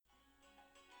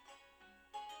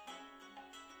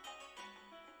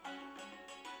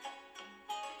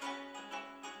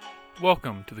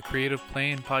Welcome to the Creative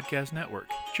Plane Podcast Network.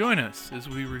 Join us as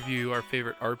we review our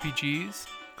favorite RPGs,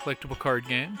 collectible card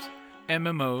games,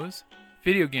 MMOs,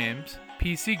 video games,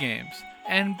 PC games,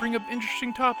 and bring up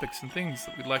interesting topics and things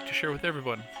that we'd like to share with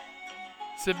everyone.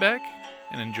 Sit back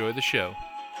and enjoy the show.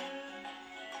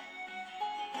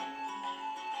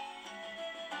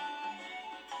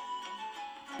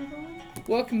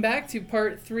 Welcome back to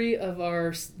part 3 of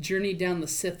our journey down the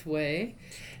Sith way.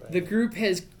 The group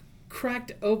has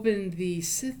cracked open the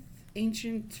Sith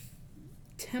ancient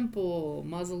temple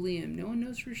mausoleum. No one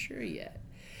knows for sure yet.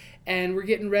 And we're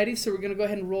getting ready, so we're going to go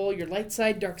ahead and roll your light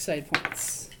side, dark side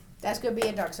points. That's going to be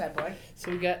a dark side point.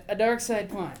 So we got a dark side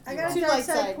point. I got a dark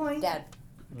side point. Dad.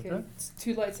 Okay. It's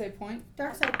 2 light side point.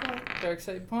 Dark side point. Dark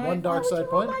side point. One dark side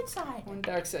point. Light side. One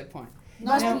dark side point.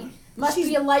 Must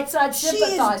be a light side She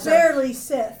sympathizer. is barely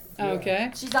Sith. Okay.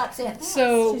 She's not Sith.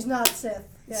 So She's not Sith.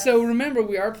 Yeah. So remember,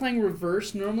 we are playing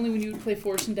reverse. Normally when you would play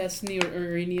Force and Destiny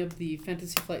or any of the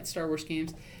Fantasy Flight Star Wars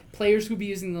games, players will be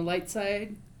using the light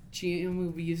side, GM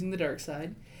will be using the dark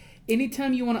side.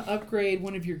 Anytime you want to upgrade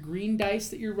one of your green dice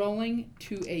that you're rolling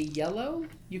to a yellow,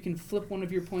 you can flip one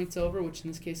of your points over, which in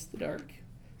this case is the dark.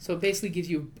 So it basically gives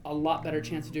you a lot better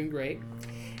chance of doing great.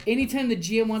 Anytime the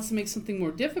GM wants to make something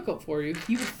more difficult for you,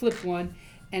 he would flip one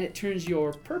and it turns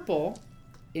your purple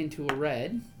into a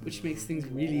red, which makes things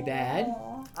really bad.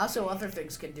 Also, other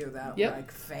things can do that, Yep.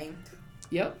 like faint.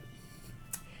 Yep.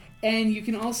 And you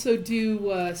can also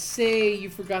do, say you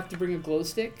forgot to bring a glow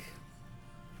stick,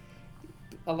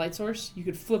 a light source. You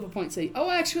could flip a point and say, oh,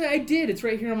 actually, I did. It's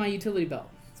right here on my utility belt.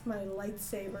 It's my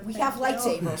lightsaber. We Thank have you.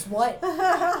 lightsabers. What?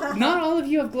 Not all of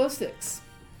you have glow sticks.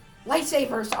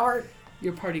 Lightsabers are...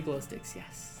 Your party glow sticks,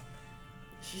 yes.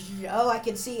 Oh, I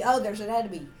can see. Oh, there's an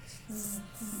enemy.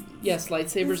 Yes,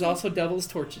 lightsabers also double as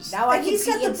torches. Now I And can he's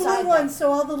see got the inside blue one, them.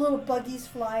 so all the little buggies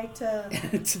fly to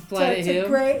To fly to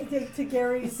him. to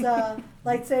Gary's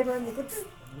lightsaber, and they go.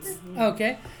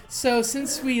 Okay, so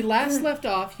since we last left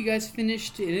off, you guys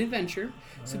finished an adventure.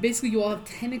 So basically, you all have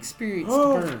 10 experience to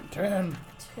burn. 10.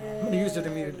 I'm going to use it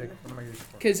immediately. What am I using it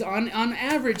for? Because on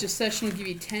average, a session will give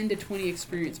you 10 to 20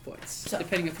 experience points, So-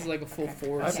 depending if it's like a full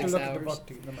 4 I or have to 6 look at the hours. book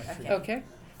to get my sheet. Okay,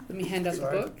 let me hand out the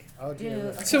Sorry. book. I'll do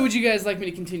it. So would you guys like me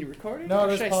to continue recording? No, or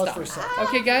let's should I pause stop? for a second.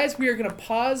 Okay, guys, we are going to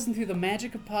pause and through the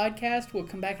magic of podcast, we'll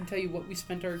come back and tell you what we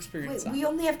spent our experience Wait, on. we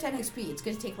only have 10 XP. It's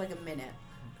going to take like a minute.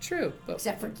 True, but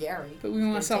Except for Gary. we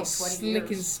want to It's sound gonna take 20 slick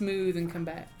and years. smooth and come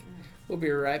back. We'll be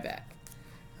right back.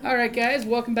 All right, guys,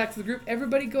 welcome back to the group.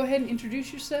 Everybody go ahead and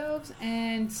introduce yourselves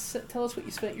and tell us what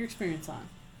you spent your experience on.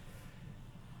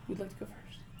 Who'd like to go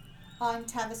first? I'm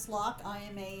Tavis Locke. I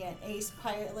am an ace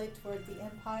pilot for the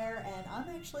Empire, and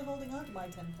I'm actually holding on to my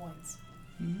 10 points.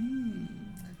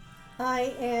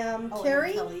 I am Oh,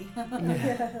 Carrie. and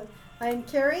Kelly. I am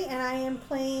Carrie, and I am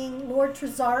playing Lord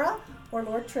Trizara, or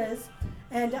Lord Triz,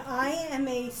 and I am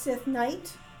a Sith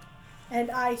Knight, and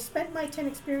I spent my 10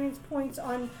 experience points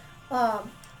on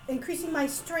increasing my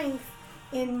strength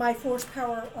in my force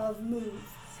power of move.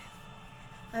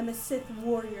 I'm a Sith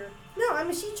warrior. No, I'm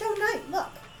a Shicho Knight, look.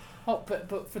 Oh,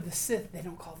 but for the Sith, they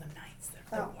don't call them knights.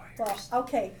 They're warriors. Well,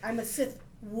 okay, I'm a Sith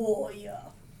warrior.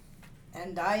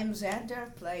 And I am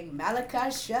Xander, playing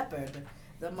Malachi Shepard,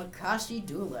 the Makashi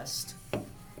duelist.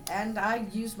 And I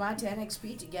used my 10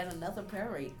 XP to get another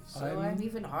parry, so I'm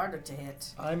even harder to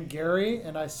hit. I'm Gary,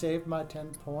 and I saved my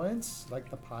 10 points,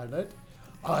 like the pilot.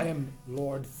 I am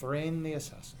Lord Thrain the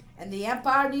Assassin. And the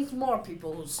Empire needs more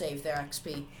people who save their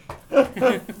XP.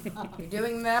 You're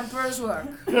doing the Emperor's work.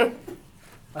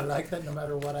 I like that no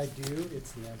matter what I do,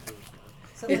 it's the Emperor's work.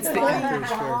 So It's let's the buy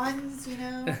Emperor's work. bonds, you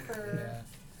know, for Yeah.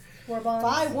 War bonds.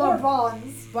 buy war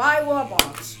bonds. Buy war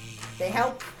bonds. They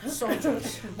help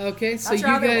soldiers. Okay, so That's you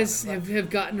how they guys work. have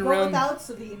gotten Go around. without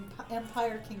so the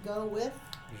Empire can go with.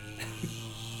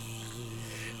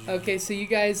 Okay, so you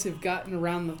guys have gotten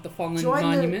around the fallen Join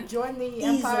monument. join the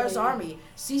Empire's Easily. army.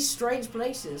 See strange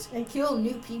places and kill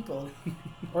new people.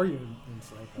 Or you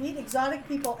enslave them. Meet exotic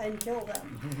people and kill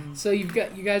them. So you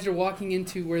guys are walking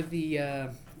into where the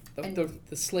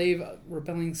slave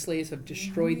rebelling slaves have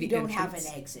destroyed We the don't have entrance.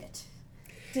 an exit.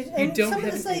 And don't some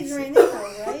have of the an slaves exit. ran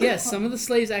anyway, right? Yes, some of the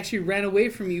slaves actually ran away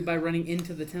from you by running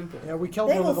into the temple. Yeah, we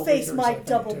killed They one of will the face leaders, my I think,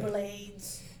 double too.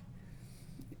 blades.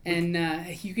 And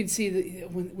you can see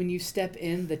that when you step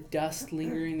in, the dust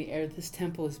lingering in the air. This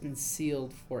temple has been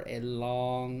sealed for a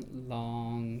long,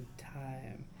 long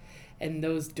time. And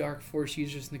those dark force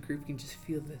users in the group can just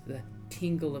feel the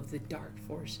tingle of the dark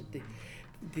force at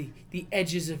the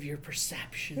edges of your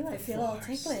perception. Ooh, I the feel all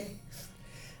force. tickly.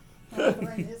 Oh,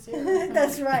 right, it's here.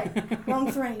 That's right.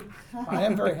 Wrong frame. I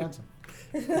am very handsome.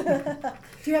 Do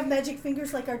you have magic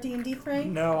fingers like our D&D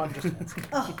frame? No, I'm just handsome.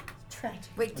 Oh, Tragic.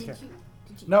 Wait, did Okay. you?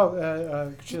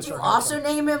 No, she Did has you her also hands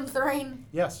up. name him Thrain?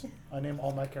 Yes, I name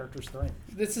all my characters Thrain.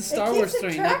 This is Star keeps Wars it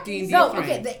Thrain, track- not D&D No, Thrain.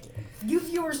 okay. You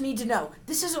viewers need to know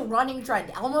this is a running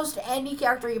trend. Almost any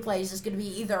character he plays is going to be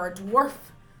either a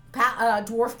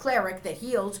dwarf cleric that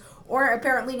heals, or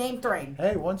apparently named Thrain.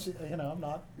 Hey, once you know, I'm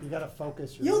not. You gotta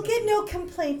focus. Your You'll get energy. no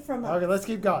complaint from us. Okay, let's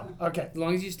keep going. Okay, As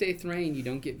long as you stay Thrain, you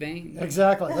don't get vain.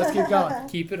 exactly. Let's keep going.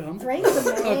 Keep it humble. Thrain's a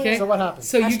man. Okay. So what happens?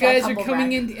 So you Hashtag guys are humble coming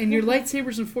brag. in, and your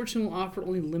lightsabers unfortunately will offer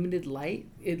only limited light.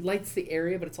 It lights the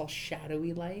area, but it's all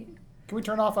shadowy light. Can we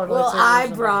turn off our Well, lightsabers? I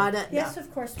and- brought it. Yes,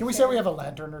 of course. Can we say we have a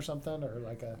lantern or something, or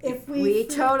like a? If We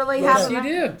totally Yes, have you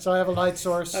a do. So I have a light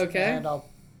source. Okay. And I'll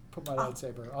put my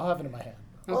lightsaber. I'll have it in my hand.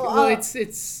 Okay. Well, Well,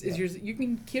 it's yours. You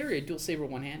can carry a dual saber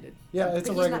one-handed. Yeah, it's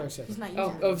a But he's regular not, saber. He's not Oh,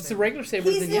 using if it's a regular saber,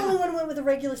 He's then the only yeah. one who went with a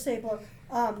regular saber.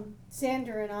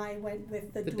 Xander and I went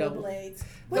with the The dual double. blades,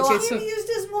 which Okay, he so- used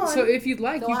as one. So if you'd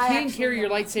like, No, you I can actually carry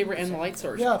your have lightsaber and the light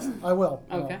source. Yeah, I will.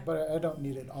 Okay. But I don't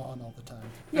need it on all the time.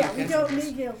 yeah, Okay. we don't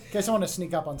need you. In case I want to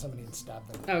sneak up on somebody and stab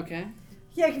them. Okay.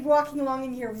 Yeah, keep walking along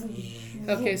in here.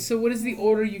 Okay. So what is the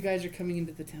order you guys are coming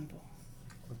into the temple?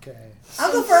 Okay.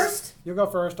 I'll go first. You go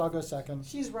first. I'll go second.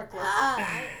 She's reckless.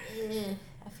 I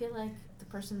feel like the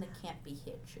person that can't be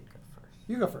hit should go first.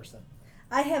 You go first then.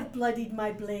 I have bloodied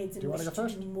my blades and Do you wanna wish go to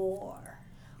first? do more.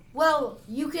 Well,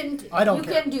 you can. I don't You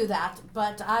care. can do that,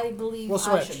 but I believe We'll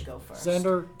I switch. should go first.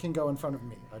 Xander can go in front of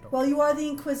me. I don't. Well, you are the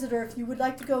Inquisitor. If you would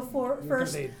like to go You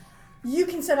first, can lead. you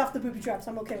can set off the booby traps.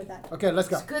 I'm okay with that. Okay, let's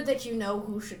go. It's good that you know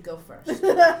who should go first. Ooh.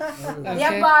 The Okay.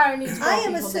 Empire needs more I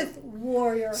am a people that- Sith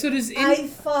warrior. So does I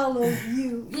follow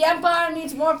you The Empire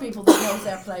needs more people that knows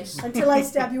their place. until I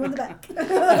stab you in the back.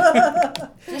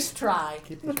 Just try.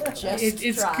 Keep this going.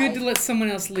 it's try. good to let someone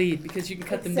else lead because you can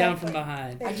cut them down from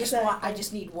Exactly. behind. I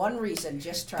just need one reason.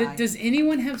 Just try. Does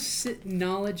anyone have Sith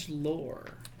knowledge lore?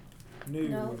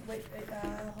 No, wait,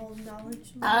 hold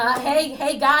knowledge.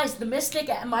 Hey guys, the Mystic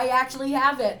might actually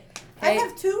have it. I Hey,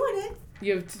 have two in it.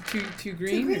 you have two Two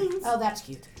green. greens. Oh, that's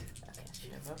cute. Okay,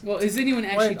 sure. Well, is anyone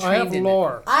actually Wait, I have trained in it?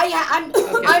 lore.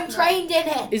 I'm trained in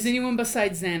it. Is anyone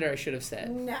besides Xander? I should have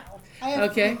said. No. I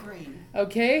have Okay. green.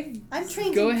 Okay. I'm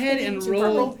trained Go in ahead killing and two roll.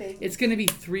 purple things. It's going to be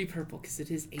 3 purple because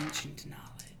it is ancient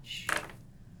knowledge.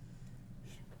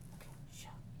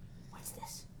 What's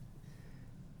this?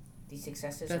 These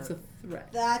successes That's are. a threat.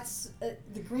 That's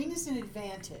the green is an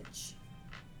advantage.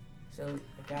 So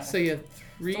I got So you have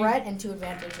 3. threat and 2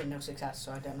 advantage and no success.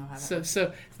 So I don't know how.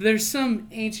 So there's some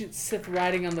ancient Sith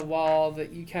writing on the wall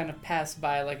that you kind of pass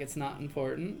by like it's not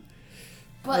important.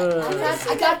 But Uh,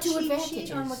 I got 2 cheat advantages.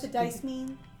 sheet on what the dice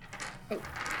mean.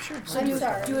 Sure. So I'm do,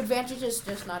 sorry. do advantages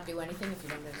just not do anything if you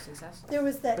don't get a success? There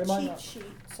was that They might cheat not. sheet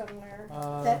somewhere.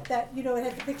 Uh, that it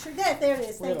had the picture. There it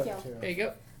is. We Thank have you. it too. There you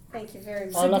go. Thank you very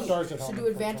I much. left ours at So home. do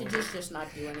advantages just not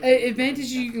do anything? Advantage,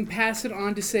 you can pass it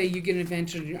on to say you get an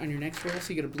advantage on your next roll, so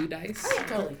you get a blue dice. Oh yeah,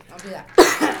 totally. I'll do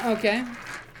that. Okay.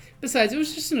 Besides, it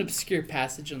was just an obscure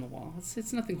passage on the wall.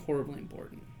 It's nothing horribly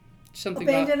important. Something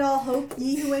about Abandon all hope,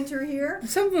 ye who enter here.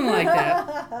 something like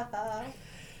that.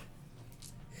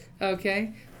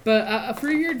 Okay. But for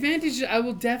your advantage, I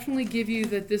will definitely give you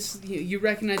that this. You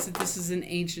recognize that this is an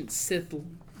ancient Sith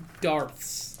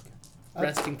Darth's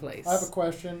resting place. I have a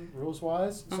question, rules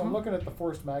wise. So Uh-huh. I'm looking at the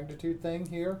force magnitude thing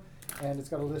here, and it's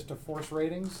got a list of force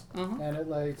ratings, Uh-huh. and it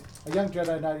like a young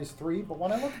Jedi Knight is 3. But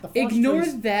when I look at the force Ignore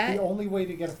trees, that. the only way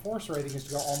to get a force rating is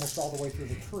to go almost all the way through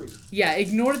the tree. Yeah,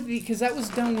 ignore because that was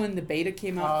done when the beta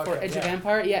came out Oh, for okay, Edge of yeah.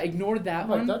 Empire. Yeah, ignore that I'm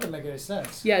like, one. that doesn't make any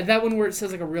sense. Yeah, that one where it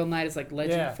says like a real knight is like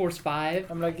Legend Yeah. Force 5.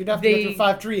 I'm like, you'd have to go They- through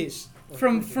 5 trees.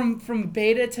 From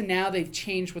beta to now, they've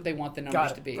changed what they want the numbers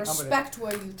Got it. to be. Respect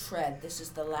where you tread. This is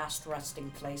the last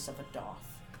resting place of a Doth.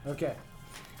 Okay.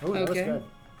 Oh, that was Okay. good.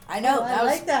 I know. I That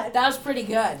was like that. That was pretty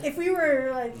good. If we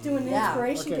were like doing the Yeah.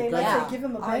 inspiration Okay, game, good. I'd say give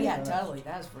him a Oh penny. yeah, totally.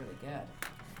 That was really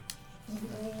good.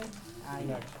 I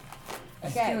know. I'm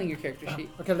Okay. stealing your character sheet.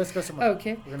 Okay, let's go somewhere.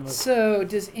 Okay. We're gonna move. So,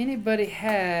 does anybody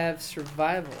have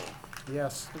survival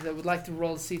Yes. that would like to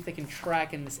roll to see if they can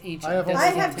track in this ancient? I have I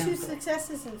desolate have 2 temple?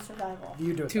 successes in survival.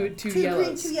 You do it. Two then. 2 2 green,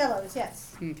 yellows. 2 yellows.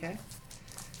 Yes. Okay.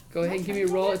 Go ahead and give me a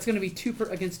roll. It's going to be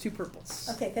against 2 purples.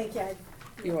 Okay, thank you.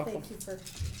 You're welcome. Thank you for.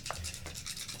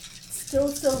 Still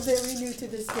so very new to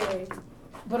this game.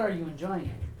 But are you enjoying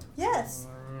it? Yes.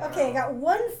 Okay, I got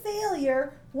 1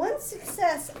 failure, 1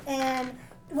 success, and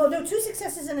 2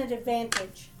 successes and an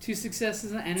advantage. 2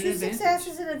 successes and an 2 advantage.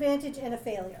 successes, an advantage, and a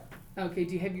failure. Okay.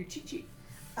 Do you have your cheat sheet?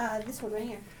 This one right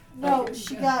here. No, Okay.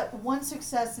 she got 1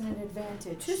 success and an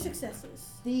advantage. 2 successes.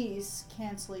 These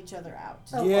cancel each other out.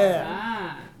 Oh, Yeah.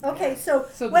 Ah. Okay, so,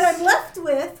 So what this- I'm left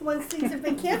with, once things have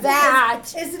been canceled, That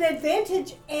is an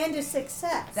advantage and a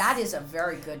success. that is a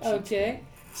very good. Okay.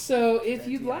 So if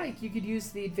you'd idea. like, you could use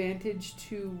the advantage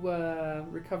to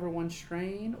recover 1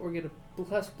 strain or get a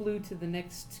plus blue to the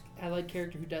next allied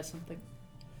character who does something.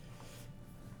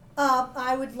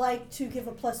 I would like to give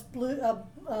a plus blue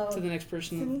To the next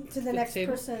person. to the at next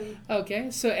table. person.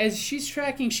 Okay, so as she's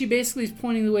tracking, she basically is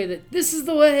pointing the way that this is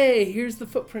the way. Here's the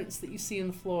footprints that you see on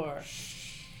the floor.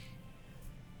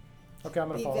 Okay, I'm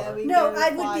gonna Be follow her. very, No, very I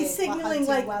would be quiet, signaling, hunting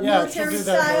like, while- Yeah, military she'll do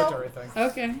that style. military thing.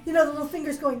 Okay, You know, the little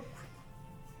fingers going.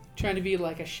 trying to be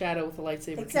like a shadow with a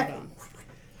lightsaber Exactly. turned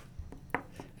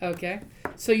on. Okay,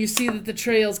 so you see that the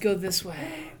trails go this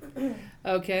way.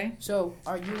 Okay, So,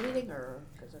 are you leading or?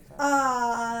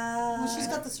 Well, she's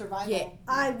got the survival. Yeah.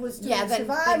 I was doing Yeah, then-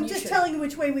 survival. then I'm you just should. telling you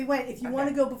which way we went. If you want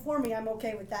to Okay. go before me, I'm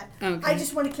okay with that. okay. I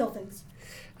just want to kill things.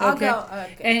 I'll Okay. go.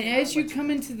 And as you come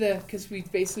into the, because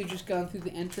we've basically just gone through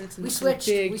the entrance and we this is switched.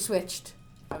 big. We switched.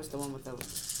 I was the one with the.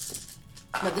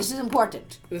 No, this is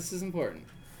important. This is important.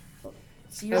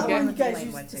 So you're I the Okay. one want with you the guys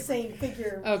lame use the lightsaber. same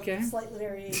figure. Okay. Slightly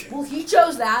variation. Well, he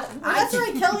chose that. Well, that's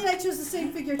right. Kelly and I chose the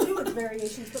same figure too with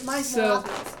variations, but mine's more So-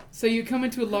 obvious. So you come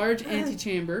into a large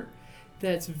antechamber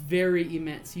that's very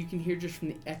immense. You can hear just from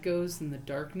the echoes and the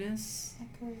darkness.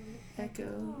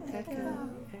 Echo, echo,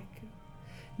 echo.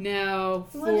 Now,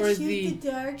 You wanna for shoot the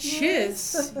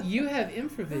darkness? Chiss, you have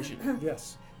infravision.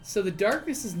 Yes. So the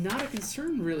darkness is not a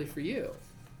concern really for you.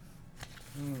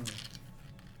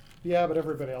 Yeah, but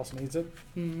everybody else needs it.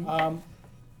 Mhm.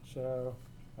 So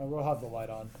I will have the light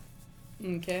on.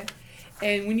 Okay.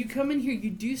 And when you come in here, you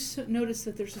do notice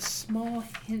that there's a small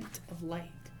hint of light.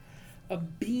 A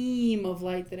beam of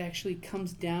light that actually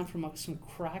comes down from some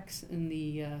cracks in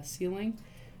the ceiling.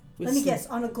 with Let me some- guess.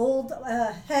 On a gold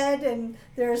head, and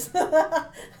there's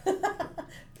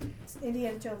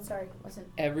Indiana Jones. Sorry, wasn't.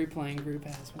 Every playing group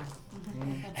has one.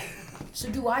 So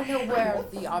do I know where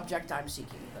the object I'm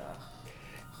seeking?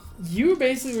 You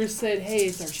basically were said, "Hey,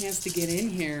 it's our chance to get in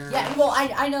here." Yeah. Well,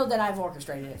 I know that I've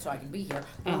orchestrated it, so I can be here.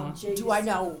 Uh-huh. Do I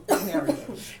know where it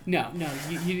is? No,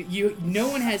 you. No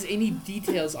one has any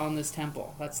details on this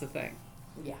temple. That's the thing.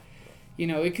 Yeah. You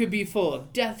know, it could be full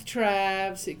of death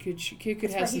traps. It could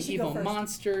That's have right, some he should go evil first.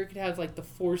 monster. It could have like the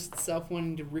Force itself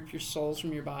wanting to rip your souls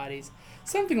from your bodies.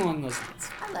 Something along those lines.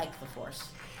 I like the Force.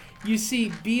 You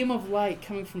see beam of light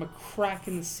coming from a crack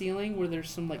in the ceiling where there's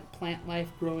some like plant life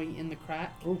growing in the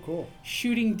crack, Oh, cool.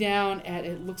 shooting down at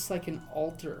it looks like an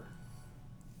altar.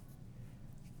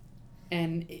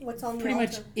 And What's on the pretty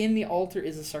much altar? in the altar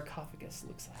is a sarcophagus, it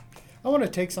looks like. I want to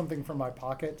take something from my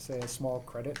pocket, say a small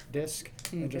credit disc,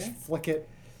 and just Okay. flick it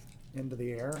into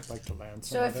the air, like to land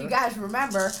So somewhere if you there. guys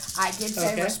remember, I did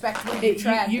say Okay. respect when you It,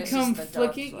 tread. you This come is the dark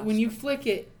flicking, thrust. when you flick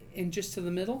it and just to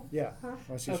the middle, Yeah, Huh? I want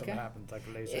to see Okay. something happens, like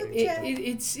a laser.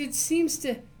 it seems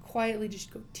to quietly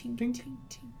just go ting, ting, ting,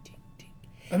 ting, ting, ting.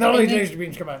 and then all these then- laser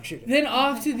beams come out and shoot it. Then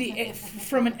off to the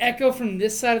from an echo from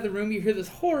this side of the room, you hear this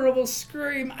horrible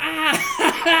scream,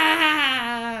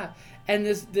 ah, and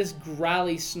this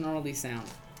growly, snarly sound.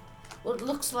 Well, it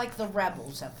looks like the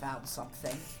rebels have found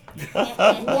something.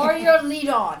 Warrior, lead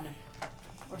on.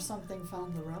 Or something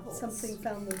found the rebels. Something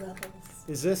found the rebels.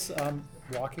 Is this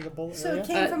walkable So area? it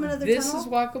came from another this tunnel. is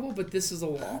walkable, but this is a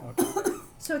wall.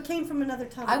 So it came from another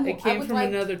tunnel. I'm- It came would from like-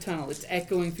 another tunnel. It's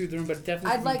echoing through the room, but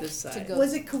definitely I'd from like this to side. go-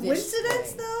 Was it this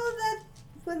coincidence way. though that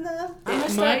when the I'm gonna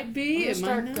It start- might be, I'm gonna it might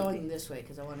start not going be. this way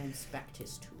because I want to inspect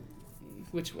his tomb.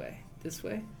 Which way? This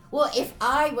way? Well, if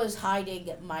I was hiding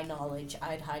my knowledge,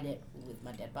 I'd hide it with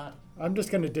my dead body. I'm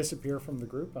just going to disappear from the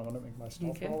group. I want to make my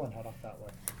stealth Okay. roll and head off that way.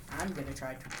 I'm gonna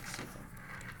try to see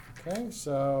them. Okay,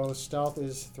 so stealth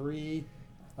is 3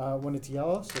 when it's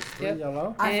yellow, so it's 3 Yep.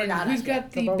 yellow. I and forgot who's I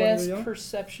got the Come on, best Leo.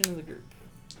 perception of the group?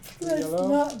 Three yellow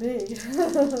not me.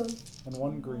 and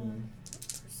 1 green.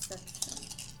 Perception.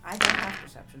 I don't have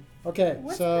perception. Okay,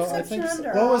 What's so I perception think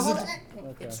under? what was Hold it? on.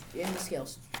 Okay, It's in the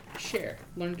skills. Share.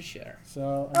 Learn to share.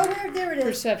 so Oh, there it is.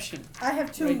 Perception. I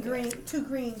have two Right in green, 2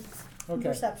 green in okay,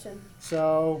 perception.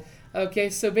 so Okay,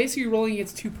 so basically you're rolling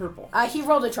against 2 purple. He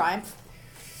rolled a triumph.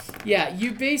 Yeah,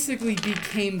 you basically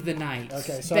became the knight.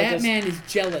 Okay, so I just Batman is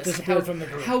jealous disappeared from the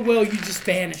group. how well you just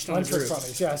vanished on the untrick group.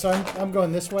 bunnies. Yeah, so I'm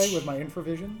going this way with my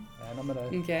infravision, and I'm gonna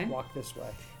Okay. walk this way.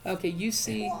 Okay, you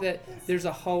see that there's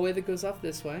a hallway that goes off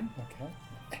this way, Okay.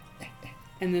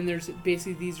 and then there's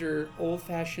basically these are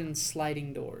old-fashioned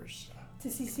sliding doors.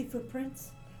 Does he see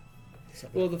footprints? So,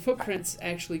 Well, the footprints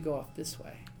actually go off this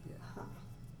way.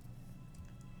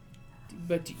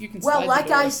 But you can slide Well, the like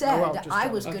door. I Oh, said, well, just I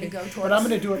go. was Okay. gonna go towards. but I'm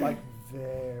gonna do it like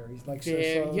very like so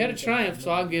There. slowly. You had a triumph,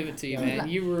 so I'll give it to you, Yeah. man.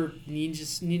 You were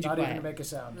ninja Not even to quiet. make a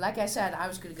sound. Like I said, I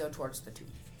was going to go towards the 2.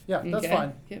 Yeah, that's Okay.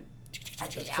 fine. Yep.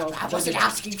 I wasn't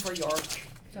asking for your.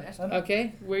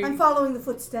 Okay. Where? I'm following the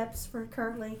footsteps for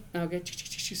currently. Okay.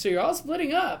 So you're all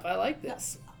splitting up. I like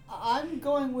this. I'm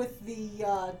going with the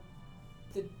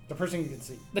The person you can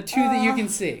see. The 2 that you can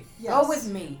see. yes. Go with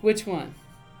me. Which one?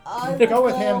 I Go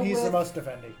would with him. He's the most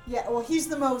defending. Yeah, well, he's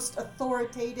the most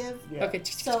authoritative. Yeah. Okay.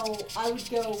 So I would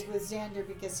go with Xander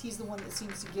because he's the one that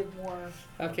seems to give more.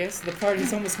 Okay. So the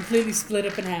party's almost completely split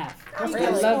up in half. Really? I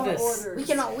love more this.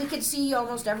 orders. We can see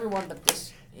almost everyone but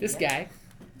this. This idiot. guy.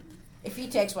 If he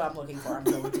takes what I'm looking for, I'm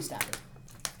going to stab him.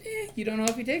 You don't know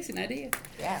if he takes it, do you?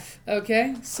 Yeah.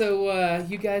 Okay. So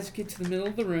you guys get to the middle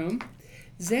of the room.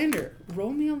 Xander, roll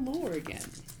me a lore again.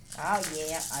 Oh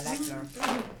yeah, I like her.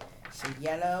 So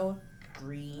yellow,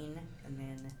 green, and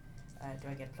then do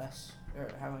I get plus? Or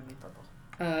how would I be purple?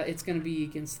 It's going to be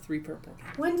against 3 purple.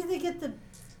 When do they get the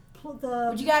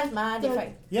Would you guys mind if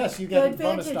I? Yes, you the get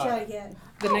bonus advantage die. I get?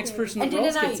 The next Okay. person And that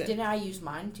rolls didn't gets it. didn't I use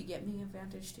mine to get me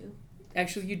advantage too?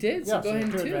 Actually, you did, so Yeah, go so ahead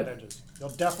and 2 do. advantages. You're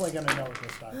definitely going to know it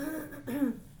this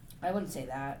time. I wouldn't say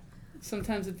that.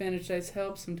 Sometimes advantage dice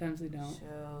help, sometimes they don't.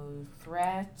 So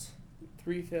threat.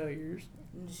 3 failures.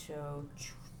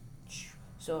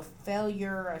 So a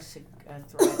failure, a threat,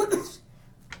 is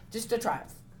just a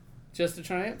triumph. Just a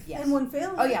triumph? Yes. And 1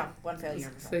 failure. Oh yeah, 1 failure.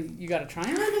 And a So triumph. you got a No,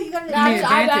 triumph? no, you got an No, You advantage.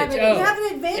 mean advantage? I Oh. You have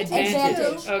an advantage.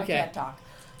 Advantage. too. I Okay. can't talk.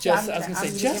 Just, So I was going to I'm say,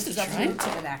 gonna just a give myself triumph? to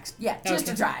the next. Yeah, just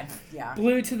Okay. a triumph. Yeah.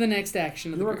 Blue to the next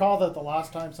action of You the group. recall that the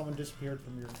last time someone disappeared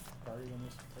from your party in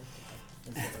this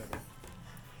place?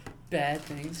 Bad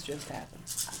things just happen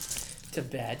to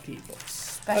bad people.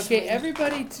 Especially- Okay,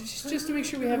 everybody, just to make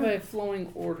sure we have a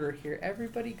flowing order here,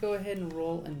 everybody go ahead and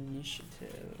roll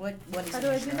initiative. What is How it? do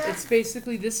I do that? It's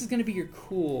basically, this is going to be your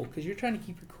cool, because you're trying to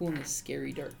keep your cool in this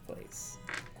scary, dark place.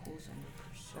 Cool's under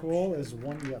perception. Cool is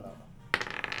 1 yellow.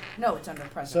 No, it's under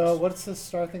presence. So what's the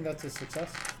star thing? That's a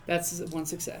success? That's 1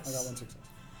 success. I got 1 success.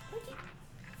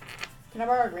 Can I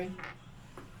borrow a green?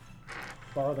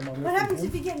 Borrow them on What happens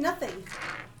if you get nothing?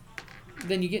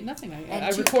 Then you get nothing. And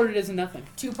I two- recorded it as a nothing.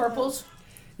 2 purples.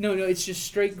 No, it's just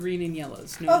straight green and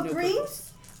yellows. No, Oh, no greens?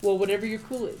 purples. Well, whatever your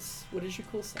cool is. What is your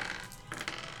cool set?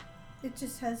 It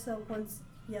just has a 1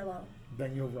 yellow.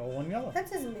 Then you'll roll 1 yellow. That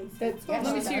doesn't make That, sense. Yes,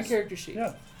 let me it see your does. character sheet.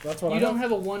 Yeah, that's what You I don't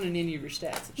have. have a 1 in any of your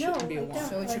stats. It No, shouldn't be a I 1. don't.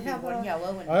 So it I should be have 1 a-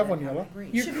 yellow and I have and 1 how yellow. many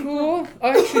greens? You're Should be cool. Oh,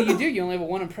 actually, you do. You only have a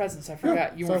 1 in presence. I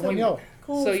forgot. You So I weren't have 1 thinking. yellow.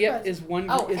 Cool So as yep, present. is one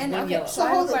Oh, is and one okay, yellow. so So I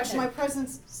have a hold it. question. My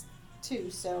present's 2,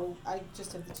 so I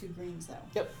just have the 2 greens though.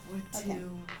 Yep. Okay.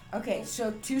 Okay,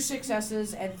 so 2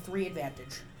 successes and 3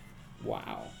 advantage.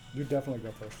 Wow. You definitely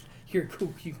go first. You're a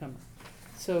cool cucumber.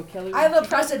 So Kelly, I have what a did you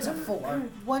presence of 4.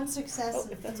 1 success Oh,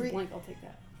 and if that's 3. a blank, I'll take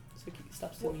that. So keep, stop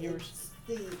Well, stealing yours. it's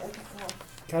the okay, well,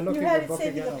 Can I look You at had your it book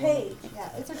saved again? the page.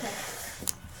 yeah, it's okay.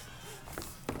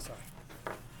 Sorry.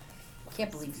 Can't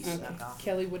believe you Okay. snuck off.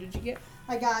 Kelly, what did you get?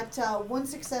 I got 1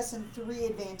 success and 3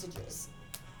 advantages.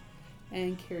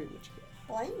 And Carrie, what you get?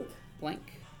 Blank.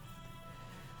 Blank.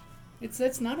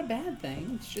 That's not a bad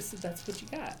thing. It's just that that's what you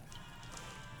got.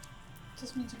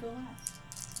 Just means you go last.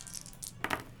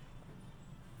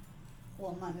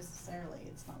 Well, not necessarily.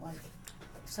 It's not like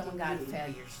If someone got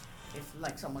failures, if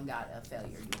like someone got a failure,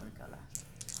 you wouldn't go last.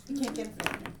 you can't get a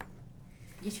failure.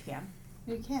 Yes, you can.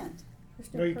 No, you can't.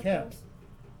 There's No, you can't. purples.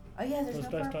 Oh yeah, there's Those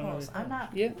no dice don't purples. always I'm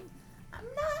not Yeah,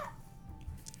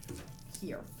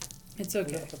 here. it's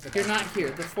okay. that's up to You're them. not here.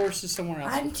 The force is somewhere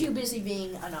else. I'm too busy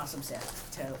being an awesome Sith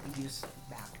to use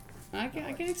that. I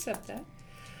can accept that.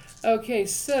 Okay,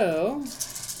 so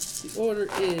the order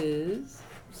is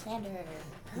Sander.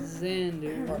 Or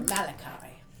Xander,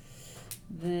 Malachi.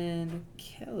 then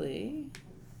Kelly,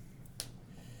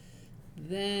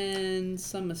 then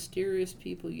some mysterious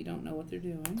people you don't know what they're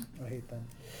doing, I hate them.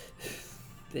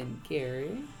 then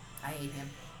Gary, I hate him.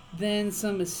 then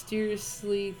some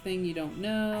mysteriously thing you don't I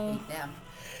know. hate them.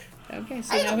 Okay,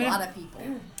 so I hate now a we lot of people.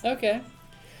 okay.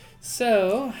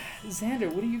 So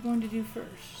Xander, what are you going to do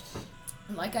first?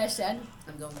 And like I said,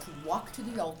 I'm going to walk to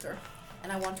the altar,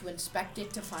 and I want to inspect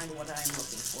it to find what I'm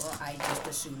looking for. I just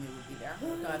assume it would be there.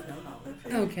 I have no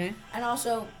knowledge. Okay. And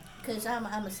also, because I'm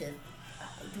a Sith,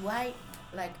 do I,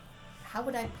 like, how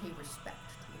would I pay respect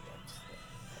to the dead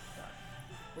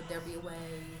Sith? Would there be a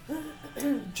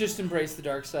way? Just embrace the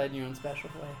dark side in your own special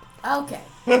way.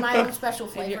 Okay, my own special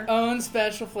In flavor. your own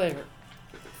special flavor.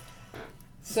 The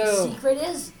So, secret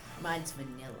is, mine's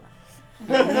vanilla.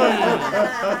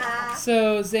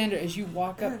 so Xander, as you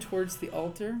walk up towards the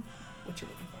altar, What you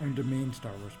looking for? And the main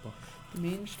Star Wars book. The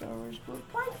main Star Wars book.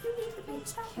 Why do you need the big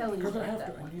stuff? Kelly, Because I got have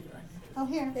that to. one. I need it. Oh,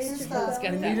 here. It's Here's just the. got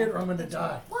I that need it or I'm one. going to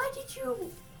die. Why did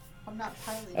you? I'm not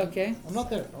piloting. Okay. I'm not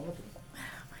there. Don't look at it.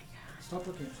 Stop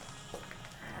looking.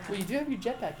 Well, you do have your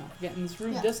jetpack on. Yeah, and this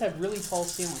room Yeah. does have really tall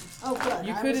ceilings. Oh, good.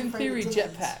 You I could, was in afraid theory, it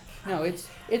didn't. jetpack. No,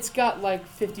 it's got like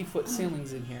 50-foot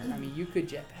ceilings in here. I mean, you could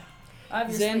jetpack.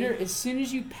 Obviously. Xander, as soon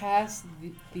as you pass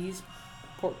these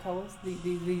portcullis,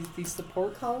 these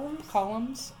support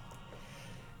columns,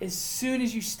 as soon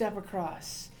as you step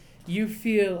across, you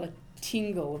feel a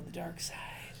tingle of the dark side.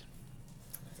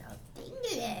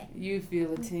 You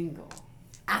feel a tingle.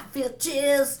 I feel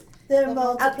chills They're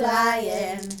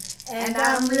multiplying, and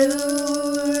I'm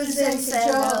losing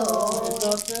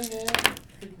control.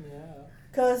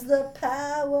 Cause the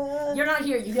power You're not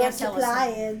here. You you're can't tell us.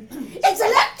 supplying. It's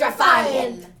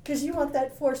electrifying. Cause you want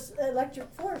that force, electric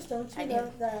force, don't you? I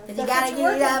do. That's you what gotta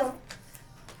you're get it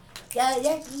working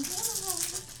up.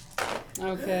 Yeah.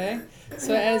 Okay.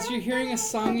 So as you're hearing a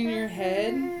song in your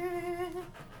head,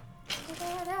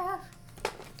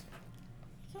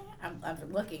 I'm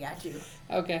looking at you.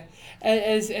 okay,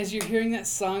 as you're hearing that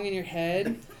song in your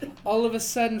head, all of a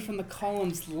sudden from the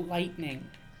columns, lightning,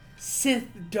 Sith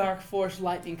Dark Force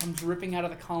lightning comes ripping out of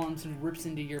the columns and rips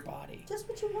into your body. Just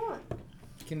what you want.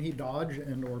 Can he dodge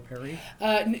and or parry?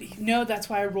 No, that's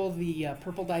why I roll the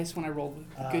purple dice when I roll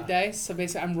the good dice. So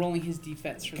basically, I'm rolling his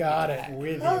defense for Got the it. attack.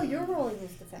 With Oh, you. you're rolling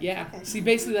his defense. Yeah. Okay. See,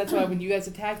 basically, that's why when you guys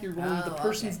attack, you're rolling the Oh,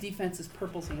 person's okay. defense is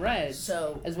purples and reds,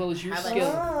 So as well as your how much- skill.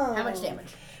 Oh. how much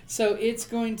damage? So it's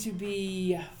going to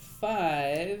be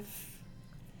 5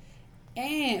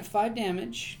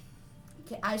 damage.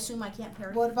 Okay, I assume I can't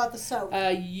parry. What about the soap?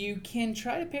 You can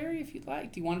try to parry if you'd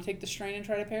like. Do you want to take the strain and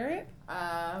try to parry it?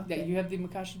 Okay. Yeah, you have the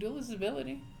Makashi Duelist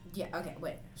ability. Yeah. Okay.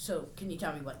 Wait. So can you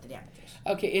tell me what the damage is?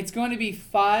 Okay, it's going to be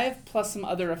 5 plus some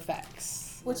other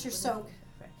effects. What's your soak?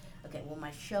 Okay. Well,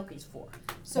 my shock is 4.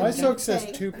 So My you soak could says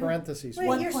say 2 parentheses. Wait,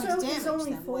 1 your point soak is damage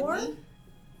only then, 4? wouldn't he?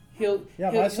 He'll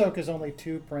My soak is only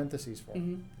 2 parentheses for.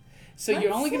 Mhm. So Mine's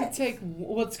you're only going to 6. take.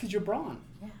 Well, it's because you're brawn.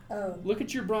 Oh. Look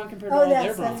at your brawn compared to Oh, all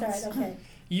their that's brawns. right. Okay.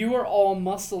 You are all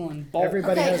muscle and bulk.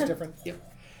 Everybody Okay. has different.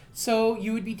 So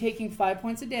you would be taking 5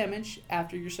 points of damage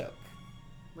after your soak.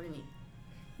 What do you mean?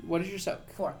 What is your soak?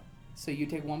 4. So you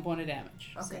take 1 point of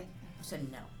damage. Okay. So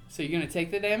no. So you're going to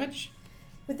take the damage.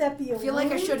 Would that be a I feel like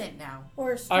I wound shouldn't now.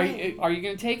 or a Are strain? you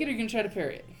going to take it or are you going to try to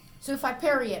parry it? So if I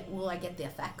parry it, will I get the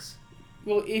effects?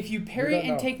 Well, if you parry don't it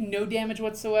and know. take no damage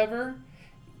whatsoever,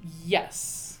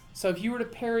 yes. So if you were to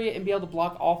parry it and be able to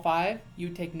block all 5, you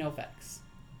would take no effects.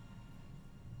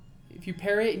 If you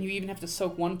parry it and you even have to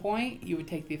soak 1 point, you would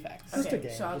take the effects. Just Okay. a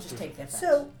game, So I'll just just a- take the effects.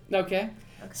 So, Okay.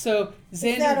 So is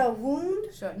that Xander. a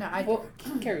wound? So no, I. Well,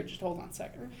 Carrie, just hold on a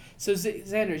second. So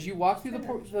Xander, as you walk through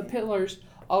the pillars,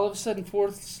 all of a sudden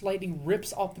Force lightning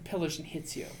rips off the pillars and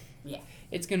hits you. Yeah.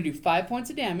 It's going to do 5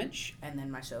 points of damage. And then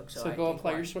my soak. So So I go take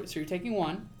apply 1. your sword. So you're taking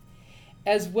 1.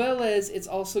 As well as it's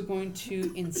also going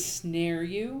to ensnare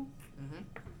you Mhm.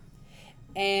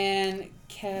 and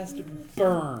cast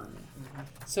burn.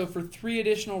 So for 3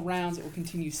 additional rounds, it will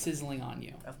continue sizzling on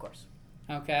you. Of course.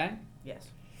 Okay. Yes.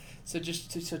 So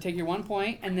so take your 1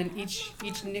 point, and then each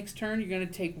next turn you're going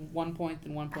to take 1 point,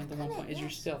 then 1 point, then 1 point, as you're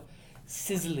still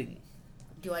sizzling.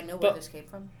 Do I know where But- this came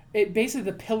from? It basically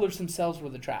the pillars themselves were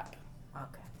the trap,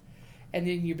 Okay. and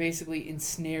then you're basically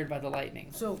ensnared by the lightning.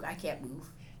 So I can't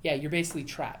move. Yeah, you're basically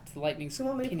trapped. The lightning's You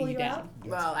want me to pinning pull you you down. out?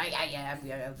 Well,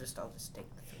 I'll just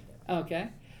take the 3 down. Okay.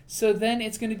 So then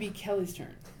it's going to be Kelly's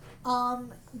turn.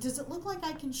 Does it look like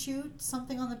I can shoot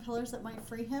something on the pillars that might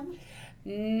free him?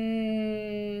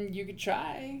 You could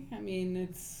try. I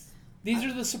mean, these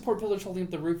are the support pillars holding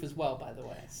up the roof as well, by the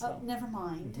way. So. Oh, never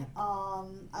mind.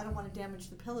 I don't want to damage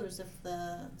the pillars if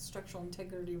the structural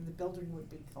integrity of the building would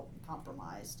be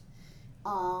compromised.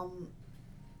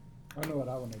 I know what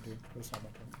I want to do. It's not my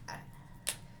turn.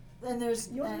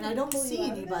 And I don't see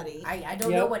anybody. I don't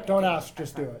Yep. know what. Don't okay, ask,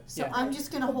 just do it. So Yeah. I'm just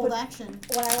going to Oh, hold but- action.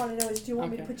 What I want to know is, do you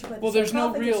want me Okay. to put you by the Well, there's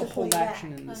no sarcophagus real or pull hold you back?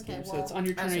 action in this Okay, game, so well, it's on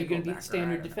your I turn. Are say you going to go be back, or I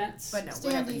standard don't know. defense? But no, Stay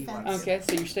on whatever you defense. want. Okay,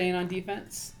 so you're staying on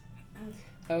defense.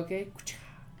 Okay.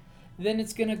 Then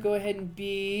it's going to go ahead and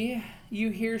be. You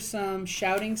hear some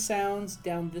shouting sounds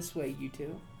down this way, you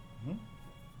two.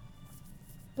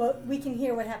 But we can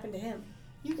hear what happened to him.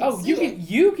 You can Oh, see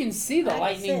you it. can see the I can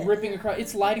lightning see it, ripping yeah. across.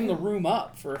 It's lighting the room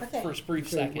up for Okay. a brief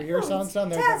So second. we hear Oh, sounds down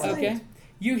there. it's but- Okay.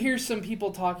 You hear some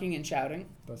people talking and shouting,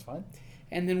 That's fine.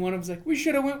 and then one of them's like, "We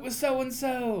should have went with so and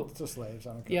so." It's the slaves.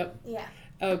 I don't care. Yep. Yeah.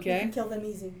 You Okay. can kill them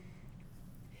easy.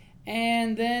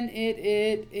 And then it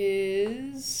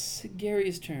is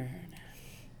Gary's turn.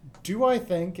 Do I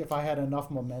think if I had enough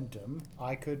momentum,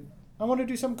 I could I want to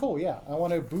do something cool. Yeah, I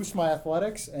want to boost my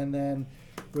athletics, and then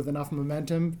with enough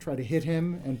momentum, try to hit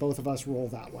him, and both of us roll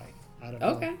that way. I don't know.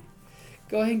 Okay.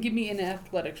 Go ahead and give me an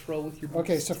athletics roll with your boost.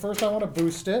 Okay, so first I want to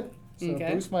boost it. So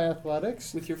Okay. boost my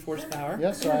athletics. With your force power.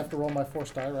 Yes, so I have to roll my force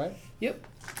die, right? Yep.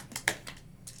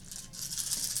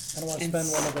 I don't want to And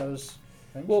spend one of those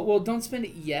things. Well, don't spend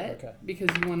it yet Okay. because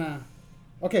you want to.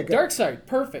 Okay, good. Dark side,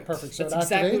 perfect. Perfect, so That's it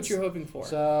exactly what activates. you're hoping for.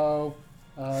 So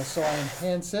I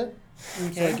enhance it. So I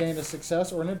Okay. gain a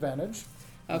success or an advantage.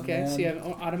 Okay, so and you have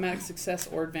an automatic success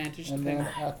or advantage. And depending.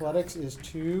 then athletics is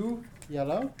 2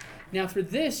 yellow. Now for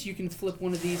this, you can flip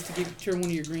one of these to turn one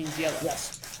of your greens yellow.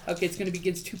 Yes. Okay, it's going to be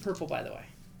against 2 purple, by the way.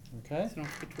 Okay. So don't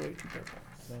forget to roll your 2 purple.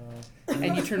 So,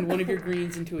 And you turn one of your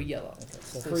greens into a yellow. okay,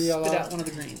 so So 3 yellow. spit out one of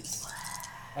the greens.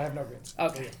 I have no greens.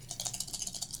 Okay.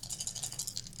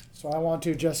 So I want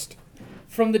to just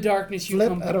From the darkness, you flip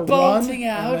come at a run bolting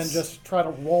out. and then just try to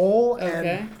roll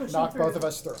Okay. and Push knock him through. both of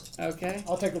us through. Okay.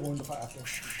 I'll take a wound if I have to.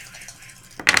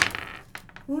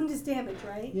 Wound is damage,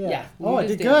 right? Yeah. Oh, I wound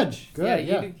is did damage. good. Good.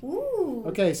 Yeah. Yeah. You do, Ooh.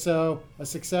 Okay, so a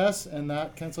success and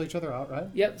that cancel each other out, right?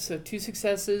 yep. So 2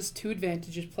 successes, 2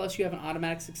 advantages, plus you have an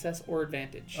automatic success or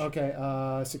advantage. Okay,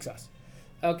 success.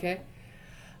 Okay.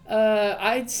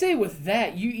 I'd say with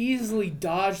that, you easily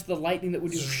dodge the lightning that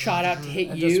would just shot out to hit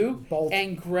And just you bolt.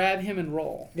 and grab him and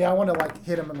roll. Yeah, I want to like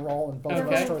hit him and roll and both of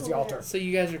Okay. us towards the altar. So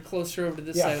you guys are closer over to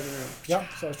this Yeah. side of the room. Yep.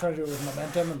 So I was trying to do it with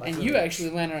momentum and like. And you actually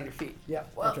landed on your feet. Yeah.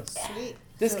 Well, Okay. Sweet.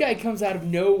 This So- guy comes out of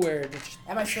nowhere. To just,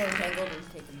 Am I still entangled and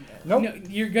taking the... Nope. No,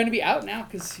 you're going to be out now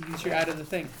because you're out of the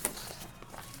thing.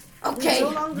 Okay, No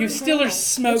longer You still are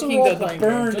entangled. smoking, though. The role-playing game,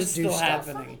 burn just is do still stuff.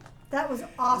 happening. That was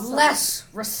awesome. less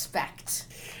respect.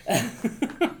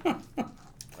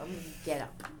 Get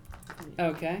up.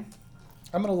 Okay.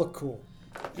 I'm gonna look cool.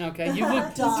 Okay. You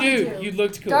looked, Done. dude. You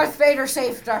looked cool. Darth Vader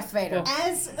saved Darth Vader. Well,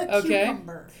 As a Okay.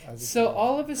 cucumber. As So it's-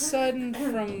 all of a sudden,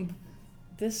 from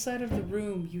this side of the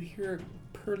room, you hear a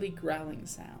pearly growling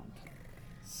sound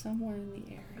somewhere in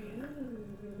the area.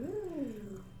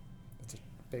 it's a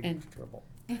big and- trouble.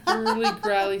 Pearly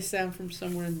growly sound from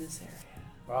somewhere in this area.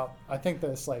 Well, I think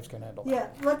the slaves can handle Yeah,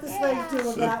 let the slaves deal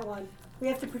with that one. We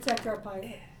have to protect our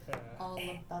pilot. that. All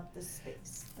about the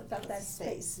space. About that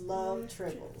space. Love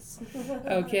tribbles.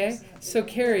 Okay. So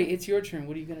Carrie, it's your turn.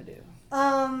 What are you gonna do?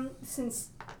 Since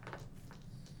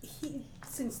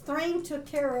Thrain took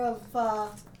care of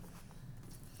what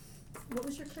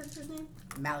was your character's name?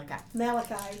 Malachi.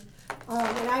 Malachi.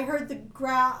 And I heard the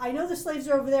growl. I know the slaves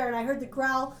are over there, and I heard the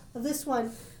growl of this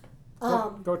one.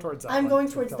 Go towards that I'm one. going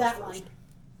So towards tell us that first. one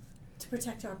to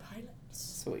protect our pilots.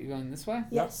 So what, you going this way?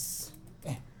 Yes.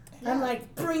 I'm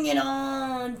like, bring it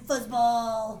on,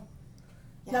 fuzzball.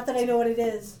 Not that I know what it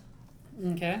is.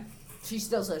 Okay. She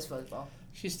still says football.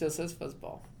 She still says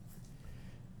fuzzball.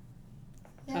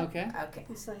 Yeah. Okay. Okay.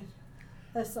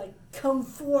 That's like, come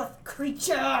forth,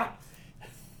 creature.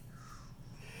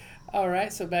 All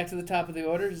right. So back to the top of the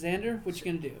order, Xander. What you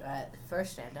gonna do?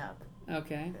 First stand up.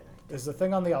 Okay. Is the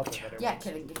thing on the altar that it Yeah, works?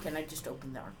 can I just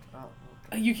open the...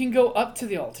 Oh, You can go up to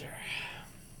the altar.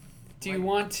 Do you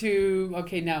want to?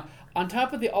 Okay, now on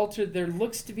top of the altar, there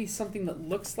looks to be something that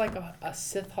looks like a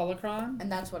Sith holocron.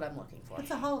 and that's what I'm looking for. What's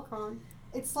a holocron?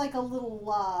 It's like a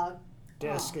little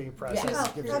Disc you press Yeah. it,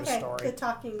 Oh, gives you a okay. story. The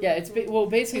talking. Yeah, it's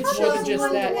basically it's more than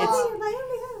just that.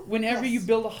 It's whenever you Yes.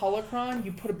 build a holocron,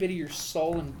 you put a bit of your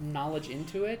soul and knowledge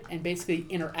into it, and basically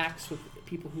interacts with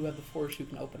people who have the Force who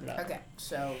can open it up. Okay,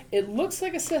 so... It looks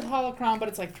like a Sith holocron, but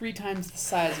it's like 3 times the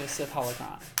size of a Sith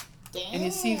holocron. Damn. And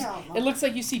it looks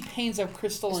like you see panes of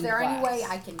crystal Is and there glass. any way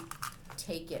I can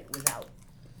take it without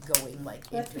going, like,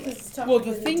 That's into because it? it's talking Well,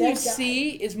 to the thing dead you guy. see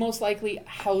is most likely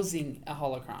housing a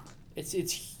holocron.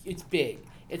 It's big.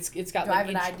 It's got Do I like. have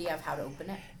an idea of how to open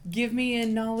it? Give me a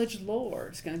knowledge lore.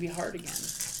 It's gonna be hard again.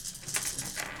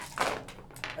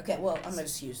 Okay, well, I'm gonna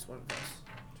just use one of those.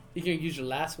 You can use your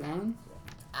last one.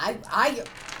 I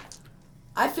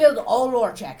failed all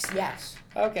lore checks, yes.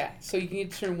 Okay, so you can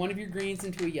turn one of your greens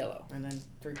into a yellow, And then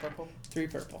 3 purple, 3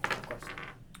 purple. of course.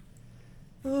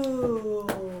 Ooh.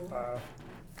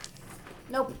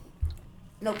 Nope.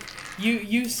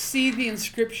 You see the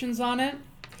inscriptions on it,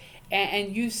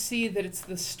 and you see that it's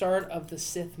the start of the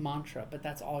Sith mantra, but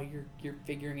that's all you're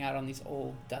figuring out on these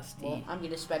old dusty. Well, I'm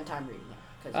gonna spend time reading it.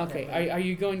 'cause Okay, they're- are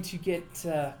you going to get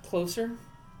closer?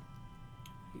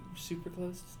 Super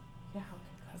close. Yeah,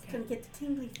 It's Okay. gonna get the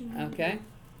tingly thing. Okay.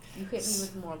 you hit me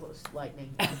with more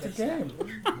lightning. It's a game.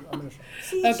 I'm gonna show.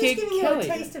 See, it's Okay, just giving Kelly.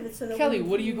 you a taste of it so that Kelly, when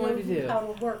what are you going to know do? How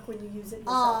it'll work when you use it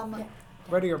yourself.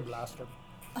 Ready your blaster.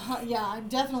 Yeah, I'm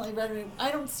definitely ready.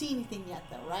 I don't see anything yet,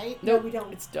 though, right? Nope, we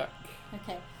don't. It's dark.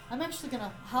 Okay. I'm actually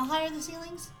gonna. How high are the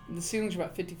ceilings? The ceilings are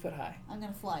about 50 foot high. I'm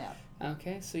gonna fly up.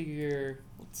 Okay, so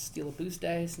let's steal a boost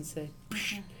dice and say,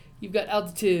 you've got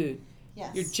altitude.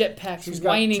 Yes. Your jetpack's She's got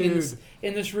whining in tude.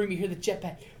 this room. You hear the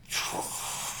jetpack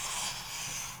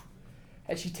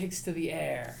as she takes to the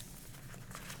air.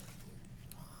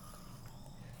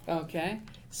 Okay,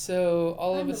 so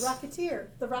all I'm of the us, Rocketeer.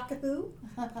 The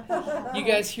Rockahoo. you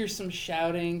guys hear some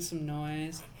shouting, some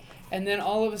noise, and then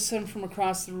all of a sudden from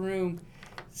across the room,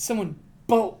 someone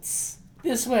bolts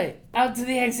this way, out to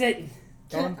the exit.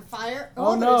 Can I fire?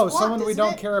 Oh but no, it's blocked, someone we isn't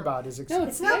don't it? care about is No,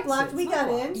 It's not blocked. We got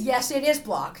in. Yes, it is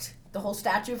blocked. The whole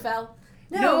statue fell.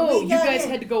 No, we you got guys in.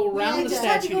 had to go around We the just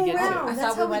had to statue go to get around. to I it. thought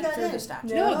That's we how went got through in. the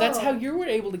statue. No, that's how you were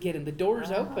able to get in. The door's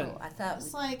open. I thought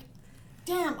It's like,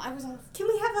 damn, I was on Can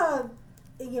we have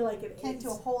can't do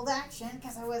a hold action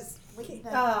because I was waiting.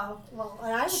 well,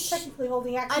 I was technically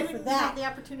holding I action for didn't that. have the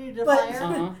opportunity to But- fire.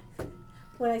 Uh-huh.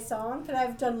 When I saw him, could I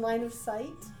have done line of sight?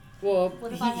 Well,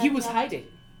 What if I he had was the hiding.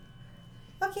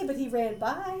 Okay, but he ran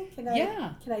by. Can I?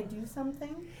 Yeah. Can I do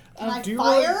something? Can I do you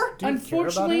fire? really- Do you care about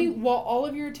Unfortunately, him? while all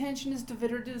of your attention is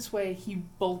diverted this way, he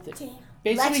bolted. Damn.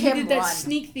 Basically, Let he him did that run.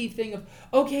 sneak thief thing of,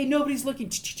 okay, nobody's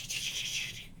looking,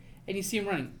 and you see him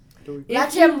running. Do we- Let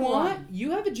If you him want, run.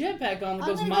 you have a jetpack on that I'm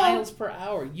goes gonna miles per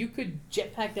hour. You could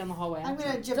jetpack down the hallway. I'm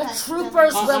gonna The jetpack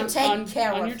troopers down. will take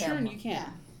care on of your turn, him. you can.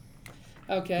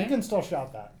 Yeah. Okay. You can still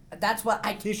shout that. That's what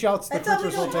I. He shouts, the I thought we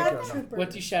troopers will don't take care have of him. troopers. What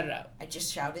do you shout it out? I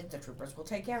just shouted, the troopers will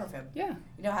take care of him. Yeah.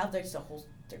 You know how there's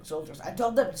there's soldiers. I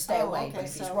told them to stay Oh, away, okay, but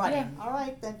if he's so- running, Yeah. All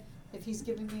right, then. If he's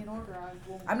giving me an order, I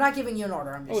will. I'm not giving you an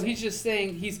order. I'm just. Oh, saying. he's just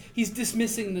saying he's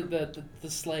dismissing the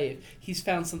slave. He's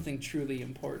found something truly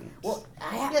important. Well,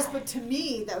 I have. Yes, but to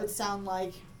me, that would sound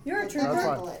like You're a that trooper. they That's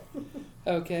handle it.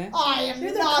 Okay. I am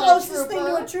You're the not closest a thing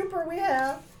trooper. to a trooper we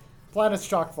have. Planet's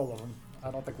chock full of them. I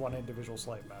don't think one individual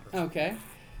slave matters. Okay.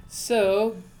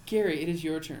 So, Gary, it is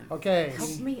your turn. Okay.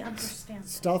 Help me understand.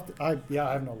 Stealth. I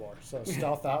have no lore. So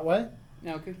stealth that way.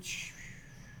 Okay.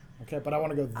 Okay, but I want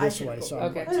to go I this should way, go so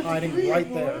Okay. I'm hiding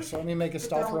right there. So let me make a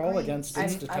stealth all roll green. against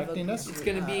I've- its I've looked detectiveness. at It's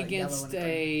going to be yellow against and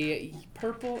green. a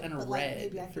purple and a But, like, red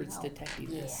maybe I for can its help.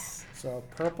 detectiveness. So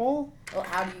purple Well,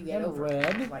 how do you get and over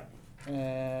red it? Like,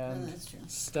 and that's true.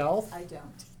 stealth. I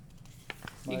don't.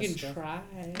 You My can stealth. try.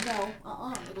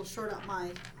 No, it'll short out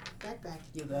my backpack.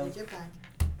 You My go. jetpack.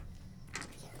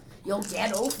 you'll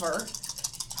get over,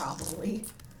 probably.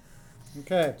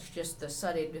 Okay, It's just the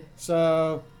sudden.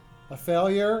 so a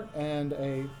failure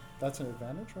and that's an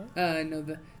advantage, right? No,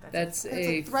 that's That's a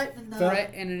a threat and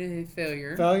threat and a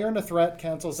failure. Failure and a threat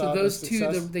cancels So out those a two,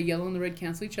 success. the yellow and the red,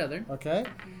 cancel each other. Okay,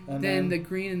 and Then the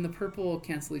green and the purple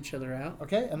cancel each other out.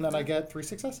 okay, and then I get 3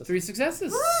 successes. 3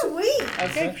 successes. Sweet.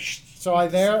 Okay. Okay. So I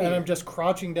there and I'm just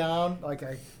crouching down like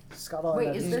I scuttle Wait,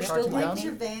 and is I'm there just still crouching Light down.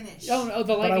 should vanish. Oh, no,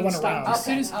 the I lightning went stopped. around. As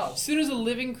soon as, Okay. Oh. as soon as a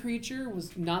living creature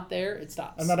was not there, it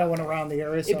stops. And then I went around the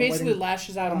area. So it basically I'm waiting,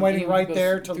 lashes out. I'm on waiting anyone who right goes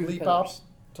there to through the leap up,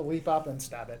 pillars. and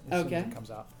stab it as soon Okay. as it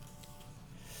comes out.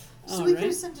 So All we right. could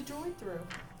have sent a droid through.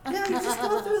 No, you just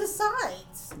go through the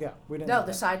sides. Yeah, we didn't. No, know the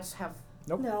that. sides have.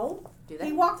 No, Do he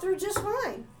they? walked through just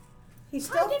fine. He I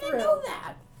stealthed didn't through. know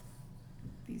that.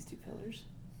 These 2 pillars.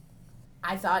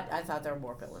 I thought there were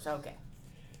more pillars. Okay.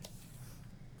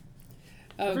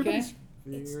 Okay. Everybody's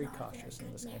very cautious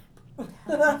in this game.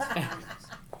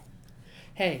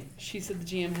 Hey, she said the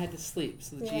GM had to sleep,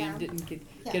 so the Yeah. GM didn't get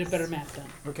a Yes. better map done.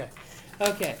 Okay.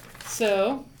 Okay,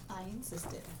 so I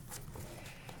insisted.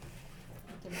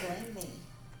 You can blame me.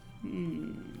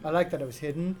 hmm, I like that it was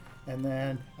hidden, and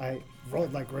then I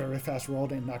rolled like really fast,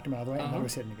 rolled and knocked him out of the way, and then Uh-huh. it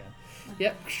was hidden again.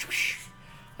 yep.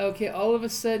 Okay, all of a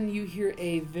sudden you hear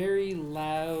a very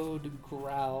loud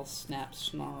growl, snap,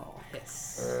 snarl,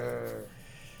 hiss.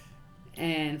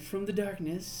 And from the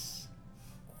darkness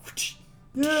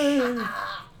Yay!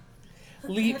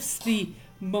 leaps the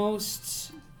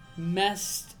most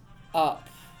messed up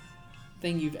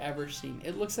thing you've ever seen.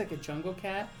 It looks like a jungle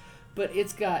cat, but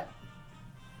it's got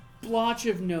blotch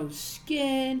of no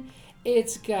skin.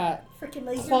 It's got Freaking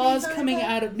laser claws beams on coming it?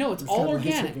 out of... No, it's It's all got laser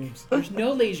organic. beams. There's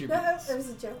no laser No, beams. it was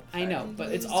a joke. I know, Sorry. but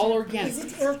it's all organic. Is it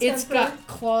ill-tempered? It's got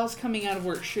claws coming out of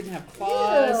where it shouldn't have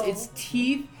claws. Ew. Its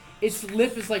teeth, its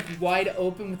lip is like wide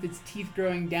open with its teeth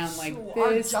growing down like So are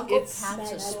this. jungle It's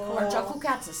cats Metal. are jungle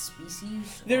cats a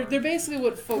species? they're or- basically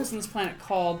what folks on this planet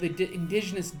call the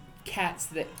indigenous cats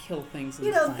that kill things. On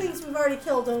You this know, planet. things we've already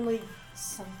killed only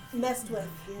messed with.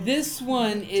 This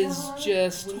one is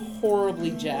just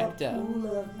horribly jacked A up.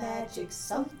 pool of magic,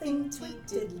 something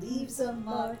tweeted leaves a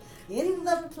mark. In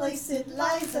the place it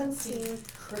lies unseen,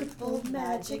 crippled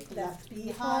magic left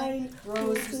behind.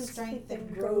 Grows with strength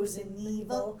and grows in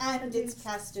evil, and its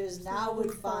casters now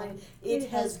would find it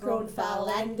has grown foul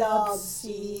and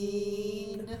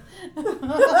obscene.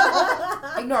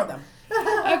 Ignore them.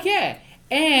 Okay,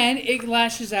 and it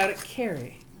lashes out at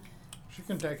Carrie. She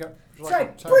can take it. She's Sorry,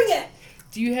 like a bring it!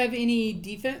 Do you have any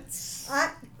defense?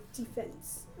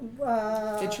 Defense.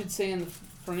 It should say in the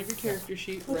front of your character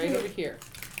sheet, right Okay. over here.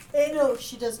 No,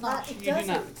 she does not. It You do not.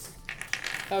 doesn't.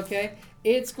 Okay,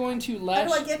 it's going to How lash.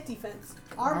 do I get defense?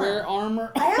 Wear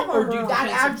armor. I have or do armor on. That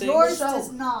defensive adds things. Yours So-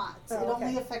 does not. Oh, It okay.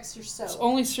 only affects your It's soul.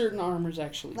 only certain armors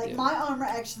actually Like do. my armor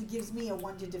actually gives me a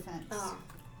 1 to defense. Ah.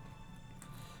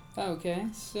 Okay,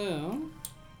 so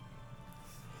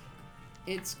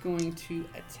it's going to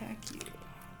attack you.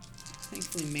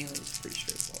 Thankfully, melee is pretty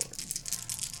straightforward.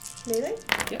 Melee?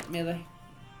 Yep, melee.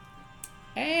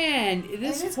 And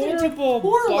this And it's gonna do horrible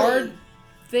poorly. bard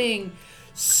thing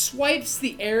swipes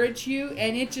the air at you,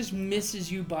 and it just misses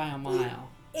you by a mile.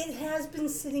 It has been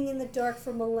sitting in the dark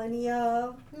for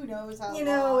millennia. Who knows how You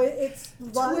know, long. it's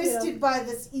Twisted by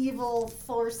this evil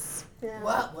force. Yeah.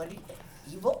 What? What?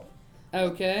 Evil?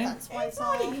 Okay. That's why It's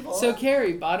not all. evil. So,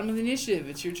 Carrie, bottom of the initiative.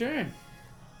 It's your turn.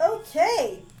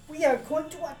 Okay, we are going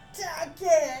to attack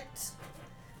it.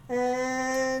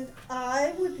 And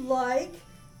I would like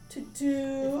to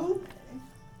do.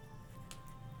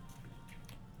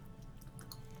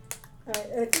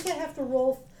 Alright, I think I have to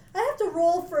roll. I have to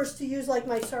roll first to use like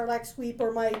my Sarlacc sweep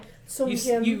or my You,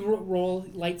 Sungim. you roll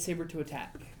lightsaber to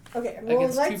attack. Okay, I'm rolling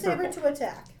against two lightsaber purple. to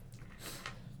attack.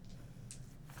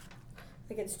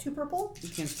 Against 2 purple.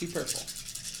 Against 2 purple.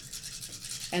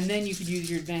 And then you could use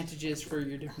your advantages for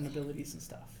your different abilities and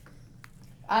stuff.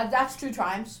 That's 2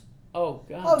 triumphs. Oh,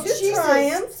 God. Oh, 2 Jesus.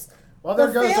 triumphs. Well, there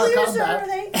The goes our failures are combat.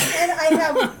 they, and I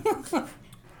have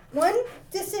 1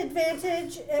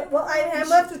 disadvantage. Well, I'm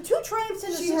left with 2 triumphs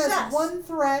and a She success. has 1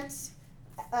 threat,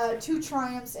 2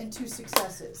 triumphs, and 2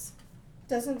 successes.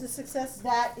 Doesn't the success?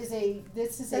 That is a.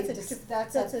 This is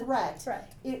That's that's a threat.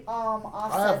 Threat. It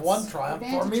offsets I have 1 triumph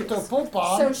for me to advantages. poop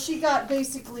on. So she got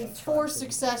basically 4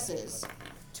 successes,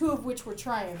 2 of which were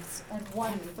triumphs and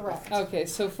 1 threat. Okay,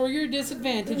 so for your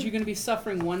disadvantage, you're going to be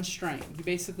suffering 1 strain. You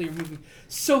basically are moving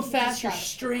so fast, you're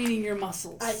straining your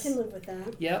muscles. I can live with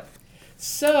that. Yep.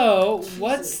 So,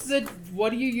 what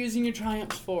are you using your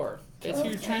triumphs for? If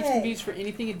your triumphs can be used for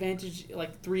anything advantage,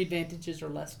 like 3 advantages or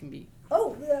less can be.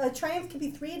 Oh, a triumph can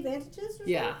be 3 advantages? Or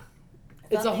Yeah. I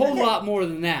It's a thought whole they- lot more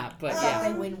than that, but They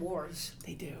yeah, win wars.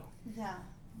 they do. Yeah.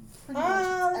 Pretty much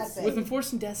let's it's see. With epic.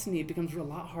 Enforced in Destiny, it becomes a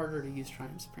lot harder to use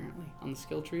triumphs, apparently, on the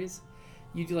skill trees.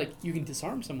 You do you can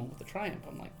disarm someone with a triumph.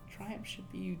 I'm like, triumph should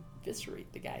be you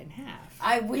eviscerate the guy in half.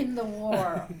 I win the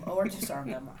war or disarm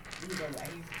them. Either way.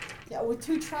 Yeah, with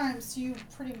 2 triumphs, you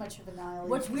pretty much have annihilated.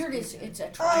 What's this weird is creature. it's a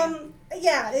triumph.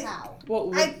 Yeah. How?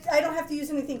 Well, I don't have to use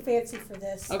anything fancy for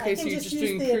this. okay, I so can you're just just use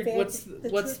doing the crit-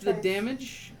 advantage. what's true the triumph.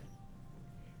 damage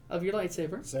of your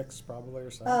lightsaber? 6 probably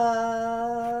or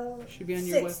 7. Should be on 6,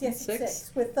 your weapon. yes, 6?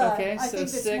 6. With, Okay, I so think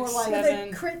it's 6, more like- with 7.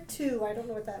 a crit 2. I don't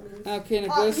know what that means. Okay, and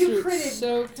it goes You through. critted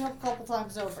So a couple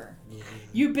times over.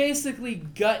 you basically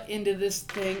gut into this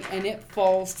thing, and it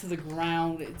falls to the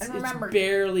ground. It's And remember,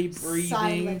 barely breathing.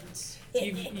 Silent.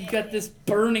 You've got this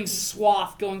burning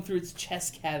swath going through its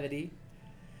chest cavity,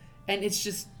 and it's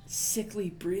just sickly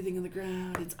breathing on the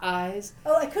ground. Its eyes.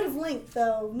 Oh, I could have linked,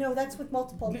 though. No, that's with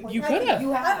multiple points. You could have.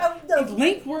 You have. No,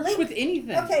 Link works Link- with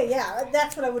anything. Okay, yeah,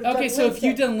 that's what I would have done. Okay, so if linked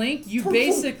you it. done Link, you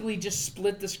basically just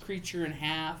split this creature in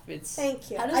half. It's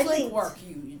Thank you. How I does Link linked. work?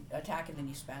 You attack and then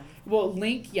you spend. well,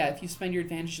 Link. Yeah, if you spend your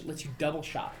advantage, it lets you double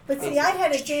shot. But see, I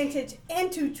had advantage and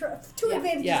 2 Yeah.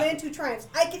 advantages Yeah. and 2 triumphs.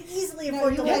 I could easily No,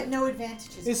 afford you to had no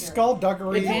advantages. Is Gary.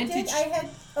 skullduggery. I Advantage- did. I had.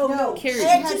 Oh No, no, Carrie, I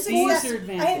had these 2 are successes.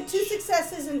 I had advantage. 2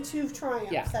 successes and 2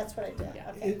 triumphs. Yeah. That's what I did. Yeah.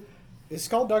 Okay. Is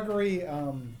skullduggery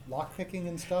lockpicking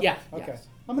and stuff? Yeah, Okay. yes.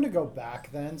 I'm going to go back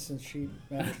then since she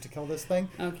managed to kill this thing.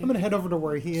 Okay. I'm going to head over to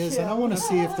where he is, and I want to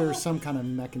see if there's some kind of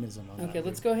mechanism on that. Okay,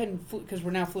 let's go ahead and because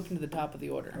we're now flipping to the top of the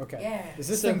order. Okay. Yeah. Is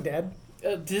this So- thing dead?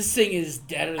 This thing is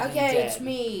deader than Okay, dead. it's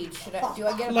me. Do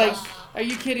I get a Like, plus? are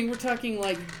you kidding? We're talking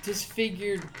like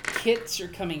disfigured kits are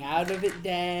coming out of it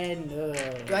dead. No.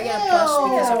 Do I get a plus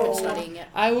because I've been No. studying it?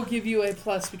 I will give you a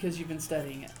plus because you've been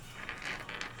studying it.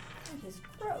 That is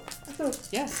gross.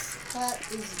 Yes. That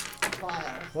is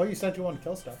vile. Well, you said you wanted to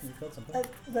kill stuff, and you killed something.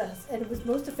 Yes, and it was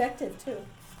most effective too.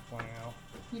 Wow.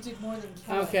 You did more than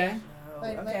kill. Okay. Oh,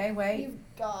 okay, wait.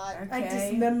 You've got. I Okay.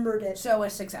 dismembered it. So a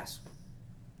success.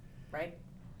 Right?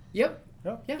 Yep.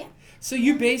 Yep. Yeah. So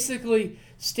you basically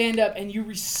stand up and you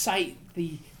recite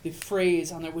the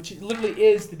phrase on there, which literally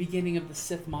is the beginning of the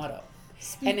Sith motto.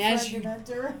 Speak And as friend you- and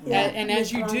enter. And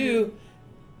as you do,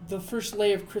 the first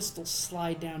layer of crystal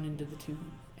slide down into the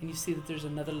tomb, and you see that there's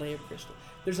another layer of crystal.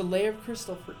 There's a layer of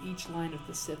crystal for each line of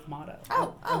the Sith motto.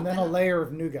 And then a layer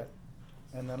of nougat.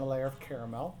 And then a layer of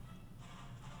caramel.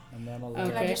 And then a layer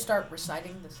Can I Okay. just start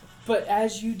reciting this? But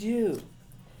as you do,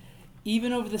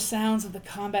 even over the sounds of the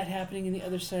combat happening in the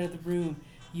other side of the room,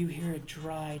 you hear a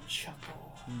dry chuckle.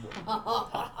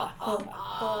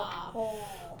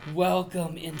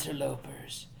 Welcome,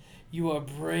 interlopers. You are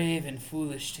brave and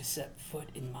foolish to set foot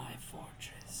in my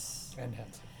fortress. and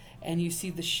hence. And you see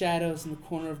the shadows in the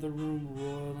corner of the room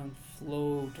roil and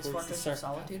flow This towards the Fortress of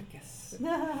Solitude?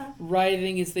 sarcophagus,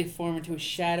 writhing as they form into a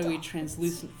shadowy,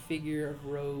 translucent figure of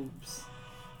robes,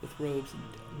 with robes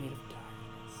made of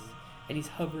darkness. And he's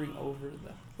hovering over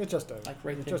them, It's just a like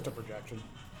right it's there. just a projection.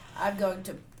 I'm going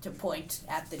to point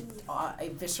at the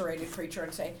eviscerated creature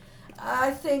and say,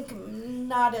 I think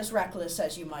not as reckless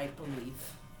as you might believe.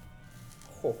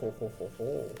 Ho ho ho ho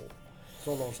ho.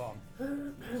 Solo song.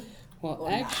 Well,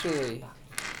 Or not. actually,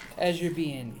 as you're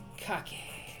being cocky,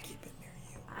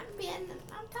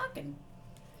 I'm talking.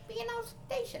 Being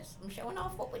ostentatious. I'm showing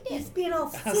off what we He's did. being all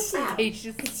sissy.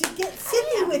 ostentatious, You get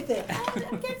sissy with it.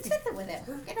 I'm getting Sithy with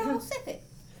it. Get all Sithy.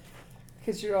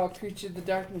 because you're all creature of the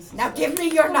darkness. and Now stuff. give me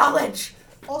your knowledge.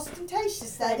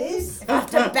 Ostentatious, that is. If I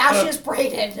have to bash his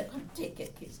brain in, take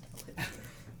it.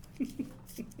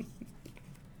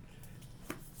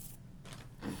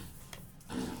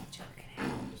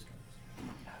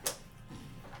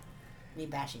 Me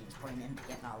bashing his brain in to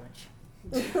get knowledge.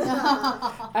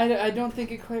 I don't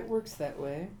think it quite works that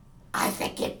way. I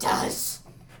think it does.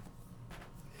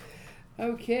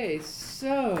 Okay,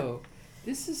 so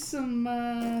this is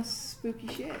some spooky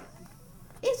shit.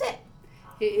 Is it?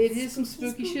 It is some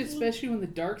spooky shit, especially when the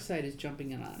dark side is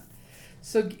jumping in on it.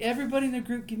 So everybody in the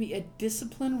group, give me a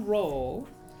discipline roll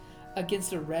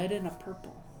against a red and a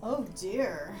purple. Oh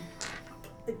dear.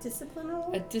 A discipline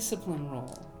roll? A discipline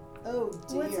roll. Oh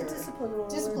dear. What's a discipline roll?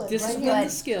 Discipline. Discipline Right. the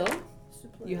skill.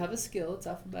 Discipline. You have a skill. It's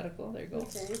alphabetical. There you go.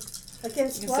 Okay.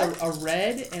 Against Against what? a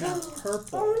red and a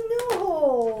purple.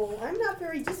 Oh no! I'm not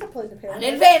very disciplined An apparently.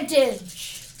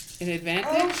 advantage. An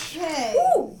advantage. Okay.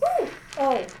 Ooh, ooh.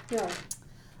 Oh no!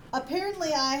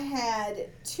 Apparently, I had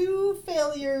 2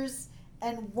 failures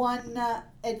and 1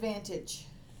 advantage.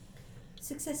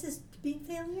 Successes beat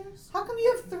failures. How come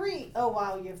you have 3? Oh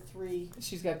wow, you have 3.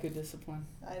 She's got good discipline.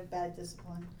 I have bad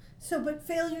discipline. So, but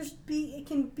failures it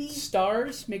can be.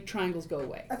 Stars make triangles go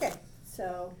away. Okay,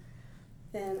 so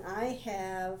then I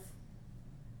have.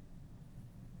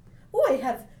 Oh, I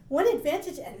have 1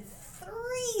 advantage and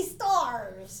 3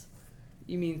 stars.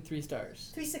 You mean 3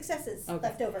 stars? 3 successes Okay.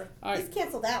 left over. All right. It's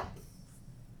canceled out.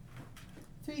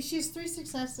 3. She has 3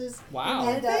 successes Wow. and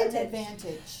an Advantage.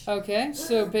 advantage. Okay,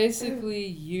 so basically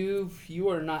you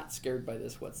are not scared by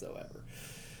this whatsoever.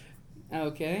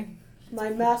 Okay, My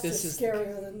master's This is-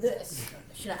 scarier than this.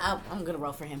 I'm gonna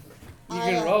roll for him. you're I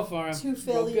gonna have roll for him. 2 Roll good.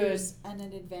 failures and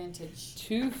an advantage.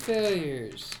 2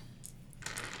 failures.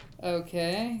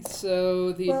 Okay,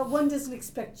 so the Well, one doesn't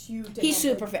expect you to. He have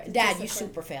super the failed. Dad, you discipline.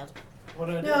 super failed. What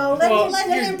do I do? No, let well, him. Let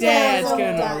your him dad's roll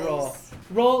gonna dice. roll.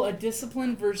 Roll a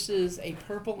discipline versus a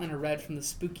purple and a red from the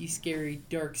spooky, scary,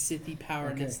 dark, Sithy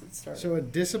powerness Okay. that started. So a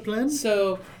discipline.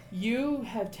 So you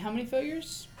have how many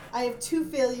failures? I have 2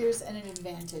 failures and an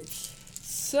advantage.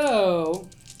 So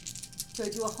So I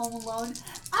do a home alone.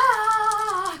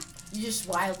 Ah! You just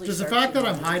wildly. Does the search fact that for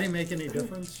I'm him. hiding make any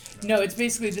difference? no, it's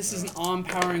basically this is an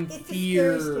empowering It's a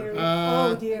fear. scary, scary.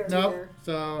 Oh dear. No. dear.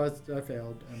 So I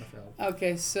failed and I failed.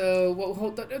 Okay, so what?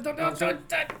 Hold on, I'll put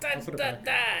it back.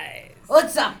 dice.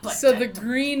 What's up? So the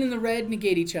green and the red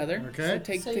negate each other. Okay. So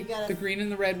take So you gotta- the green and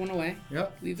the red one away.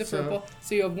 Yep. Leave the So- purple.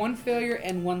 So you have 1 failure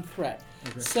and 1 threat.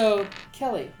 Okay. So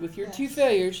Kelly, with your 2 Yes.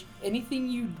 failures, anything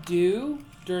you do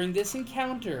during this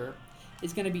encounter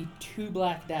is going to be 2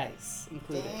 black dice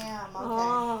included. Damn, okay.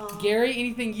 Ah. Gary,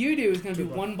 anything you do is going to be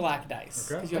Two 1 black dice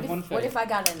Okay. because you have 1 What failure. if I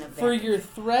got an advantage? For your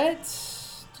threat,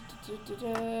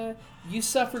 you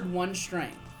suffered 1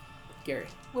 strain, Gary.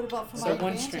 What about for So my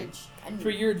one advantage? And For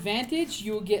your advantage,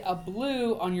 you will get a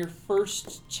blue on your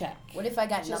first check. what if I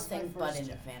got Just my nothing but first an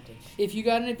check. advantage? If you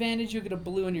got an advantage, you'll get a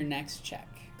blue on your next check.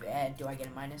 Do I get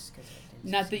a minus?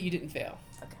 Not that you didn't fail.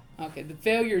 Okay. Okay, the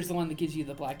failure is the one that gives you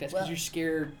the black dice because Well, you're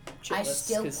scared shitless. I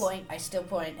still 'cause point. I still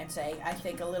point and say I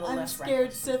think a little I'm less.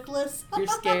 scared Sithless. You're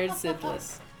scared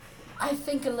Sithless. I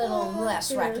think a little Oh, less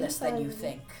very reckless than you funny.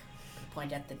 think.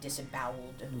 Point at the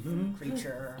disemboweled Mhm.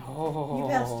 creature. Oh. You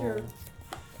passed your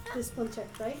discipline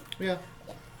check, right? Yeah.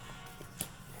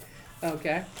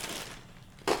 Okay.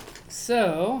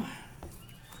 So,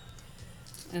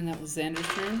 and that was Xander's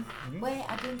turn. Wait,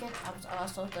 I didn't get. I was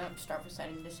also going to start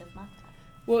reciting this Sith mantra.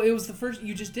 Well, it was the first.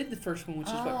 You just did the first one, which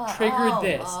is Oh, what triggered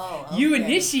this. You okay.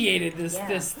 initiated this Yeah.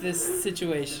 this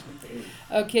situation.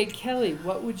 Okay, Kelly,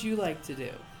 what would you like to do?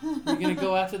 You're gonna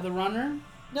go after the runner?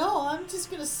 No, I'm just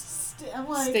gonna I'm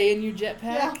like, Stay in your jetpack?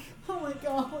 yeah. Oh my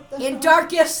god, what the In hell?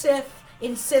 darkest Sith,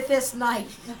 in Sithest night,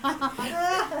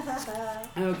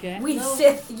 Okay. we No.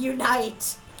 Sith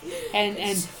unite.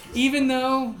 And even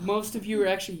though most of you are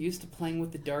actually used to playing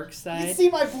with the dark You side, see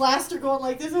my blaster going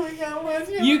like this. Oh my god, what's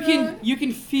going you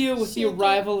can feel with the Shaking.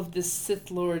 arrival of this Sith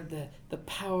Lord the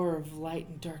power of light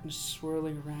and darkness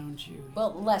swirling around you.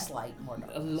 Well, less light, more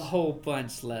dark. A whole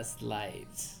bunch less light.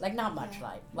 Like not much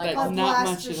light. But Like My not much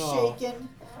blaster's at all. shaking.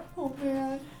 Oh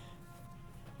man.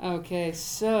 Okay,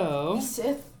 so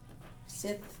Sith.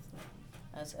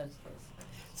 As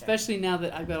especially now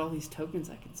that I've got all these tokens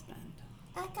I can spend.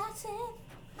 I got Sith.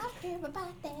 I hear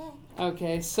about that.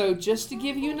 Okay, so just to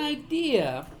give you an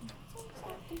idea,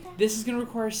 this is going to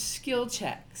require skill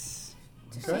checks.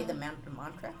 To Okay. say the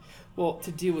mantra. Well,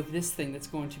 to deal with this thing that's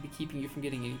going to be keeping you from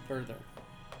getting any further.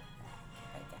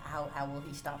 Like, how will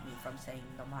he stop me from saying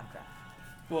the mantra?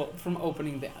 Well, from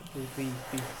opening the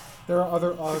There are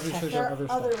obviously There there are are other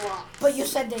other stuff. locks. But you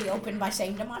said they opened by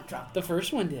saying the mantra. the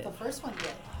first one did, The first one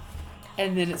did.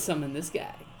 and then it summoned this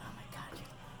guy. Oh my god.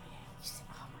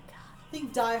 Oh my I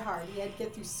think Die Hard, he had to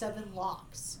get through 7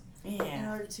 locks god. in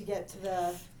Yeah. order to get to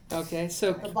the Okay,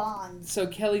 so bonds.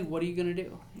 Kelly, what are you gonna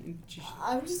do? Just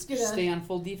I'm just gonna. stay on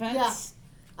full defense.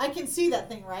 Yeah. I can see that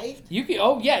thing, right? You can.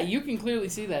 Oh yeah, you can clearly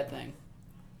see that thing.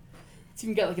 It's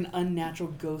even got like an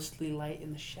unnatural ghostly light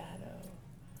in the shadow,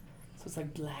 so it's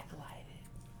like black lighted.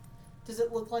 Does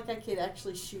it look like I could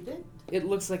actually shoot it? It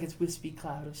looks like it's wispy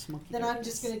cloud of smoky. Then I'm darkness.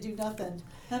 just gonna do nothing.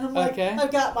 And I'm like, Okay. I've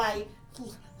got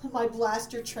my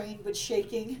blaster trained but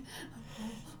shaking.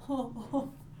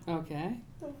 Okay.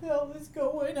 What the hell is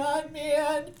going on,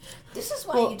 man? This is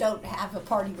why Well- you don't have a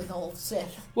party with old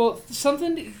Sith. Well,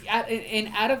 something an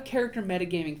out of character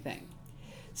metagaming thing.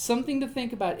 Something to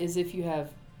think about is if you have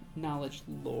knowledge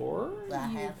lore,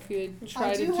 I you have. could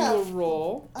try I to do do have- a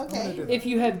roll. Okay. do If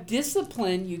you have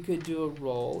discipline, you could do a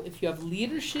roll. If you have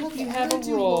leadership, Okay, you I'm have a gonna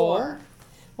do roll. lore.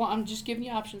 Well, I'm just giving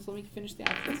you options. Let me finish the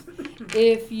options.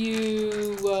 If you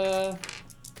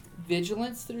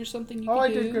vigilance, there's something you Oh, could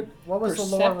I do. did good. What was the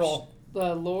lore Perception- roll?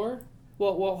 Lore.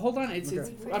 Well, hold on. It's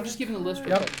Okay. I'm just giving the list. real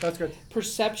Yep, quick. that's good.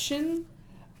 Perception,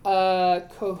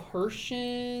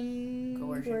 coercion.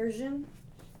 Version.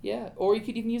 Yeah, or you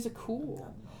could even use a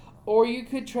cool, or you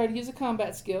could try to use a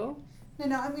combat skill,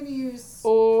 No, I'm gonna use.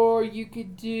 or you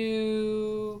could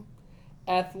do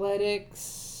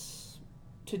athletics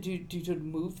to to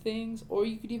move things, or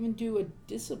you could even do a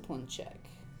discipline check,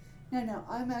 No,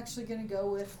 I'm actually gonna go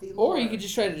with the. or you lore. could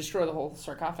just try to destroy the whole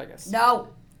sarcophagus. No.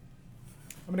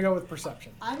 I'm gonna go with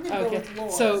perception. I'm gonna Okay, go with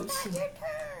lore.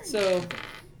 so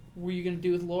were you gonna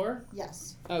do with lore?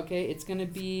 Yes. Okay, it's gonna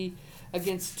be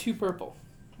against 2 purple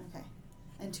Okay.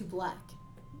 And 2 black.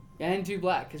 and 2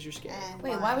 black because you're scared. And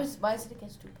Wait, why why is it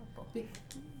against 2 purple?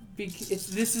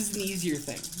 This is an easier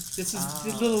thing. This is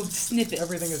the Ah. little snippet.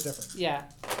 Everything is different. Yeah,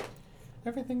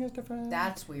 Everything is different.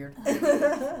 That's weird.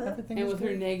 Everything and is with her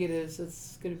good. negatives,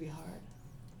 it's gonna be hard.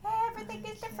 Everything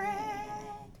is different.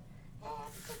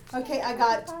 Okay, I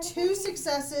got 2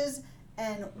 successes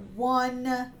and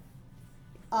 1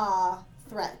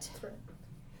 threat.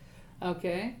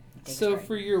 Okay. Take a So strain.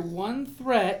 for your 1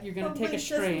 threat, you're gonna Oh, take wait, a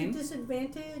strain. Doesn't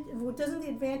the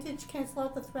advantage cancel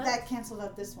out the threat? That canceled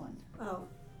out this one. Oh,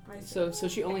 I see. So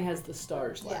she only has the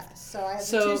stars left. Yeah, so I have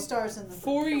So, the 2 stars in the.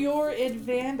 For your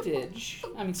advantage,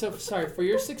 for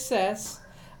your success,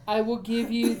 I will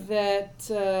give you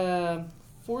that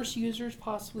force users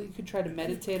possibly could try to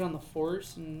meditate on the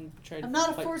force and try to. I'm not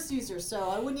a like, force user, so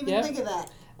I wouldn't even Yep. think of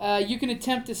that. You can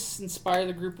attempt to inspire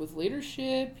the group with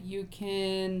leadership. You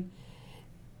can,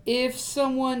 if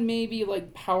someone maybe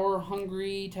like power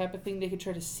hungry type of thing, they could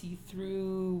try to see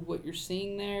through what you're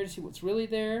seeing there to see what's really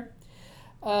there.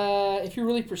 If you're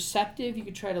really perceptive, you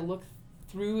could try to look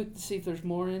through it to see if there's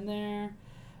more in there.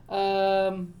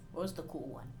 What was the cool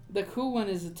one? The cool one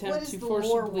is What attempt is to the lore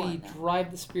forcibly one? drive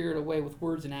the spirit away with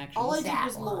words and actions. All I did that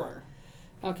was one? lore.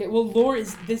 Okay, well, lore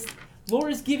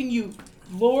is giving you.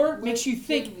 Lore makes you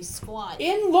think. Making me squat.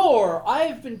 In lore, I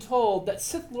have been told that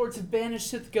Sith Lords have banished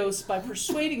Sith ghosts by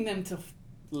persuading them to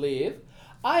live.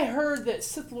 I heard that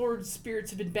Sith Lord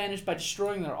spirits have been banished by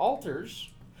destroying their altars.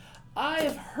 I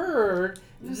have heard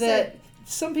You that said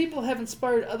some people have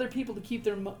inspired other people to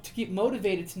keep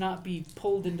motivated to not be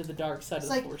pulled into the dark side of the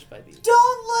like, Force by these.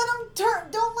 Don't let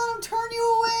them turn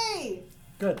you away.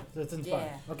 Good. That's inspiring.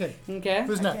 Yeah. Okay. Okay.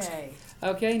 Who's next? Okay.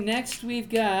 Okay. Next we've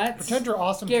got. Pretend you're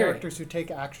awesome Gary. characters who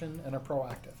take action and are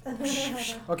proactive.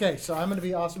 Okay, so I'm going to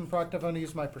be awesome and proactive. I'm going to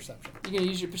use my perception. You're gonna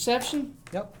use your perception.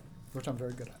 Yep. Which I'm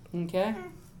very good at. Okay.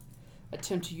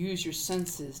 Attempt to use your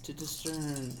senses to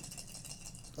discern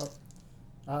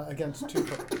Against 2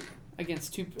 purple.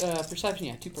 against 2 perception.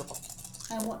 Yeah, 2 purple.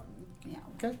 I want. Yeah.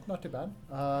 Okay, not too bad.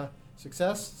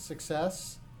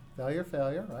 Success, failure,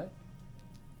 right?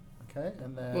 Okay,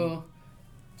 and then... Well,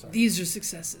 sorry. these are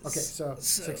successes. Okay, so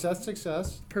So-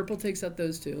 success. Purple takes out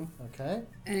those 2, Okay.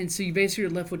 and so you basically are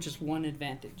left with just 1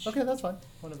 advantage. Okay, that's fine.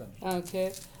 1 advantage.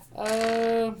 Okay.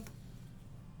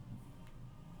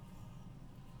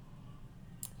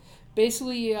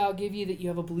 Basically, I'll give you that you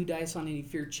have a blue dice on any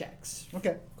fear checks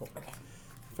Okay, cool.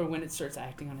 for when it starts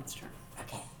acting on its turn.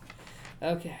 Okay.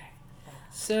 Okay.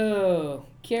 So,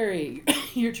 Carrie,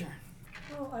 your turn.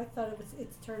 Oh, I thought it was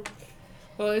its turn.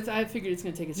 Well, I figured it's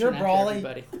going to take its You're turn after brawly.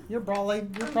 everybody. You're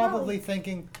brawling. You're I'm probably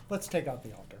thinking, let's take out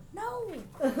the altar. No.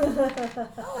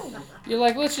 You're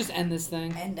like, let's just end this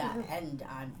thing. And I'm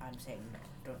saying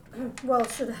don't do it. Well,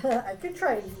 I could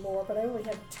try more, but I only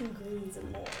have 2 greens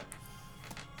and more.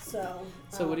 So.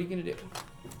 So what are you going to do?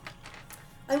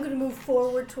 I'm going to move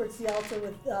forward towards the altar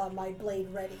with my blade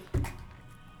ready.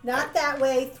 Not that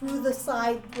way, through the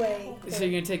side way. So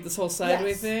you're going to take this whole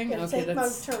sideways Yes, thing? gonna Okay, take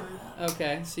that's... my turn.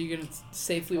 Okay, so you're going to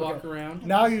safely walk Okay. around?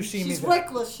 Now you see She's me.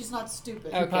 reckless. She's not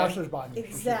stupid. Okay. Passers-by.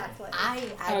 Exactly. I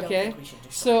don't Okay, think we should do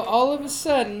so all of a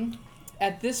sudden,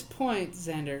 at this point,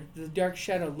 Xander, the dark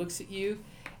shadow looks at you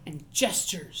and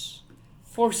gestures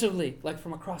forcibly, like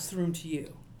from across the room to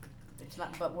you. It's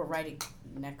not, but we're right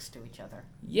next to each other.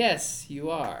 Yes, you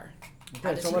are. How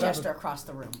Okay, does so he what gesture happens? across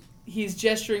the room? He's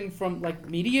gesturing from like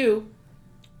me to you.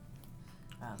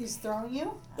 He's throwing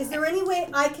you. Is there any way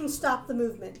I can stop the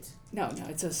movement? No,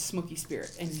 it's a smoky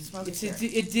spirit, and Smoky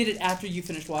it did it after you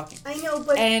finished walking. I know,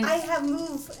 but And- I have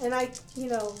move, and Smoke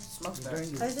You're spirit.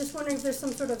 doing I was just wondering if there's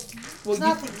some sort of. Well,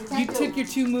 Nothing, you you can't do took it. your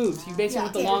 2 moves. You basically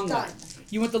went the Yeah, long done. way.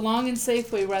 You went the long and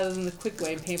safe way rather than the quick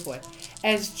way and painful way.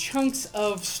 As chunks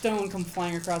of stone come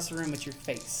flying across the room at your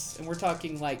face, and we're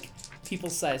talking like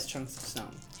people-sized chunks of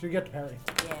stone. So you get to parry.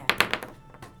 Yeah.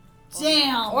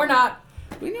 Damn. Or not,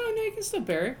 No, you can still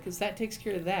bear it because that takes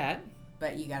care of that.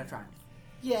 but you gotta try.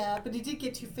 Yeah, but he did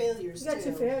get 2 failures You got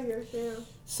too. 2 failures, yeah.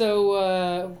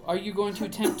 So, are you going to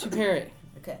attempt to parry?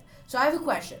 Okay. So I have a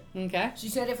question. Okay. She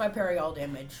said if I parry all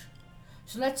damage.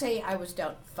 So let's say I was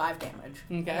dealt 5 damage.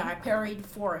 Okay. And I parried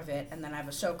 4 of it, and then I have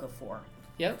a soak of 4.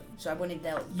 Yep. So I wouldn't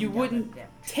dealt. You dealt wouldn't damage.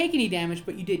 take any damage,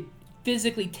 but you did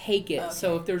physically take it.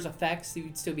 So Okay. if there's effects, you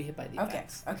would still be hit by the Okay.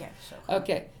 effects. Okay. So.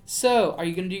 Okay. So, are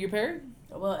you going to do your parry?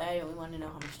 Well, I only want to know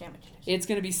how much damage it is. It's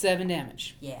going to be 7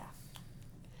 damage. Yeah.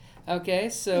 Okay.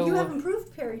 So. You have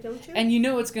improved parry, don't you? And you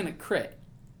know it's going to crit.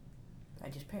 I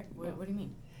just parried. What do you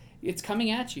mean? It's coming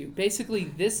at you.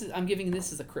 Basically, I'm giving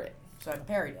this as a crit. So I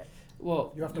parried it.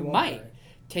 Well, You have to you roll might. parry.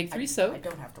 Take 3 I soak.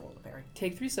 don't have to roll the parry.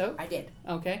 Take 3 soak. I did.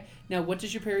 Okay. Now, what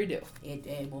does your parry do?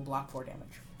 It will block 4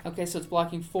 damage. Okay, so it's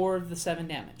blocking 4 of the 7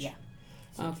 damage. Yeah.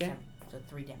 So Okay. So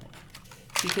 3 damage.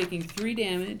 So you're taking 3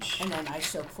 damage, And then I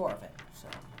soak 4 of it. So.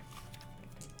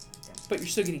 but you're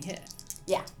still getting hit.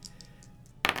 Yeah.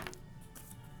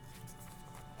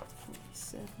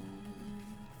 47.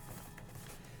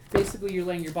 Basically, you're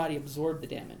letting your body absorb the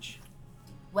damage.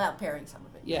 Well, parrying some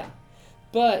of it. Yeah.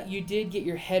 But you did get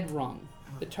your head wrong.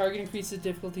 The target increases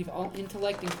difficulty of all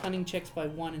intellect and cunning checks by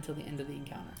 1 until the end of the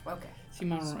encounter. Okay. So you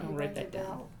might want to write that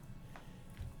down.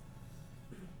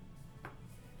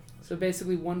 So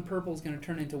basically, 1 purple is going to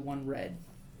turn into 1 red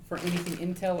for anything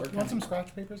intel or You want some cunning.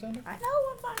 scratch papers, Andy? I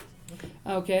know, I'm fine.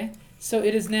 Okay, so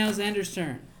it is now Xander's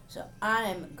turn. So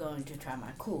I'm going to try my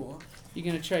cool You're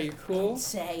going to try your cool. and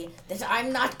say that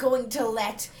I'm not going to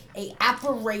let a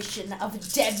apparition of a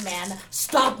dead man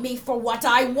stop me for what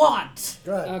I want.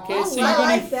 Good. Okay, so I you're going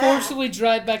like to that. forcibly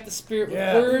drive back the spirit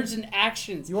Yeah. with words and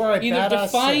actions. You are a Either badass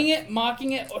defying Sith. it,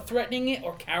 mocking it, or threatening it,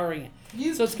 or cowering it.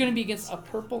 You So it's going to be against a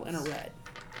purple and a red.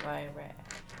 Why red?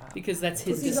 Because that's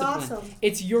his He's discipline. awesome.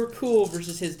 It's your cool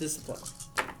versus his discipline.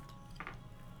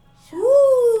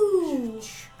 Woo!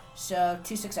 So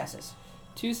 2 successes.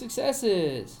 2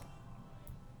 successes.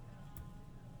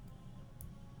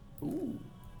 Ooh.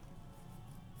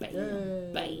 Bam.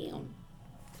 Yay. Bam.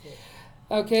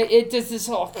 Okay, it does this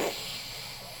whole.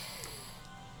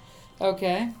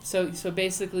 Okay, so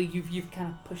basically you've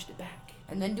kind of pushed it back.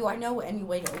 And then do I know any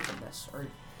way to open this? Or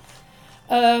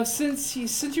Since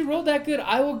you rolled that good,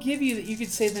 I will give you that you could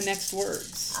say the next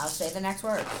words. I'll say the next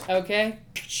word. Okay.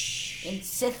 In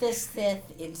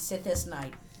Sithis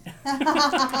night.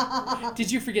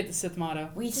 Did you forget the Sith motto?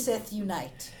 We Sith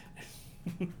unite.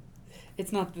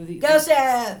 It's not the Go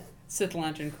Sith! Sith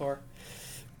Lantern Corps.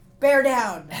 Bear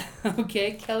down.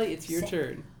 Okay, Kelly, it's your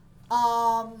turn.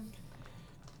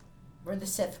 We're the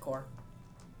Sith Corps.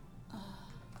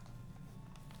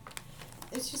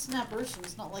 It's just an apparition.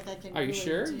 It's not like I can. Are you really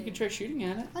sure? do- You can try shooting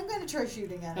at it. I'm going to try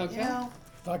shooting at it. Okay. You know.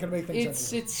 It's not going to make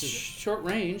things It's short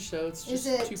range, so it's Is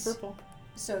just it- 2 purple.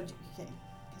 So okay,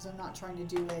 because I'm not trying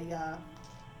to do a.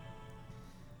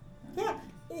 Yeah,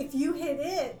 if you hit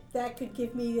it, that could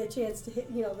give me a chance to hit.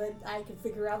 You know, that I can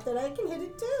figure out that I can hit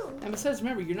it too. And besides,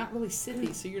 remember, you're not really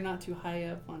Sithy, so you're not too high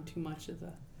up on too much of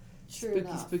the True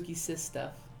enough. spooky Sith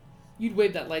stuff. You'd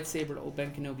wave that lightsaber to old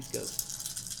Ben Kenobi's ghost.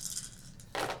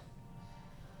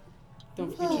 Don't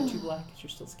feature too black because you're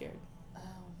still scared.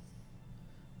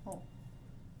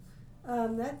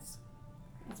 That's.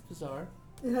 That's bizarre.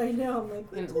 I know. I'm like,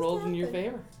 what And it just rolled in your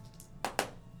happened? favor.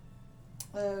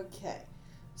 Okay,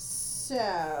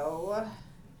 so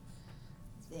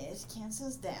this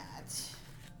cancels that.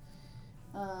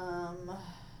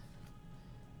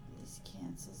 This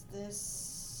cancels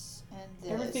this and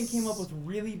this. Everything came up with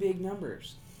really big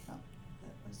numbers. That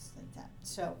was like that.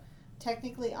 So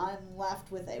technically, I'm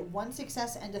left with a 1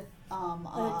 success and a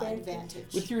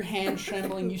advantage. With your hand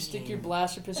trembling, you stick your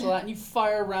blaster pistol out and you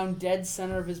fire around dead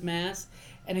center of his mass,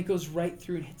 and it goes right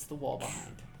through and hits the wall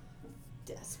behind.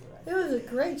 That's what It was a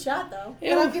great shot, though.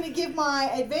 But I'm going to give my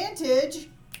advantage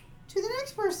to the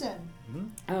next person.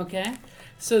 Okay,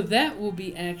 so that will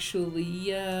be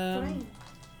actually. Fine.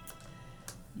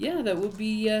 Yeah, that would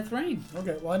be Thrain.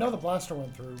 Okay, well, I know the blaster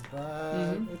went through.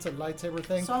 It's a lightsaber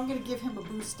thing. So I'm going to give him a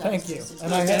boost. Thank dice you. just as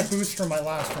And well. I had a boost from my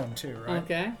last one, too, right?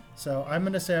 Okay. So I'm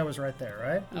going to say I was right there,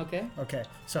 right? Okay. Okay,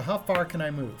 so how far can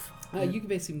I move? You can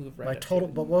basically move right My up total,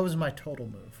 here. but what was my total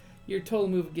move? Your total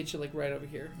move would get you like right over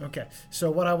here. Okay,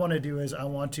 so what I want to do is I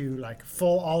want to like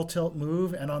full all tilt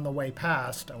move, and on the way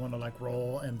past, I want to like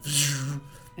roll and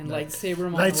And Like, lightsaber him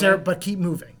on the way. lightsaber, but keep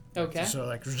moving. Okay. So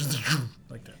like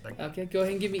like that. Like, Okay, go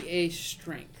ahead and give me a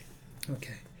strength.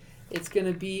 okay, It's going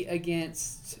to be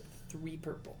against 3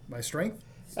 purple. my strength.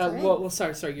 Well,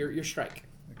 sorry, your strike.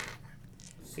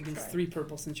 Against 3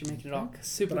 purple, since you're making it all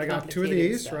super But I got 2 of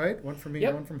complicated these, stuff. right? One for me,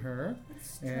 Yep. one from her,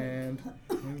 and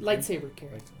Lightsaber,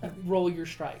 Carrie. Roll your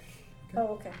strike. Oh,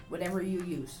 okay. Whatever you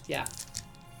use. Yeah.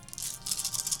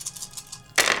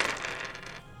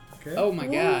 Okay. Oh my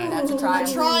god. That's a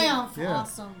triumph. Triumph. Yeah.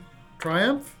 Awesome.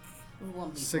 Triumph, We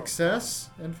won't be success,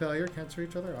 and failure cancel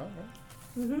each other out,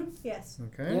 right? Mm-hmm. Yes.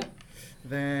 Okay. Yep.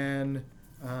 Then,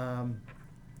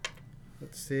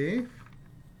 let's see.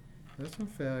 That's a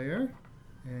failure.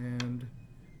 And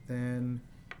then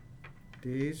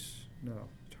these, no,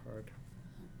 it's hard.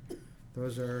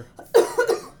 Those are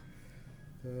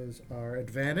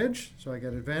advantage. So I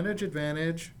get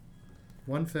advantage,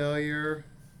 1 failure,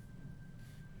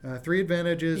 3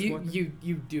 advantages. You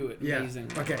 1, do it yeah. amazing.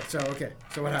 Okay. So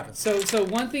what happens? So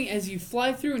one thing, as you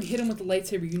fly through and hit him with the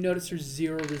lightsaber, you notice there's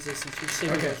 0 resistance. Your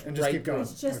saber Okay, goes and just right keep going.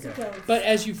 through. It's just Okay. a ghost. But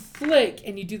as you flick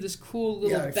and you do this cool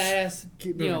little Yeah, badass,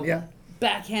 keep you know, moving, yeah.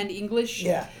 backhand English,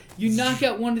 Yeah. you knock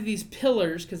out one of these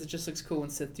pillars because it just looks cool when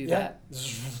Sith do that.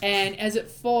 And as it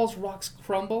falls, rocks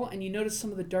crumble, and you notice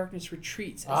some of the darkness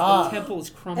retreats as Ah. the temple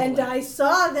is crumbling. And I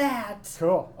saw that.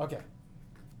 Cool. Okay.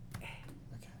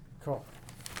 Cool.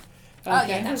 Oh, Okay.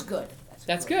 yeah, that's good.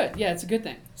 That's good. Yeah, it's a good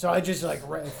thing. So I just like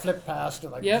flip past it,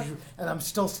 like, Yep. and I'm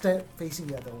still facing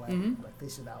the other way, Mhm. like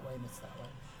facing that way, and it's that way.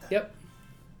 Yep.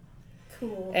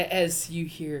 Cool. As you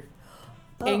hear,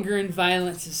 anger and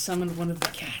violence has summoned one of the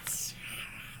cats.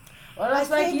 Well, I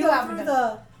that's like can't you go having through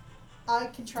to. the. I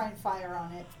can try and fire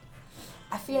on it.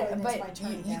 I feel, When it's my but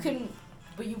turn you again. can,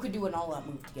 but you could do an all-out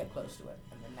move to get close to it,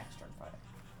 and then next turn fire.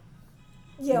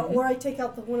 Yeah, Mhm. or I take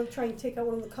out trying to take out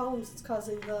one of the columns that's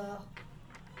causing the.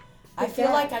 I The feel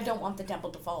gap. like I don't want the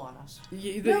temple to fall on us.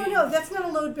 No, that's not a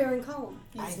load-bearing column.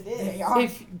 Yes, it They is. are.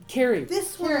 If Carrie,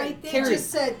 This one Carrie, right they there. just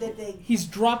said that they. he's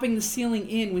dropping the ceiling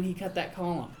in when he cut that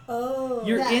column. Oh.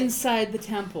 You're that- inside the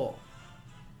temple.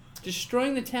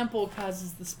 Destroying the temple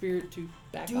causes the spirit to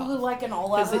back Do off like an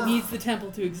all-out because it move. needs the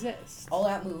temple to exist.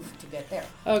 All-out move to get there.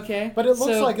 Okay, But it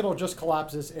looks so- like it'll just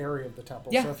collapse this area of the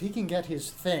temple. Yeah. So if he can get his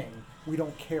thing, we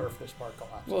don't care if this part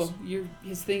collapses. well,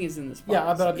 his thing is in this. Yeah,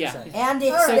 box. but I'm just saying. And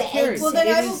it's Alright, the Carrie, eggs. Well, then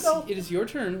it I will is- go- It is your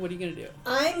turn. What are you gonna do?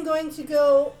 I'm going to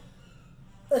go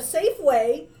a safe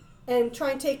way and try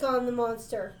and take on the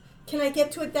monster. Can I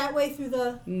get to it that way through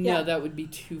the? No, Yeah. that would be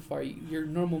too far. Your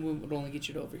normal movement would only get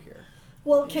you to over here.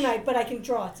 Well, can I? But I can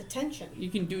draw its attention. You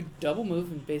can do double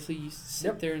move and basically you sit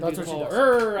Yep, there and that's do the what she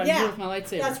whole, does. I'm Yeah, here with my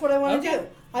lightsaber. That's what I want to Okay.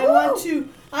 do.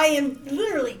 I am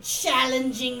literally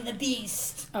challenging the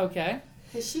beast. Okay.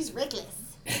 Because she's reckless.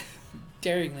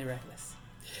 Daringly reckless.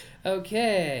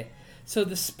 Okay. So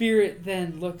the spirit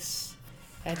then looks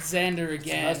at Xander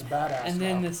again. That's badass. and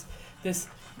then now. this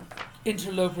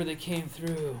interloper that came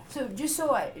through. So just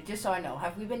so I know,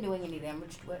 have we been doing any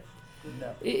damage to it?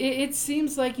 No. It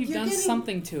seems like you've You're done getting-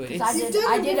 something to it. Because It's,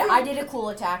 I did a cool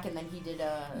attack and then he did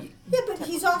a. Yeah, but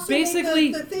he's also Basically,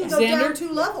 made the thing go Xander, down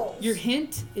 2 levels. your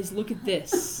hint is look at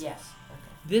this. Yes.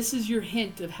 This is your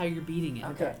hint of how you're beating it.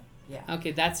 Okay. Yeah.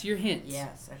 Okay, that's your hint.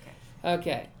 Yes. Okay.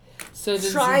 Okay. So the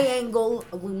Triangle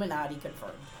Illuminati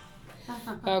confirmed.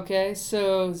 Okay,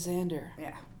 so Xander.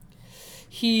 Yeah.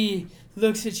 He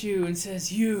looks at you and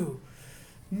says, "You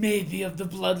may be of the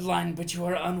bloodline, but you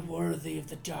are unworthy of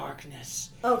the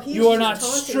darkness. Oh, he's You are just not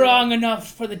taunting strong me. enough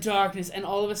for the darkness." And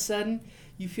all of a sudden,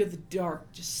 you feel the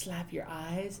dark just slap your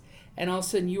eyes, and all of a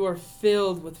sudden you are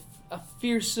filled with a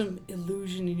fearsome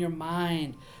illusion in your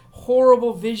mind.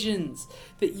 Horrible visions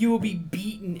that you will be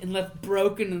beaten and left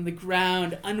broken on the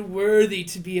ground, unworthy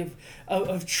to be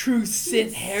of true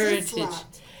Sith heritage.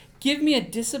 Sith-slapped. Give me a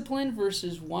discipline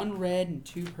versus 1 red and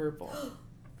 2 purple.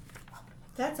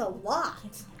 That's a lot.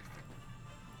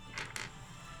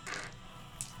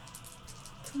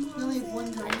 Come You only on, have 1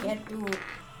 I green. can't do.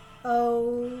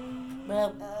 Oh.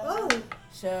 Well, Oh.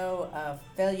 so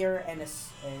failure and a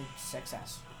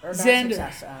success. Or not Xander.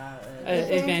 success.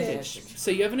 Advantage.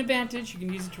 So you have an advantage. You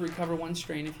can use it to recover 1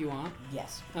 strain if you want.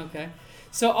 Yes. Okay.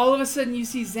 So all of a sudden you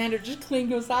see Xander just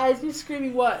clink his eyes. You're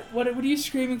screaming, what? What are you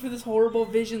screaming for this horrible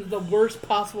vision? The worst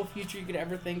possible future you could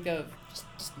ever think of.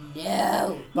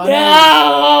 No. Bunnies.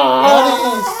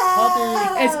 No!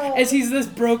 Puppies. As he's this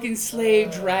broken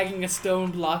slave dragging a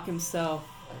stone block himself.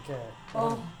 Okay.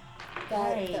 Oh,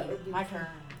 Hey, that would be my turn.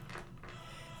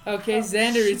 Okay,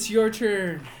 Xander, it's your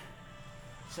turn.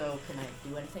 So can I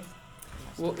do anything?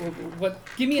 What?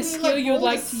 Give me a Can you, skill like, you would hold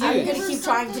like a to seal? I'm use. gonna or keep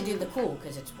trying to something? do the cool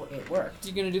because it worked.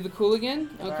 You're gonna do the cool again?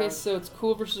 Yeah. Okay, so it's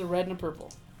cool versus a red and a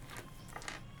purple.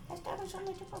 That's got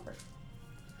something to cover.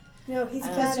 No, he's a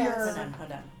Because badass. you're-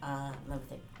 Hold on. Let me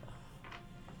think.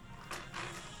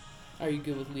 Are you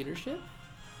good with leadership?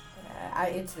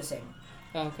 It's the same.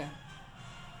 Oh, okay.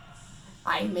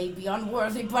 I may be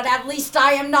unworthy, but at least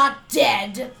I am not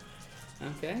dead.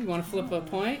 Okay, you want to flip a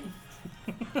point?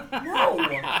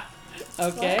 No.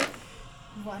 Okay.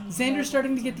 One Xander's more.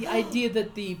 starting to get the idea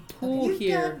that the pool You've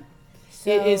here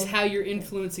So, is how you're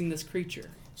influencing this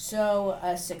creature. So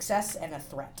a success and a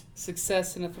threat.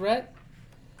 Success and a threat.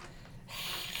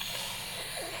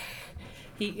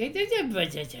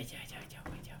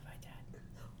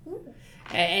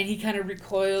 And he kind of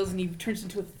recoils and he turns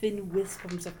into a thin wisp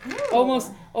of himself.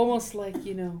 Almost like,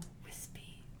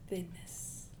 wispy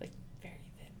thinness. Like very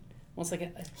thin. Almost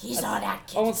like He's on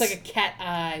Atkins. almost like a cat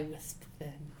eye wisp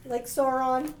thin. Like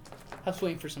Sauron. I was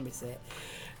waiting for somebody to say it.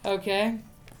 Okay.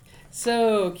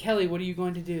 So, Kelly, what are you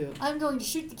going to do? I'm going to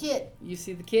shoot the kid. You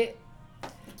see the kit? The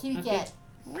kitty Okay. cat.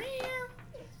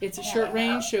 It's a short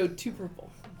range, so 2 purple.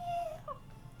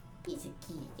 He's a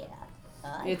kitty cat.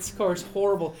 It's, of course,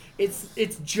 horrible. Its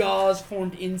jaws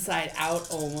formed inside out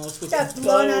almost with Got the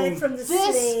blood on bone. it from the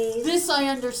slave. This I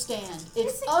understand.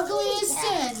 It's It's a ugly kitty as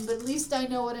cat. sin, but at least I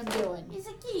know what I'm doing. He's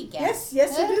a kitty cat. Yes,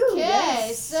 yes, you do. Okay,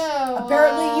 Yes. so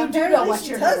Apparently you do know Apparently what she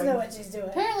you're does doing. know what she's doing.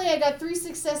 Apparently, I got 3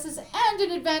 successes and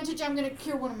an advantage. I'm going to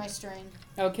cure one of my strain.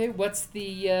 Okay, what's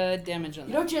the damage on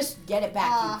You that? don't just get it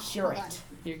back, you cure hold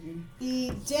it.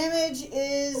 The damage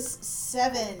is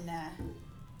 7.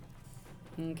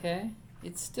 Okay,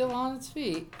 it's still on its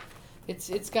feet.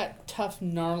 It's got tough,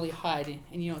 gnarly hide,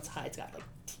 and its hide's got like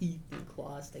teeth and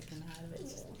claws sticking out of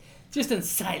it. Just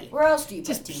unsightly. Where else do you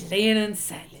Just put teeth? plain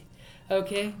unsightly.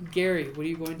 Okay, Gary, what are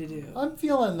you going to do? I'm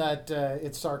feeling that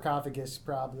its sarcophagus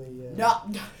probably. No.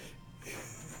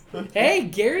 Hey,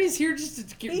 Gary's here just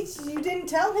to You didn't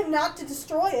tell him not to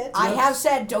destroy it. I have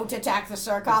said don't attack the If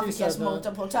sarcophagus you said that.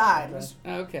 multiple times.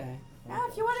 Okay. Now,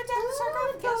 if you want to attack the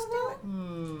sarcophagus, do it.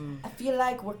 Hmm. I feel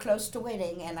like we're close to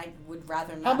winning, and I would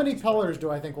rather not. How many pillars do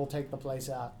I think will take the place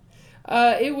out?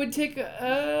 It would take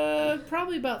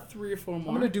probably about 3 or 4 more.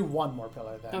 I'm going to do 1 more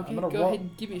pillar then. Okay, I'm gonna go roll. ahead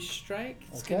and give me a strike.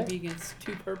 It's going to Okay. be against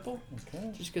 2 purple,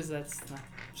 Okay. just because that's the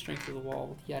strength of the wall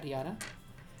with yada yada.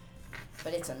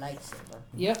 But it's a lightsaber.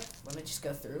 Yep, Let me just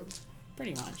go through.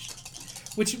 pretty much.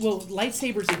 Which, well,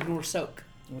 lightsabers ignore soak.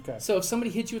 Okay. So if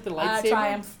somebody hits you with a lightsaber,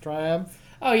 Triumph. Triumph.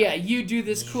 oh yeah, you do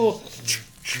this cool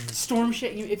storm shot.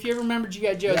 If you ever remember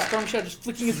G.I. Joe, Yeah. Storm Shadow just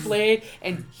flicking his blade,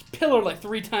 and pillar like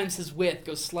 3 times his width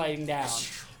goes sliding down.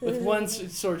 with one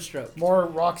sword stroke. More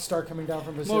rocks start coming down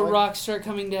from his More ceiling. rocks start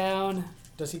coming down.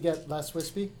 Does he get less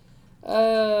wispy?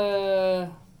 Oh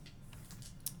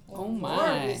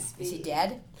my. Is he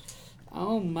dead?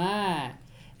 Oh my.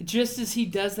 Just as he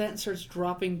does that and starts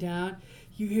dropping down,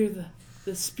 you hear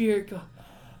the spirit go,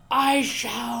 I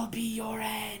shall be your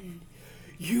end.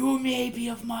 You may be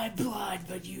of my blood,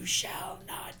 but you shall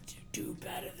not do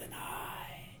better than I.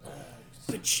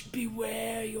 But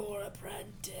beware your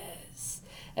apprentice.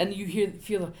 And you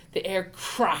feel the air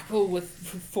crackle with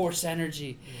force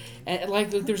energy. And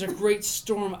like there's a great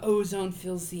storm, ozone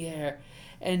fills the air.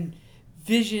 And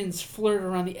visions flirt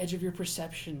around the edge of your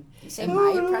perception. You say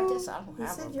my apprentice? I don't He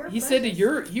have said one. your He said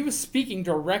apprentice. he was speaking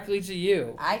directly to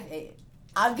you.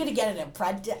 I'm gonna get an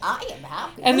apprentice. I am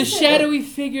happy. And the Listen. shadowy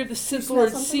figure of the Sith smell Lord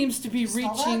something? seems to be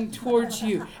Smell reaching that? towards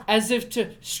you, as if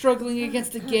to struggling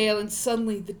against the gale, and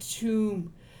suddenly the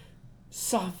tomb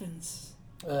softens,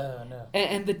 No.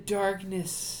 and the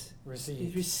darkness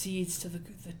Receive. recedes to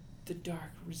the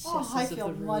dark recesses Oh, I of feel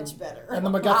the room. much better. And the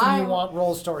MacGuffin you I'm- want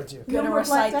rolls towards you. Gonna No more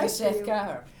recite black the dice for Sith you.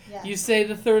 code. Yeah. You say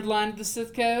the third line of the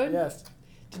Sith code? Yes.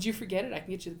 Did you forget it? I can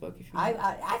get you the book if you want.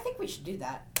 I think we should do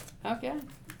that. Okay.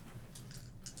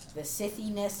 The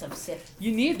Sithiness of Sith.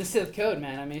 You need the Sith code,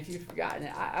 man. I mean, if you've forgotten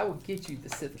it, I will get you the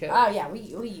Sith code. Oh yeah,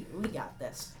 we got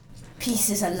this. Peace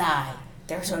is a lie.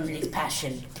 There's only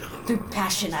passion. Through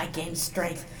passion I gain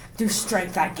strength. Through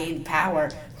strength I gain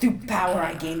power. Through power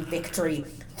I gain victory.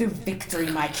 Through victory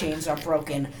my chains are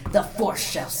broken. The Force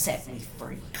shall set me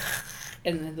free.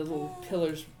 And then the little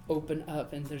pillars open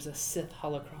up, and there's a Sith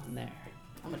holocron there.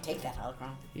 I'm gonna take that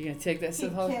holocron. You gonna take that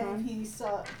Sith holocron? He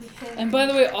can. And by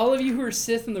the way, all of you who are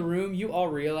Sith in the room, you all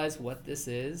realize what this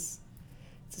is.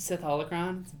 It's a Sith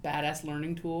holocron. It's a badass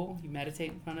learning tool. You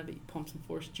meditate in front of it, you pump some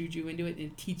Force juju into it, and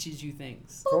it teaches you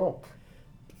things. Cool.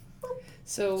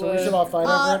 So, So we should all fight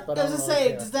over it, but I I was don't gonna really say,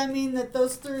 care. does that mean that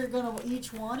those three are gonna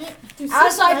each want it? Do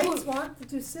As Sith I Knights put- want?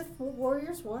 Do Sith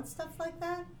warriors want stuff like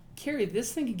that? Carrie,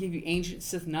 this thing can give you ancient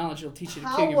Sith knowledge. It'll teach you to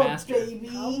How kill your a master. baby.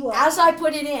 How As I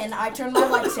put it in, I turn my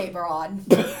lightsaber on.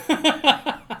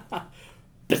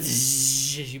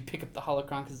 As you pick up the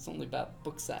holocron, because it's only about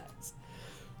book size.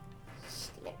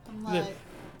 I'm like,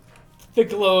 The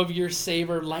glow of your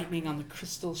saber lightning on the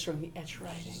crystal, showing the etch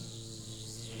writing.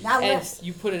 Now As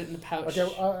you put it in the pouch.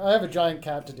 Okay, I have a giant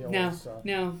cat to deal Now, with. So.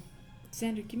 now,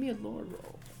 Xander, give me a lore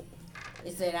roll.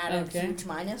 is it at a Okay. huge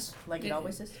minus like it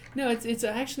always is? No, it's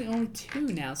actually only 2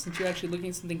 now, since you're actually looking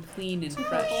at something clean and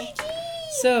fresh.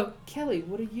 So, Kelly,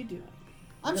 what are you doing?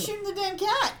 I'm shooting the damn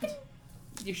cat.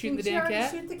 You're shooting the Didn't you damn already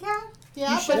cat? shoot the cat?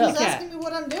 Yeah, shoot but he's the cat. asking me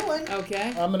what I'm doing.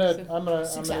 Okay. I'm gonna.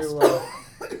 Success.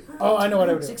 Oh, I know what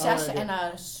I would do. Success I know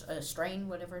and a strain,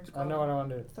 whatever it's I called. know what I want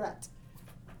to do. Threat.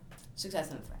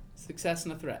 Success and a threat. Success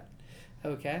and a threat.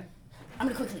 Okay. I'm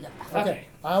gonna quickly go. Okay.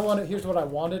 I want to. Here's what I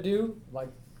want to do, like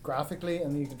graphically,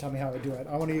 and then you can tell me how I do it.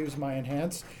 I want to use my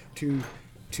enhance to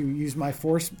use my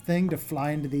force thing to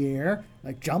fly into the air,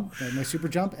 like jump, like my super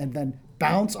jump, and then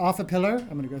bounce off a pillar. I'm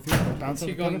gonna go through and bounce So off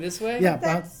you're a going pillar. this way? Yeah,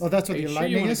 That's- bounce. Oh, that's Are what you your sure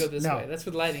you lightning want is. to go this No, way? That's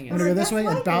what lighting I'm gonna is. go That's this way and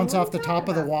lightning. bounce What are off the you top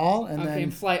of the talking wall, and Okay, then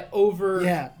and fly over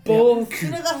Yeah, both, You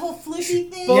know that whole flippy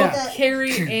thing? both Yeah. That,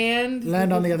 Carrie and...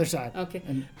 land on the other side. Okay.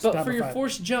 And But stab for a your fight.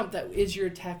 force jump, that is your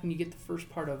attack when you get the first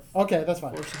part of Okay, that's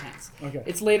fine. force enhance. Okay.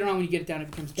 It's later on when you get it down, it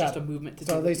becomes Got just it. a movement to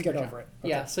So do at least the get jump. over it.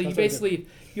 Yeah, Okay, so you that's what I do. basically,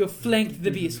 you have flanked the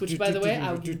beast, which by the way,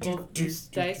 I will give both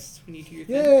boost dice when you do your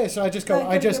thing. Yeah, so I just go. Wait,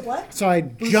 I did you just get what? so I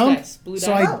Boost jump. dice, blue So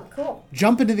dice. I Oh, cool.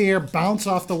 jump into the air, bounce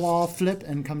off the wall, flip,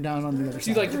 and come down on the other Do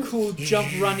side. like the cool jump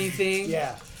runny thing.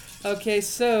 Yeah. Okay,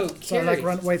 so So I Carrie, like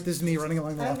run. Wait, this is me running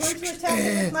along the I'm wall. going to attack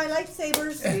him with my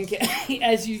lightsabers. okay,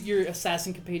 as your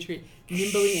assassin compatriot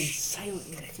nimbly and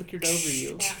silently flickered over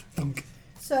you. Thunk.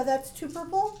 So that's 2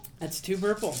 purple. That's 2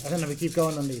 purple. And then we keep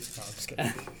going on these. No, I'm just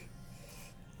kidding.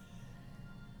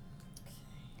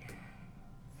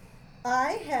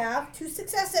 I have 2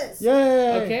 successes.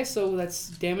 Yay! Okay, so that's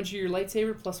damage to your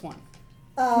lightsaber plus 1.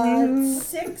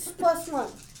 6 plus 1.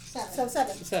 So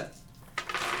 7. 7.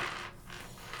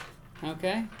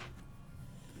 Okay.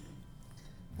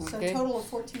 So Okay. a total of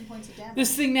 14 points of damage.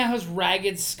 This thing now has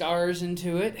ragged scars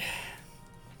into it.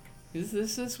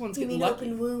 This one's You getting mean lucky.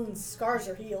 open wounds? Scars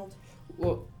are healed.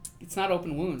 Well, it's not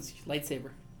open wounds.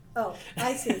 Lightsaber. Oh,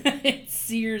 I see. It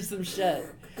sears them shut.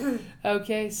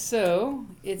 Okay, so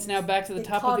it's now back to the It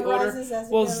top of the order. cauterizes as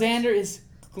it Well, goes. Xander is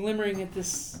glimmering at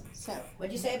this. So,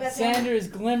 What'd you say about that? Xander is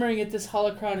glimmering at this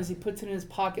holocron as he puts it in his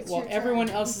pocket It's while your turn. everyone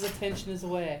else's attention is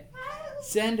away.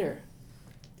 Xander,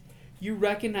 you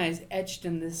recognize etched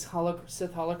in this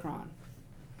Sith holocron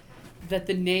that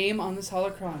the name on this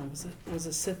holocron was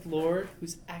a Sith Lord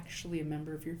who's actually a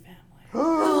member of your family.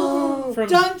 From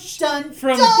dun, dun,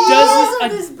 from dun.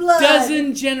 of his blood.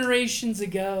 dozen generations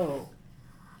ago.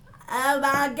 Oh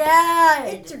my God!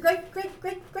 It's your great, great,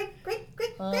 great, great, great,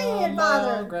 great Oh,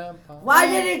 grandfather. Grandpa. Why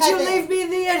didn't you leave me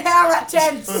the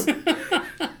inheritance?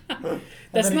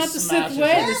 That's then he not the Sith smashes way.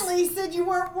 it. Apparently he said you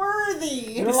weren't worthy.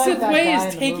 You're The like Sith that way guy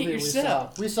is in the take it movie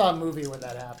yourself. We saw a movie where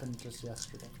that happened just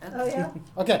yesterday. Oh, yeah?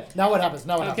 Okay, now what happens?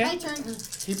 Now what Okay. My happens?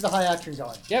 turn. Keep the high action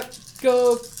going. Yep.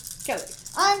 Go, Kelly.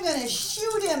 I'm gonna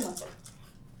shoot him.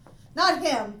 Not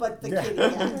him, but the Yeah. kitty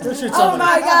cat. Go shoot Oh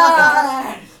somebody.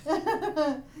 my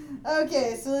God!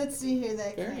 Okay, so let's see here.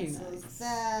 That Very cancels nice.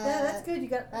 that. Yeah, that's good. You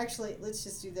got. Actually, let's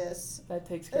just do this. That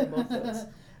takes care of both those.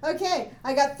 Okay,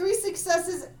 I got 3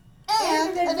 successes and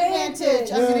And an an advantage.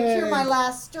 advantage. I'm gonna Yay. cure my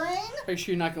last strain. Are you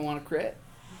sure you're not gonna want to crit?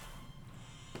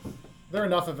 There are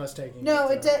enough of us taking No,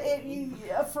 it.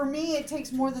 for me it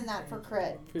takes more than that for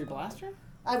crit. For your blaster?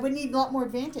 I would need a lot more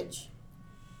advantage.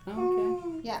 Oh,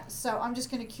 okay. Yeah, so I'm just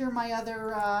gonna cure my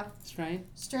other Strain.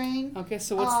 strain. Okay,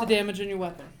 so what's the damage on your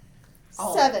weapon?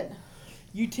 Oh. 7.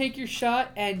 You take your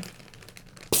shot and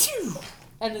pew!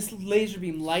 And this laser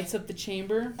beam lights up the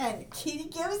chamber, And the kitty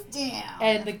goes down.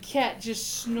 and the cat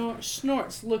just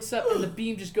snorts, looks up, and the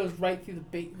beam just goes right through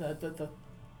the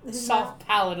soft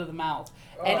palate of the mouth,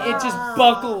 and it just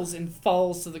buckles and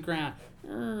falls to the ground.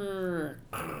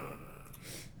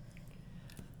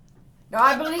 No,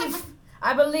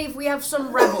 I believe we have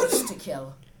some rebels to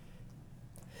kill.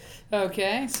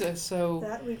 Okay, so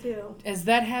That we do. as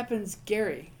that happens,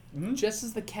 Gary, Mhm. just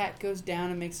as the cat goes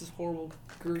down and makes this horrible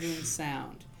gurgling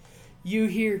sound, you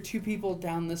hear 2 people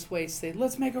down this way say,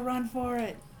 "Let's make a run for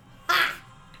it."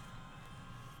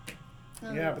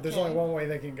 Yeah, but there's only one way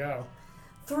they can go.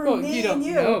 Through Well, me you don't and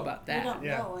you. know about I that. don't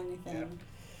Yeah. know anything.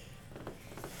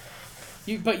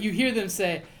 But you hear them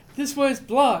say, "This way's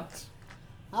blocked."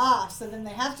 Ah, so then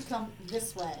they have to come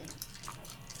this way.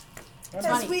 I'm As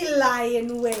just, we lie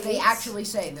in wait. They actually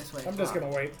say this way. I'm just gonna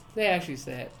wait. They actually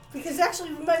say it. Because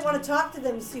actually, we might want to talk to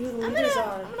them and see who the leaders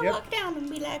are. Yep. walk down and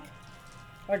be like,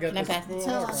 I get this.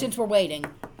 okay. Since we're waiting.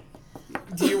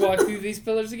 Do you walk through these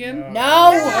pillars again?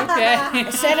 No! Okay. I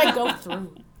said I'd go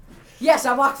through. Yes,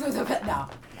 I walked through the pit now.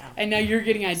 And now you're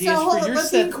getting ideas So hold for on, your but the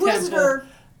Sith temple. Inquisitor.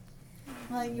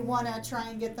 You want to try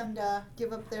and get them to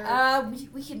give up their.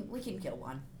 We can kill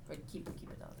one. But keep it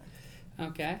though.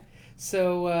 Okay.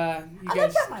 So you I like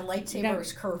guys, that my lightsaber Now-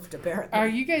 is curved apparently. are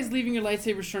you guys leaving your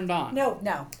lightsabers turned on? No.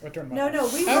 No. I turn my No,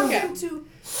 we want Okay. them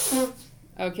to.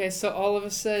 Okay, so all of a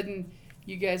sudden,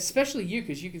 you guys, especially you,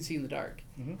 because you can see in the dark,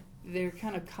 Mhm. they're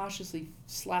kind of cautiously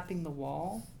slapping the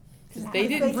wall. Because Slap. they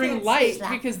didn't They bring can't light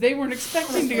slap. because they weren't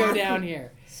expecting to go down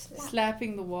here.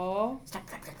 Slapping the wall.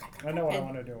 I know what I And-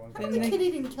 want to do. One How and come the they- kitty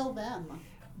didn't kill them?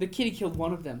 The kitty killed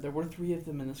one of them. There were 3 of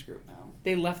them in this group.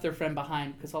 They left their friend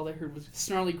behind because all they heard was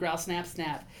snarly growl, snap,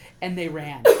 snap, and they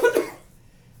ran.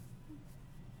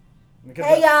 Because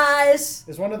Hey guys!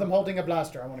 is one of them holding a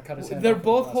blaster? I want to cut his hand They're off with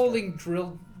both the blaster. holding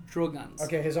drill guns.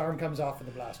 Okay, his arm comes off of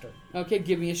the blaster. Okay,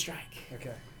 give me a strike.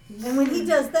 Okay. And when he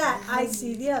does that, I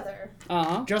see the other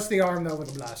Uh-huh. Just the arm though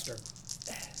with the blaster.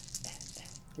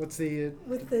 What's the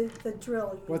with the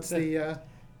drill.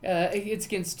 It's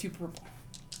against 2 purple.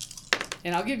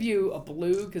 And I'll give you a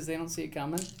blue because they don't see it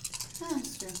coming.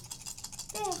 That's true.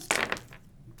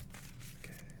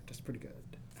 Okay, that's pretty good.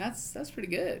 That's pretty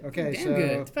good. Okay, damn so-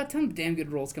 good. It's about time damn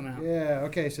good rolls come out. Yeah.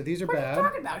 Okay, so these are What are you bad.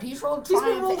 talking about? He's rolled He's been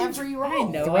triumph rolling every roll. I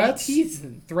know. I'm Threats?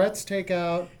 teasing. Threats take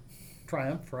out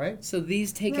triumph, right? So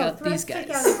these take No, out threats these guys.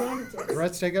 take out advantages.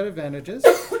 Threats take out advantages.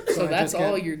 So I that's just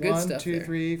all get your good 1, stuff 2, there.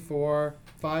 3, 4,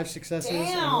 5 successes and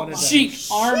Damn. 1 advantage. Cheek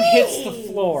arm hits the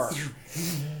floor.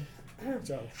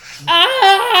 So,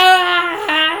 Ah!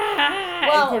 And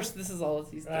Well- of course, this is all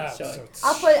he's showing. so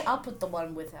I'll put the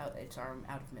one without its arm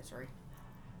out of misery.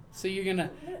 So you're gonna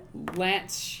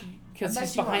Lance because Unless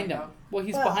he's you behind him. wanna go. Well,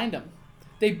 he's Well, behind him.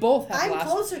 They both have I'm blast-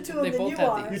 closer to him they than both you have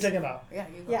are. you take him out. Yeah,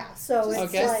 you go. Yeah, so it's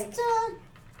Okay. like,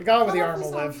 The guy with the arm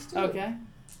will live. Okay.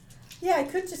 yeah, I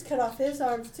could just cut off his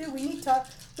arms too. We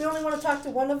only want to talk to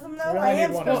one of them though. We I only am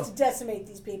need one supposed of to decimate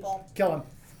these people. Kill him.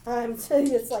 I'm telling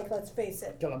you, it's like, let's face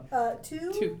it. Kill him.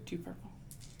 2. Two purple.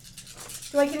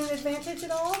 Do I get an advantage at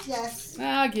all? Yes.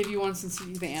 I'll give you one since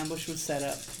the ambush was set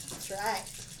up. That's right.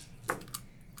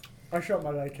 I shut my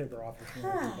lightsaber off as soon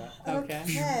as I do that. Okay.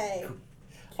 Okay.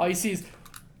 All you see is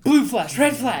blue flash,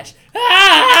 red flash.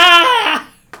 Ah!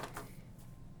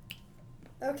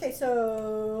 Okay,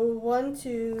 so 1,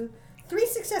 2, 3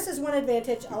 successes, 1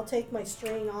 advantage. I'll take my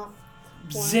strain off.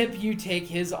 Zip, you take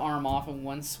his arm off in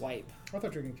one swipe. I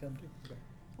thought you were going to kill him too. Okay.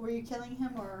 Were you killing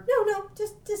him or? No,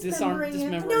 just dismembering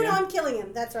him. dismember No, him. I'm killing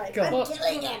him. That's right. Kill him. Well,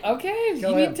 Killing him. okay, Kill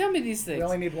you need him. to tell me these We things.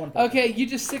 only need one. person. Okay, you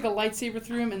just stick a lightsaber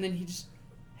through him, and then he just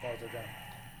Falls it down.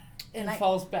 and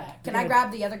falls back. Can I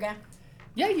grab the other guy?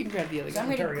 Yeah, you can grab the other So I'm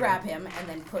guy. going to Interrogate grab him and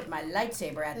then put my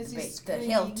lightsaber at Is he the screaming?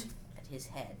 hilt at his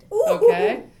head. Ooh.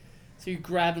 Okay. So you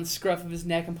grab the scruff of his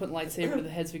neck and put a lightsaber to the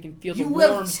head so he can feel the You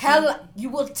will warm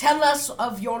tell us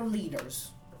of your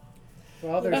leaders.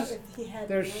 Well, there's If he had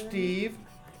there's one. Steve.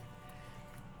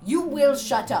 You will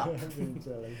shut up.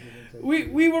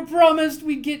 We were promised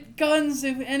we'd get guns,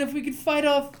 and if we could fight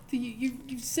off the you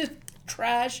Sith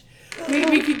trash,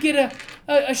 we could get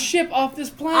a ship off this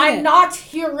planet. I'm not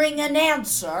hearing an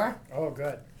answer. Oh,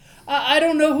 good. I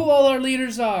don't know who all our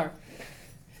leaders are.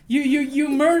 You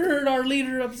murdered our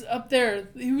leader up there.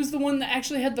 He was the one that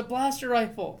actually had the blaster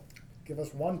rifle. Give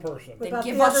us one person. What Then about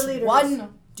give the other us leaders?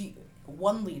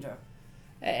 one leader.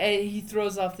 And he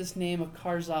throws off this name of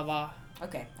Karzava.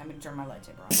 Okay, I'm going to turn my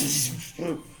lightsaber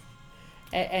on.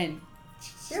 And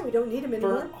Yeah, we don't need him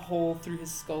anymore. burnt hole through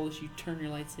his skull as you turn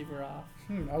your lightsaber off.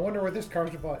 I wonder where this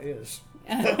Karzava is.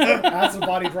 As the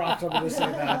body drops, I'm going to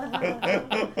say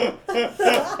that.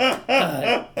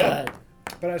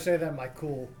 But I say that in my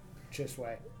cool, chiss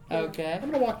way. Okay. I'm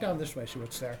going to walk down this way, see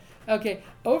what's there. Okay.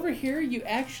 Over here, you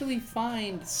actually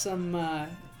find some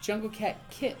Jungle Cat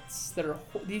kits that are.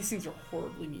 These things are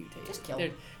horribly mutated. Just kill They're-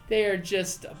 them. They are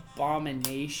just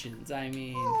abominations. I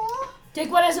mean,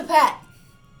 Take one as a pet.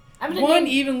 I'm gonna one name,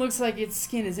 even looks like its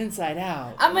skin is inside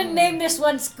out. I'm gonna name this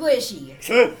one Squishy.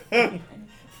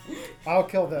 I'll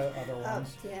kill the other Oh,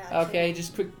 ones. yeah. Okay,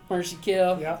 just quick mercy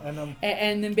kill. Yeah, and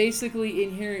And then basically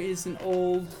in here is an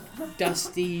old,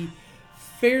 dusty,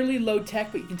 fairly low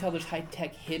tech, but you can tell there's high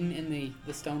tech hidden in the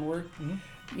stonework. Mhm.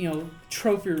 You know,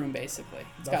 trophy room basically.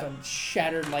 It's Nothing. got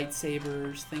shattered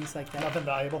lightsabers, things like that. nothing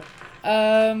valuable.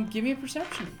 Give me a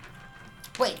perception.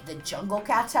 Wait, the Jungle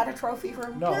Cats had a trophy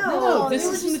room? No. No, this they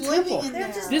were is in just the living temple. in They're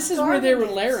there. just- This is where they were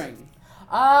Guardians. lairing.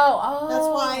 Oh. That's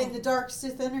why the dark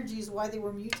Sith energy is why they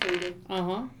were mutated.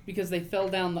 Because they fell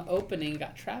down the opening,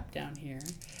 got trapped down here,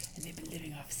 and they've been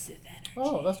living off Sith energy.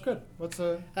 Oh, that's good. What's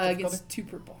the It gets 2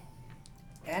 purple.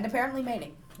 And apparently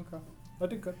mating. Okay, I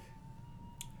did good.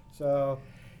 So,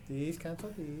 these cancel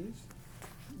these.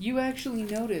 You actually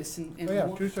notice in Oh yeah,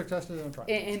 one, 2 successes and a try.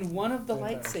 in one of the Yeah,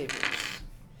 that is. lightsabers,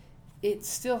 it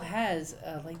still has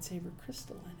a lightsaber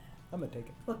crystal in it. I'm gonna take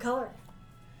it. What color?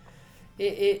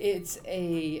 It's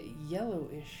a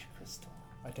yellowish crystal.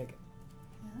 I take it.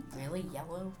 Really?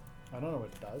 Yellow? I don't know what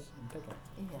it does. I'm taking it.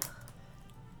 Yeah. It's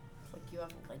like you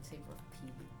have a lightsaber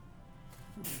pee.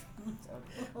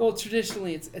 Well,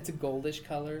 traditionally it's a goldish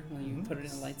color when you Mhm. put it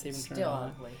in a lightsaber and turn it Still on.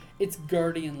 ugly. It's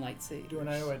guardian lightsaber. Do I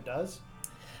know what it does?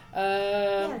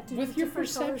 do With the your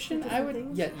different colors do perception, I different would.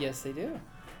 things? Yeah, yes, they do.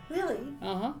 Really?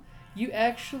 You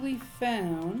actually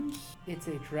found it's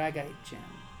a dragite gem.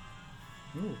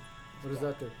 Ooh, what does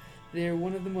that do? They're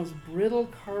one of the most brittle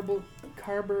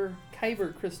kyber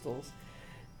crystals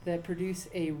that produce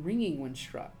a ringing when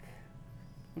struck.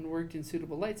 When worked in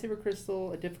suitable lightsaber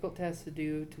crystal, a difficult task to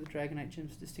do to the Dragonite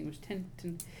gem's distinguished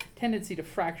tendency to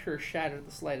fracture or shatter at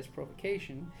the slightest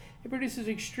provocation, it produces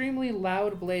an extremely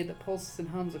loud blade that pulses and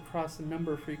hums across a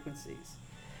number of frequencies.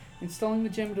 Installing the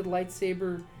gem into the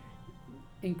lightsaber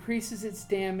increases its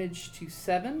damage to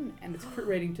 7 and its crit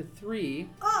rating to 3,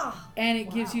 Oh, and it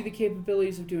gives you the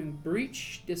capabilities of doing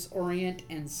breach, disorient,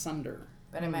 and sunder.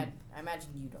 But I imagine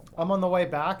you don't want I'm on the way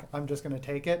back. I'm just gonna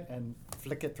take it and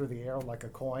flick it through the air like a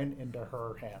coin into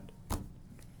her hand.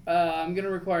 I'm going to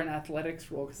require an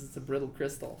athletics roll because it's a brittle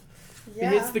crystal. yeah.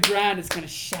 If it hits the ground, it's going to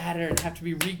shatter and have to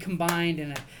be recombined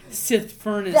in a Sith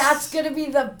furnace. That's gonna be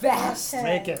the best. Okay.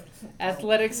 Make it.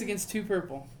 Athletics against 2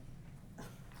 purple.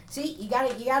 See, you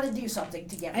gotta do something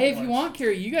to get. Hey, if you rewards. want,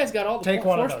 Carrie, you guys got all the Take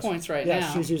one of force those. points right Yes,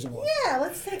 now. she's using one. Yeah,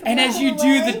 let's take a And as purple you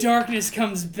do, away. the darkness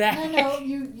comes back. No,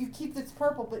 you keep this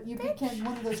purple, but you become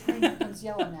one of those green becomes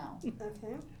yellow now.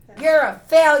 Okay. You're a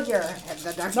failure, and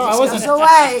the darkness No, I wasn't. goes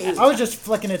away. I was just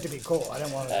flicking it to be cool. I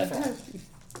didn't want it to fall.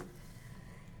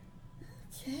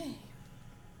 Okay.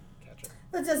 Catch it.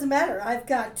 Well, it doesn't matter. I've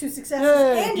got 2 successes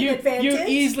Yay. and an You advantage.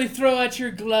 easily throw out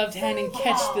your gloved hand and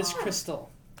catch this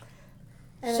crystal.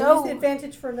 And I So- use the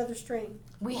advantage for another strain.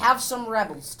 We have some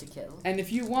rebels to kill. And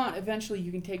if you want, eventually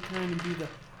you can take time and do the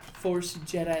Force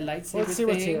Jedi lightsaber Let's see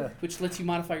what's thing, here. which lets you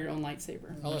modify your own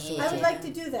lightsaber. I wanna see I what's would here. like to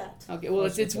do that. Okay, well,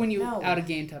 it's when you No. out of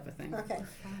game type of thing. Okay.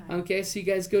 Okay, so you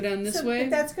guys go down this so way.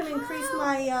 that's going to increase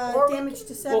my Or we damage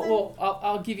to 7. Well,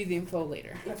 I'll give you the info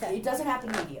later. Okay. It doesn't happen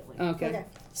immediately. Okay. Okay.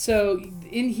 So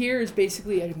in here is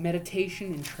basically a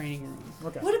meditation and training room.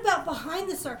 Okay. What about behind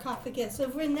the sarcophagus?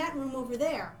 Over in that room over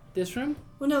there. This room?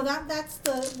 Well, no, that's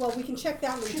the. Well, we can check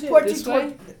that room She too. pointed This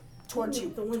way? towards you.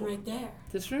 The one right there.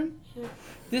 This room? Yeah.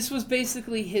 This was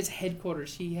basically his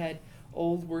headquarters. He had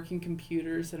old working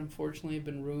computers that unfortunately have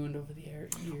been ruined over the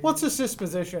years. What's the Sith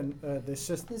position? The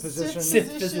Sith The position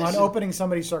Sith position. on opening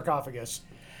somebody's sarcophagus.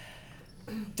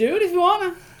 Do it if you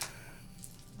wanna.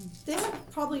 They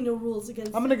have probably no rules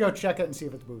against. I'm gonna go check it and see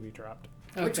if it's booby trapped.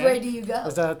 Okay. Which way do you go?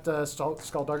 Is that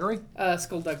skullduggery?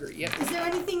 Skullduggery, yep. Is there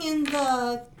anything in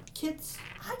the kits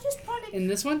I just pointed. In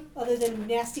this one, other than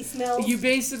nasty smells? you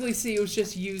basically see it was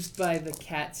just used by the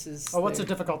cats as Oh, what's the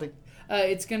their- difficulty?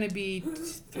 It's gonna be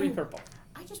 3 purple.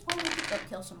 I just wanted to go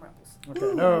kill some rebels. Okay,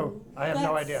 Ooh, no, I have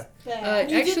no that's idea. bad.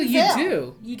 You Actually, didn't you fail.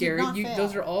 do, You did Gary. not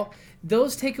Those fail. are all.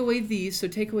 Those take away these, so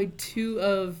take away 2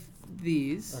 of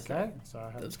these. Okay, so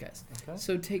I have Those guys. okay.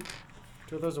 So take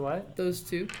 2 of those away. those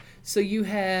 2. So you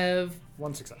have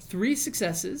 1 success. 3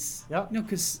 successes. Yeah. No,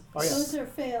 because Oh yeah. Those are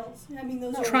fails. I mean,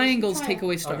 those are triangles take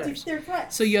triangles. away Okay. stars. They're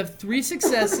threats. So you have 3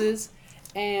 successes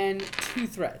and 2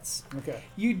 threats. Okay.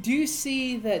 You do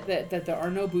see that there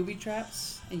are no booby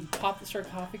traps, and you pop the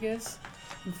sarcophagus.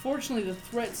 Unfortunately, the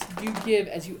threats do give,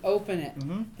 as you open it,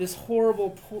 Mhm. this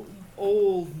horrible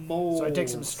old mold. So I take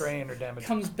some strain or damage.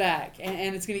 Comes back,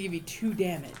 and it's going to give you 2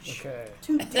 damage. Okay.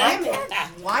 2 damage.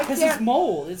 Why Because it's can't?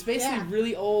 mold. It's basically Yeah.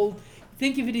 really old.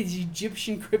 Think of it as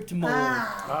Egyptian crypt mold.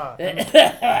 Ah, then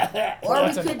Or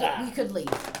That's we could leave.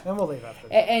 we'll leave after.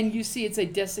 And you see it's a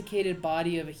desiccated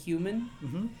body of a human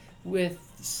Mm-hmm. with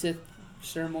Sith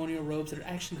ceremonial robes that are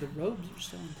actually the robes are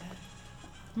still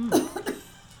intact.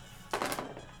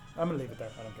 I'm gonna leave it there.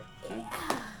 I don't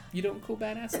care. You don't cool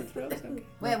badass Sith robes? Okay.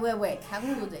 Wait. How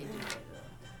cool they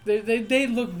do? They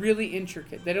look really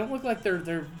intricate. They don't look like they're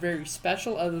very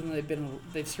special, other than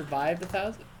they've survived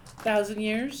 1,000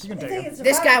 years. You can I take think it. it's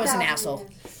This about guy was an 1,000 asshole.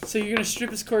 years. So you're gonna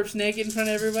strip his corpse naked in front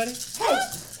of everybody? Hey,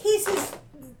 he's his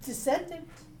descendant.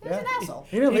 He's an asshole.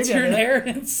 He didn't leave It's you your anything.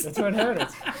 inheritance. It's your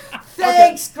inheritance.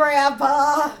 Thanks,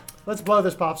 Grandpa. Let's blow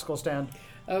this popsicle stand.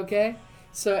 Okay.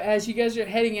 So as you guys are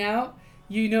heading out,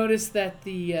 you notice that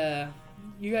the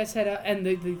you guys head out, and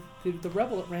the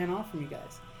rebel that ran off from you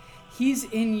guys, he's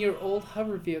in your old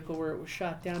hover vehicle where it was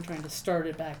shot down, trying to start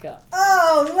it back up.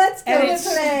 Oh, let's go And this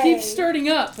it way. keeps starting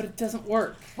up, but it doesn't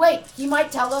work. Wait, he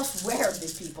might tell us where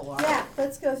these people are. Yeah,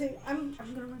 let's go see. I'm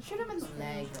gonna run. Shoot him in the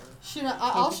leg. Shoot,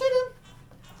 I'll shoot him.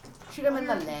 Shoot him in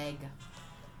the leg.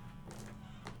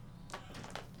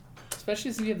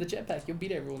 Especially since you have the jetpack, you'll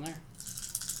beat everyone there.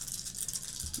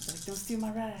 He's like, don't steal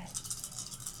my ride.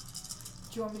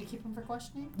 Do you want me to keep him for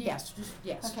questioning? Yes.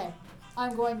 Yes. Okay.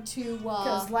 I'm going to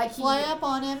 'Cause like fly he- up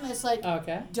on him. It's like,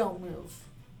 Okay. don't move.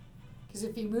 Because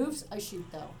if he moves, I shoot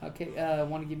though. Okay.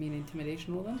 Want to give me an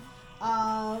intimidation roll then?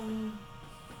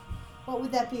 What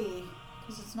would that be?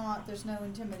 Because it's not. There's no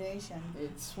intimidation.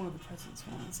 It's one of the president's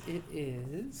ones. It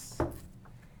is. Let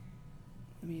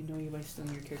me know you by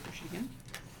stealing your character sheet again.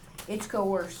 It's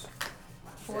coerce.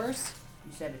 Force.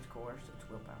 You said it's coerce. It's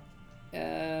willpower.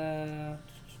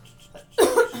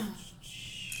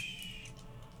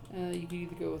 You can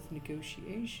either go with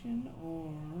negotiation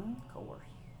or Coerce.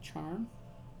 charm.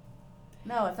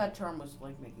 No, I thought charm was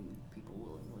like making people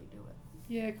willingly do it.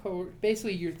 Yeah,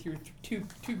 basically you're two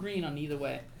green on either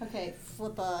way. Okay.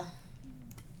 Flip a.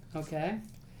 Okay.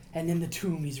 And in the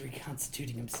tomb, he's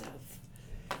reconstituting himself.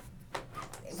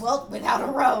 Well, without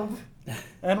a robe.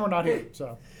 And we're not here,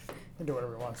 so he can do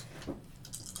whatever he wants.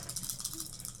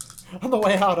 On the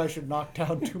way out, I should knock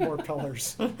down 2 more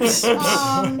pillars. I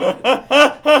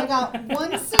got one Do that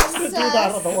on the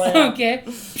success. way out. Okay.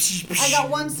 I got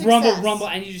one success. Rumble, rumble,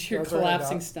 and you just hear That's what I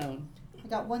collapsing got. stone. I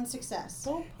got one success.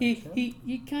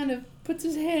 He kind of puts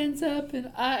his hands up, and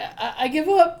I give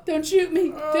up. Don't shoot me.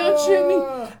 Don't shoot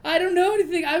me. I don't know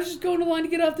anything. I was just going along to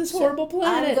get off this horrible I'm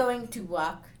planet. going to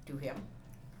walk to him.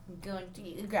 I'm going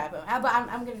to grab him. But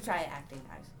I'm going to try acting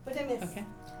nice. But I missed. Okay.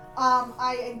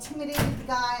 I intimidated the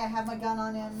guy. I have my gun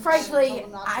on him. I Frankly, told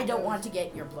him not I to don't move. want to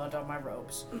get your blood on my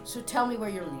robes. So tell me where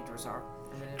your leaders are.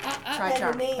 I'm going to I- try And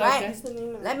charm. the name Right? is the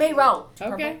name of Let me roll.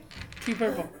 Okay. 2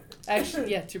 purple.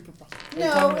 Actually, yeah, 2 purple.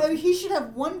 No, he should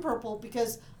have 1 purple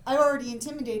because I already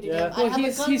intimidated Yeah. him. I Well, have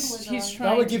he's a gun he's with he's him.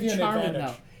 trying would give you to an charm him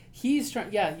advantage. though. He's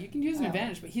trying. Yeah, you can use an Oh.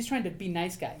 advantage, but he's trying to be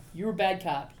nice guy. You were bad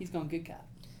cop. He's going good cop.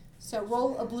 So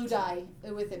roll a blue die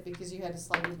with it because you had a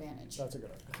slight advantage. That's a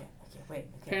good idea. Okay. Wait. Okay.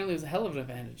 Apparently, it was a hell of an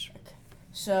advantage.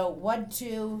 So 1,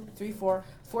 2, 3, 4.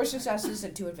 4 successes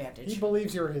and 2 He advantage.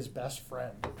 believes you're his best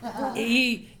friend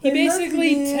He Hey,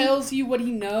 basically look, man. tells you what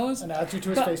he knows, and adds you to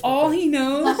his but Facebook all page. he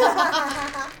knows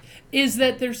is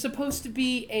that there's supposed to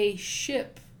be a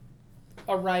ship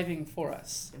arriving for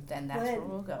us. Then that's When? where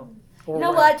we'll go. Or You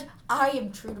know where. what? I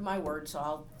am true to my word, so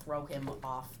I'll throw him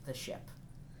off the ship.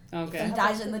 If he Okay.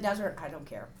 dies in the desert, I don't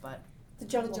care. But The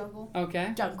The jungle. jungle.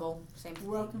 Okay. jungle, same thing.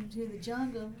 Welcome to the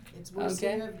jungle. It's worse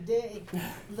Okay. here every day.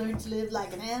 Learn to live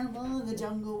like an animal in the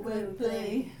jungle where we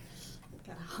play.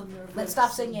 Got a hunger. Let's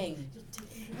stop singing.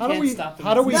 How do Can't we stop him.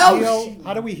 how do we No! heal?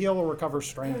 How do we heal or recover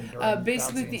strain? During Basically, at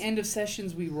battle the scenes? end of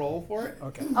sessions, we roll for it.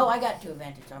 Okay, Oh, I got 2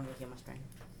 advantage. I'm looking at my strength.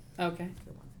 Okay.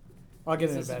 I'll get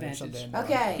an This is advantage advantage. someday. in my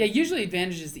Okay. life. Yeah, usually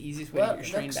advantage is the easiest way to Well, get your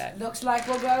strain back. looks like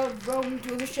we'll go roam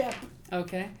to the ship.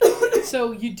 Okay.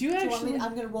 So you do Do you want me actually. to,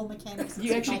 I'm going to roll mechanics. and You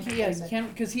see if actually I can, yeah, fix you it. can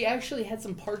because he actually had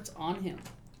some parts on him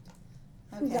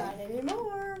Okay. Not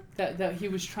anymore. that he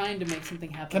was trying to make something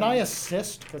happen. Can I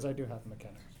assist? Because I do have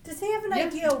mechanics. Does he have an Yeah.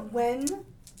 idea when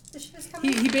the ship is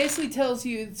coming? He basically tells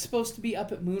you it's supposed to be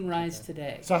up at moonrise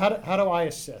today. So how do I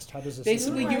assist? How does this?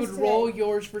 Basically, assist? you would Moonrise roll today.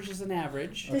 yours versus an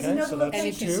average, Does he Okay, know so the that's and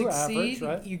if you two succeed, average,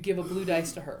 right? you give a blue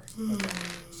dice to her.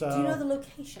 So Do you know the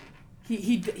location?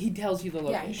 He tells you the Yeah,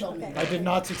 he location. told me. Okay. I did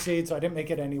not succeed, so I didn't make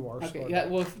it any worse. Okay. or- Yeah.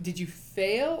 Well, did you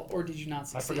fail or did you not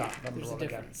succeed? forgot. Let me There's a roll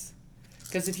again. difference.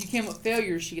 Because if you came up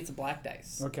failure, she gets a black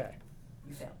dice. Okay.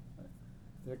 You fail.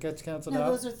 It gets canceled No, out.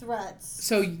 those are threats.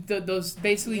 So those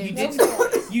basically you Yeah,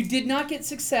 did you did not get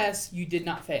success. You did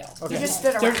not fail. Okay. You just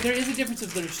stood There, around. there is a difference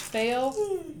of there's fail,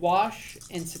 wash,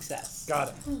 and success. Got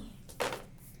it.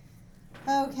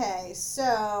 Okay,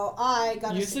 so I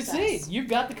got You a success. succeed. You've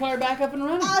got the car back up and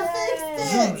running. I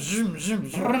fixed Zoom, it. zoom, zoom,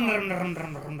 zoom. You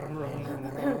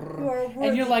are a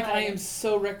And you're worthy like, I pilot. am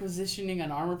so requisitioning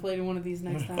an armor plate in one of these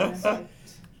next time.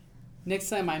 Next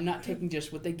time, I'm not taking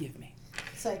just what they give me.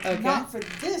 It's like, Okay. not for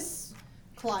this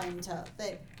clientele.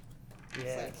 They, it's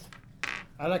Yeah. like,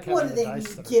 I like what having are the they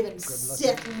dice that are giving good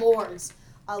Sith Lords?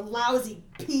 A lousy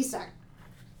piece of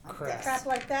Crap. crap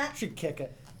like that. Should kick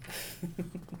it.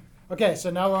 Okay, so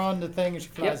now we're on the thing and she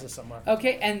flies Yep. us somewhere.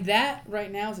 Okay, and that right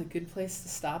now is a good place to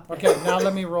stop. there. Okay, now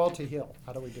let me roll to heal.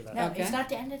 How do we do that? No, Okay. it's not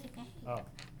the end of the game. Oh.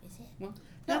 Is it? Well,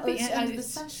 No, not the it's end. end of the It's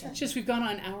session. it's just we've gone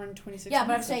on an hour and 26 Yeah, but I'm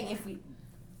minutes. saying if we.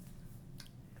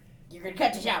 You're going to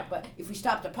cut this out, but if we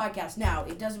stop the podcast now,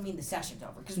 it doesn't mean the session's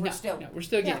over because we're No, still. no, we're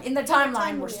still Yeah. good. In the timeline,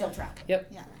 Time we're we still are. trapped. Yeah.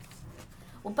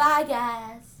 Well, bye,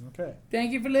 guys. Okay.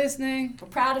 Thank you for listening. We're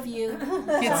proud of you.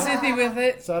 Get Sithy with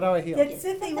it. So how do I heal? Get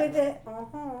Sithy with it.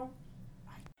 Uh-huh.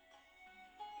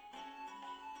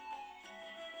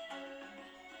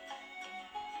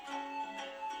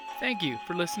 Thank you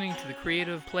for listening to the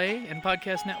Creative Play and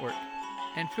Podcast Network.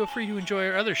 And feel free to enjoy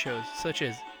our other shows, such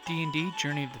as D&D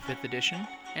Journey of the 5th Edition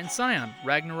and Scion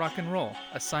Ragnarok and Roll,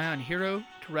 a Scion hero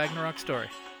to Ragnarok story.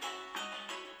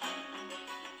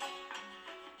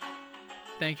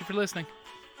 Thank you for listening.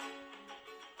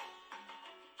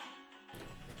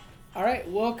 All right,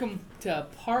 welcome to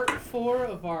part 4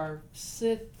 of our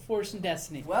Sith Force and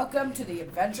Destiny. Welcome to the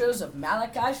adventures of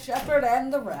Malachi Shepherd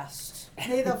and the rest.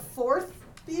 May the fourth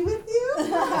be with you.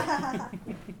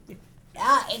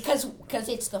 Because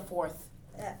it's the 4th.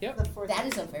 Yep. The fourth. That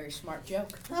is a very smart joke.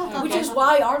 Okay. Which is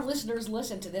why our listeners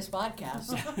listen to this podcast.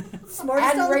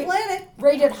 Smartest And on the rate- planet.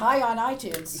 Rated high on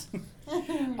iTunes.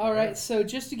 All right, so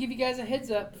just to give you guys a heads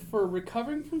up, for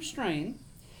recovering from strain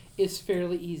is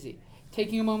fairly easy.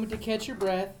 Taking a moment to catch your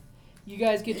breath, you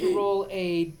guys get to roll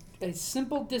a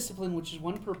simple discipline, which is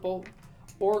 1 purple,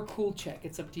 or a cool check.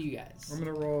 It's up to you guys. I'm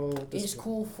gonna roll. Is This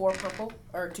cool 4 purple?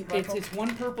 Or 2 purple? It's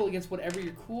 1 purple against whatever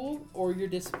your cool or your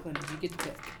discipline is. You get to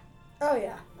pick. Oh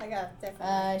yeah, I got it,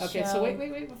 definitely. Okay, so wait,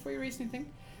 before you erase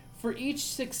anything. For each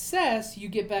success, you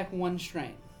get back 1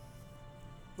 strain.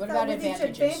 What So about with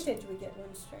advantages? each advantage we get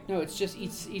 1 strength. No, it's just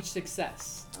each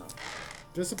success.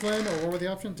 discipline, or what were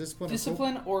the options? Discipline. or cool?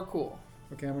 Discipline or cool.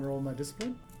 Okay, I'm gonna roll my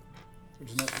discipline, which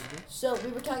is not very good. So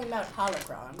we were talking about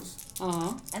holocrons,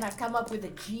 Uh-huh. and I've come up with a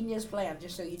genius plan,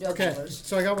 just so you know, Okay, killers,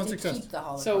 so I got 1 to success. keep the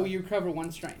holocron. So you recover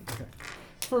 1 strain. Okay.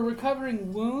 For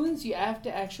recovering wounds, you have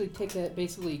to actually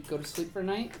basically go to sleep for a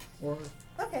night.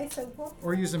 Okay, so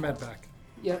Or use a med pack.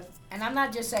 Yep. And I'm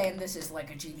not just saying this is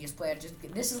like a genius plan.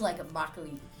 This is like a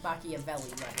Machiavelli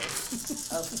level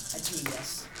of a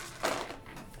genius. So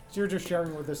you're just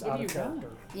sharing with this What out do of you got?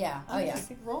 character. Yeah. Oh I'm yeah.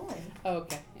 just rolling. Oh,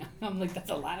 okay. I'm like, that's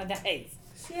a lot of dice.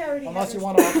 She already Unless had you her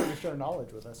want to offer to share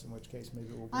knowledge with us, in which case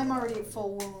maybe we'll. I'm already at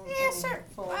full wound. Yeah, sir.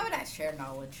 Full. Why would I share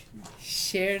knowledge?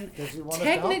 Share. Because you want us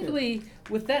to help you. Technically,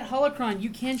 with that holocron, you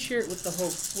can share it with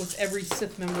with every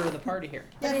Sith member of the party here.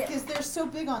 Yeah, But it- because they're so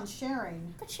big on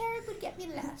sharing. But sharing would get me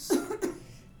less.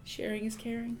 Sharing is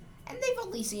caring. And they've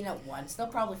only seen it once. They'll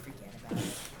probably forget about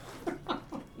it.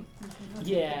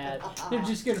 Yeah, they're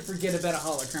just gonna forget about a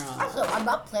holocron. Also, I'm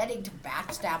not planning to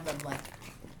backstab them like.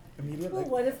 Immediately. Well,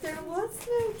 what if there was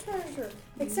no treasure?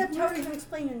 Except how are you going to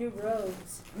explain your new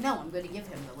robes? No, I'm going to give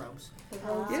him the robes. The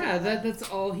robes Yeah, that's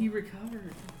all he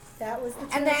recovered. that was the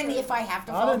treasure. And then if I have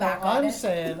to I fall don't know. back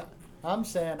on I'm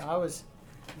saying I was,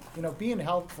 being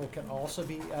helpful can also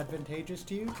be advantageous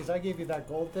to you because I gave you that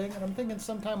gold thing, and I'm thinking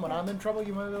sometime when I'm in trouble,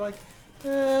 you might be like,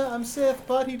 I'm Sith,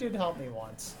 but he did help me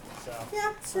once.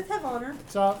 Yeah, Sith have honor.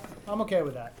 So I'm okay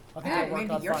with that. I think Yeah, it'll work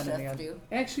maybe out your fine in the Sith end. do.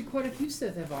 Actually, quite a few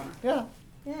Sith have honor. Yeah.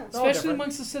 Yeah. all Especially different.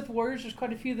 amongst the Sith warriors, there's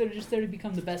quite a few that are just there to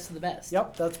become the best of the best.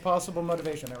 Yep, that's possible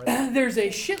motivation. Everything. There's a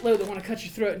shitload that want to cut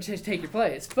your throat and just take your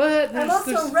place, but I'm there's,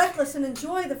 also there's reckless and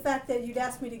enjoy the fact that you'd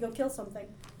ask me to go kill something.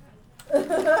 I'm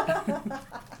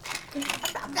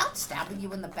not stabbing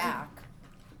you in the back.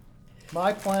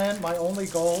 My plan, my only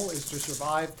goal, is to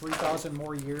survive 3,000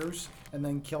 more years and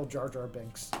then kill Jar Jar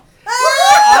Binks.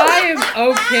 I am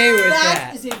okay with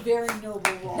That that. is a very noble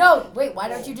role. No, wait. Why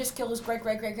don't you just kill his great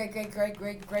grandparents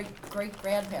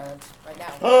right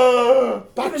now?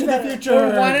 Back to the better. future.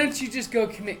 Or why don't you just go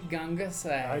commit Gunga I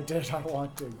Sai? did. I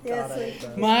want to. Yes, God, I hate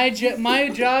that. My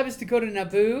job is to go to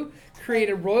Naboo, create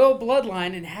a royal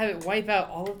bloodline, and have it wipe out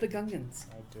all of the Gungans.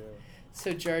 I do.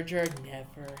 So Jar Jar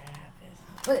never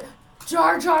happens. But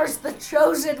Jar Jar's the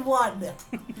chosen one.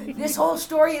 This whole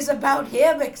story is about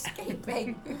him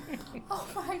escaping. Oh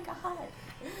my god.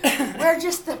 We're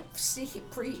just the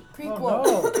prequel. Oh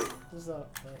no! This is a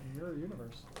mirror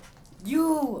universe.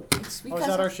 You. It's Oh, because is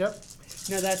that our ship?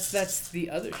 No, that's the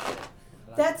other shit.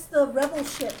 That's the rebel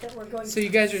ship that we're going So to. you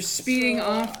guys are speeding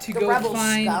off to The go rebel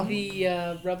find scum.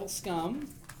 the rebel scum.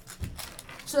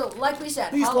 So, like we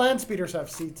said, These land speeders have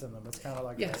seats in them. It's kind of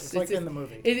like Yes, that. It's like it's in the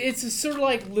movie. It's a sort of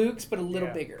like Luke's, but a little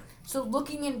Yeah. bigger. so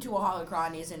looking into a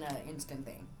holocron isn't an instant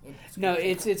thing. No,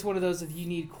 it's one of those if you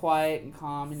need quiet and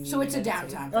calm and. you So need it's a to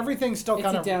meditate. downtime. Everything's still It's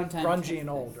kind a of downtime grungy kind and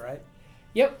of old, right?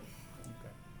 Yep.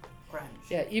 Grunge.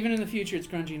 Yeah, even in the future, it's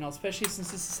grungy and all, especially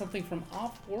since this is something from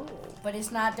off-world. But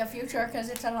it's not the future because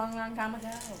it's a long, long time ago.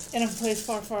 And a place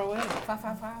far, far away. Far,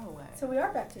 far, far away. So we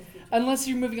are back to the future. Unless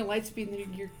you're moving at light speed and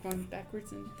then you're going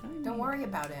backwards in time. Don't worry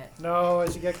about it. No,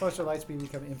 as you get closer to light speed, you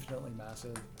become infinitely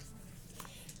massive.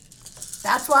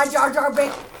 That's why Jar Jar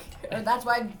Binks. That's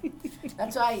why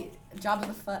Jabba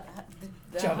the Hutt.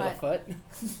 Jabba the Hutt.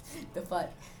 The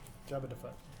Hutt. Jabba the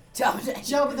Hutt. Jabba the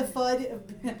Jabba the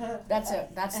Fudd. That's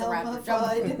the Elma rapper.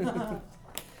 Jabba the Fudd.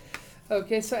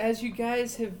 Okay, so as you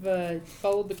guys have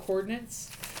followed the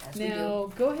coordinates, Yes, we do.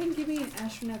 now go ahead and give me an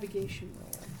astronavigation roll.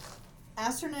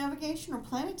 Astronavigation or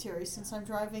planetary, since I'm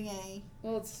driving a.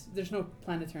 Well, there's no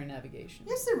planetary navigation.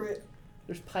 Yes, there is.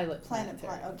 There's pilot Planet.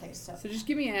 planetary. Okay, so. So just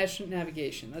give me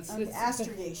astronavigation. That's Okay, that's-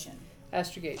 astrogation.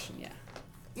 astrogation. Yeah.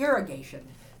 Irrigation.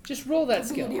 Just roll that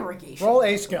It'll be an skill. irrigation. Roll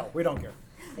a skill. We don't care.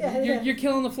 Yeah, You're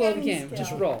killing the flow of the Any game. skill.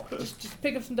 Just roll. Just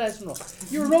pick up some dice and roll.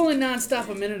 You were rolling nonstop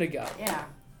a minute ago. Yeah.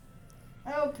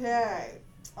 Okay.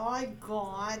 I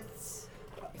got.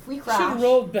 If we Should crash. have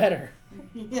rolled better.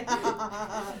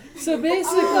 Yeah. So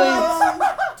basically,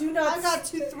 Do not. I got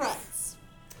 2 threats.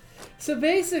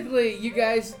 you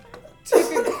guys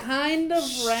took a kind of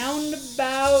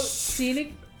roundabout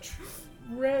scenic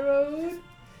road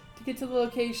to get to the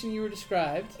location you were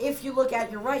described. If you look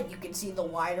at your right, you can see the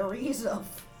wineries of.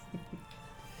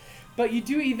 But you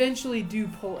do eventually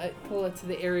pull it to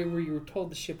the area where you were told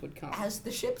the ship would come. As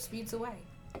the ship speeds away.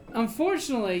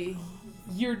 Unfortunately,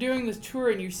 you're doing this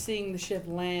tour and you're seeing the ship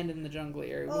land in the jungle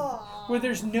area where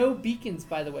there's no beacons,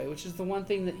 by the way, which is the one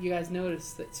thing that you guys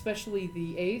notice, that especially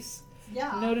the Ace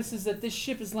Yeah. notices that this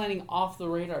ship is landing off the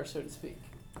radar, so to speak.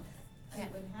 I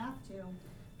would have to.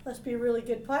 Must be a really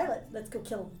good pilot. Let's go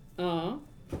kill him. Uh-huh.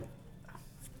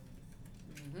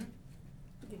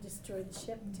 We could destroy the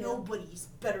ship too. Nobody's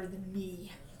better than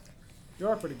me. You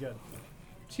are pretty good.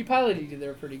 She piloted you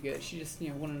there pretty good. She just,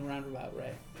 went in a roundabout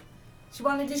way. She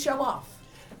wanted to show off.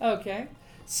 Okay.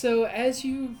 So as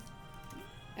you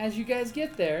guys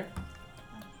get there,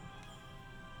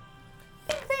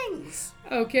 Things.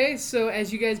 okay, so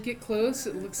as you guys get close,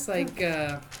 it looks like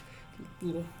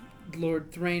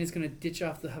Lord Thrain is going to ditch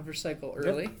off the hover cycle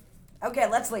early. Okay,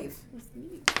 let's leave.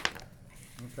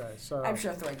 Okay, so I'm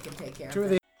sure Thread can take care of two it. of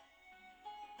the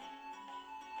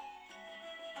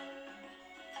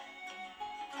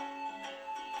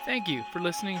Thank you for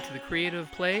listening to the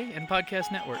Creative Play and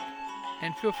Podcast Network.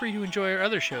 And feel free to enjoy our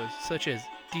other shows, such as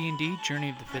D&D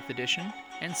Journey of the 5th Edition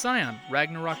and Scion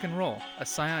Ragnarok and Roll, a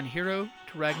Scion hero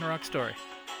to Ragnarok story.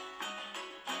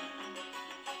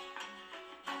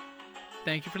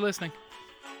 Thank you for listening.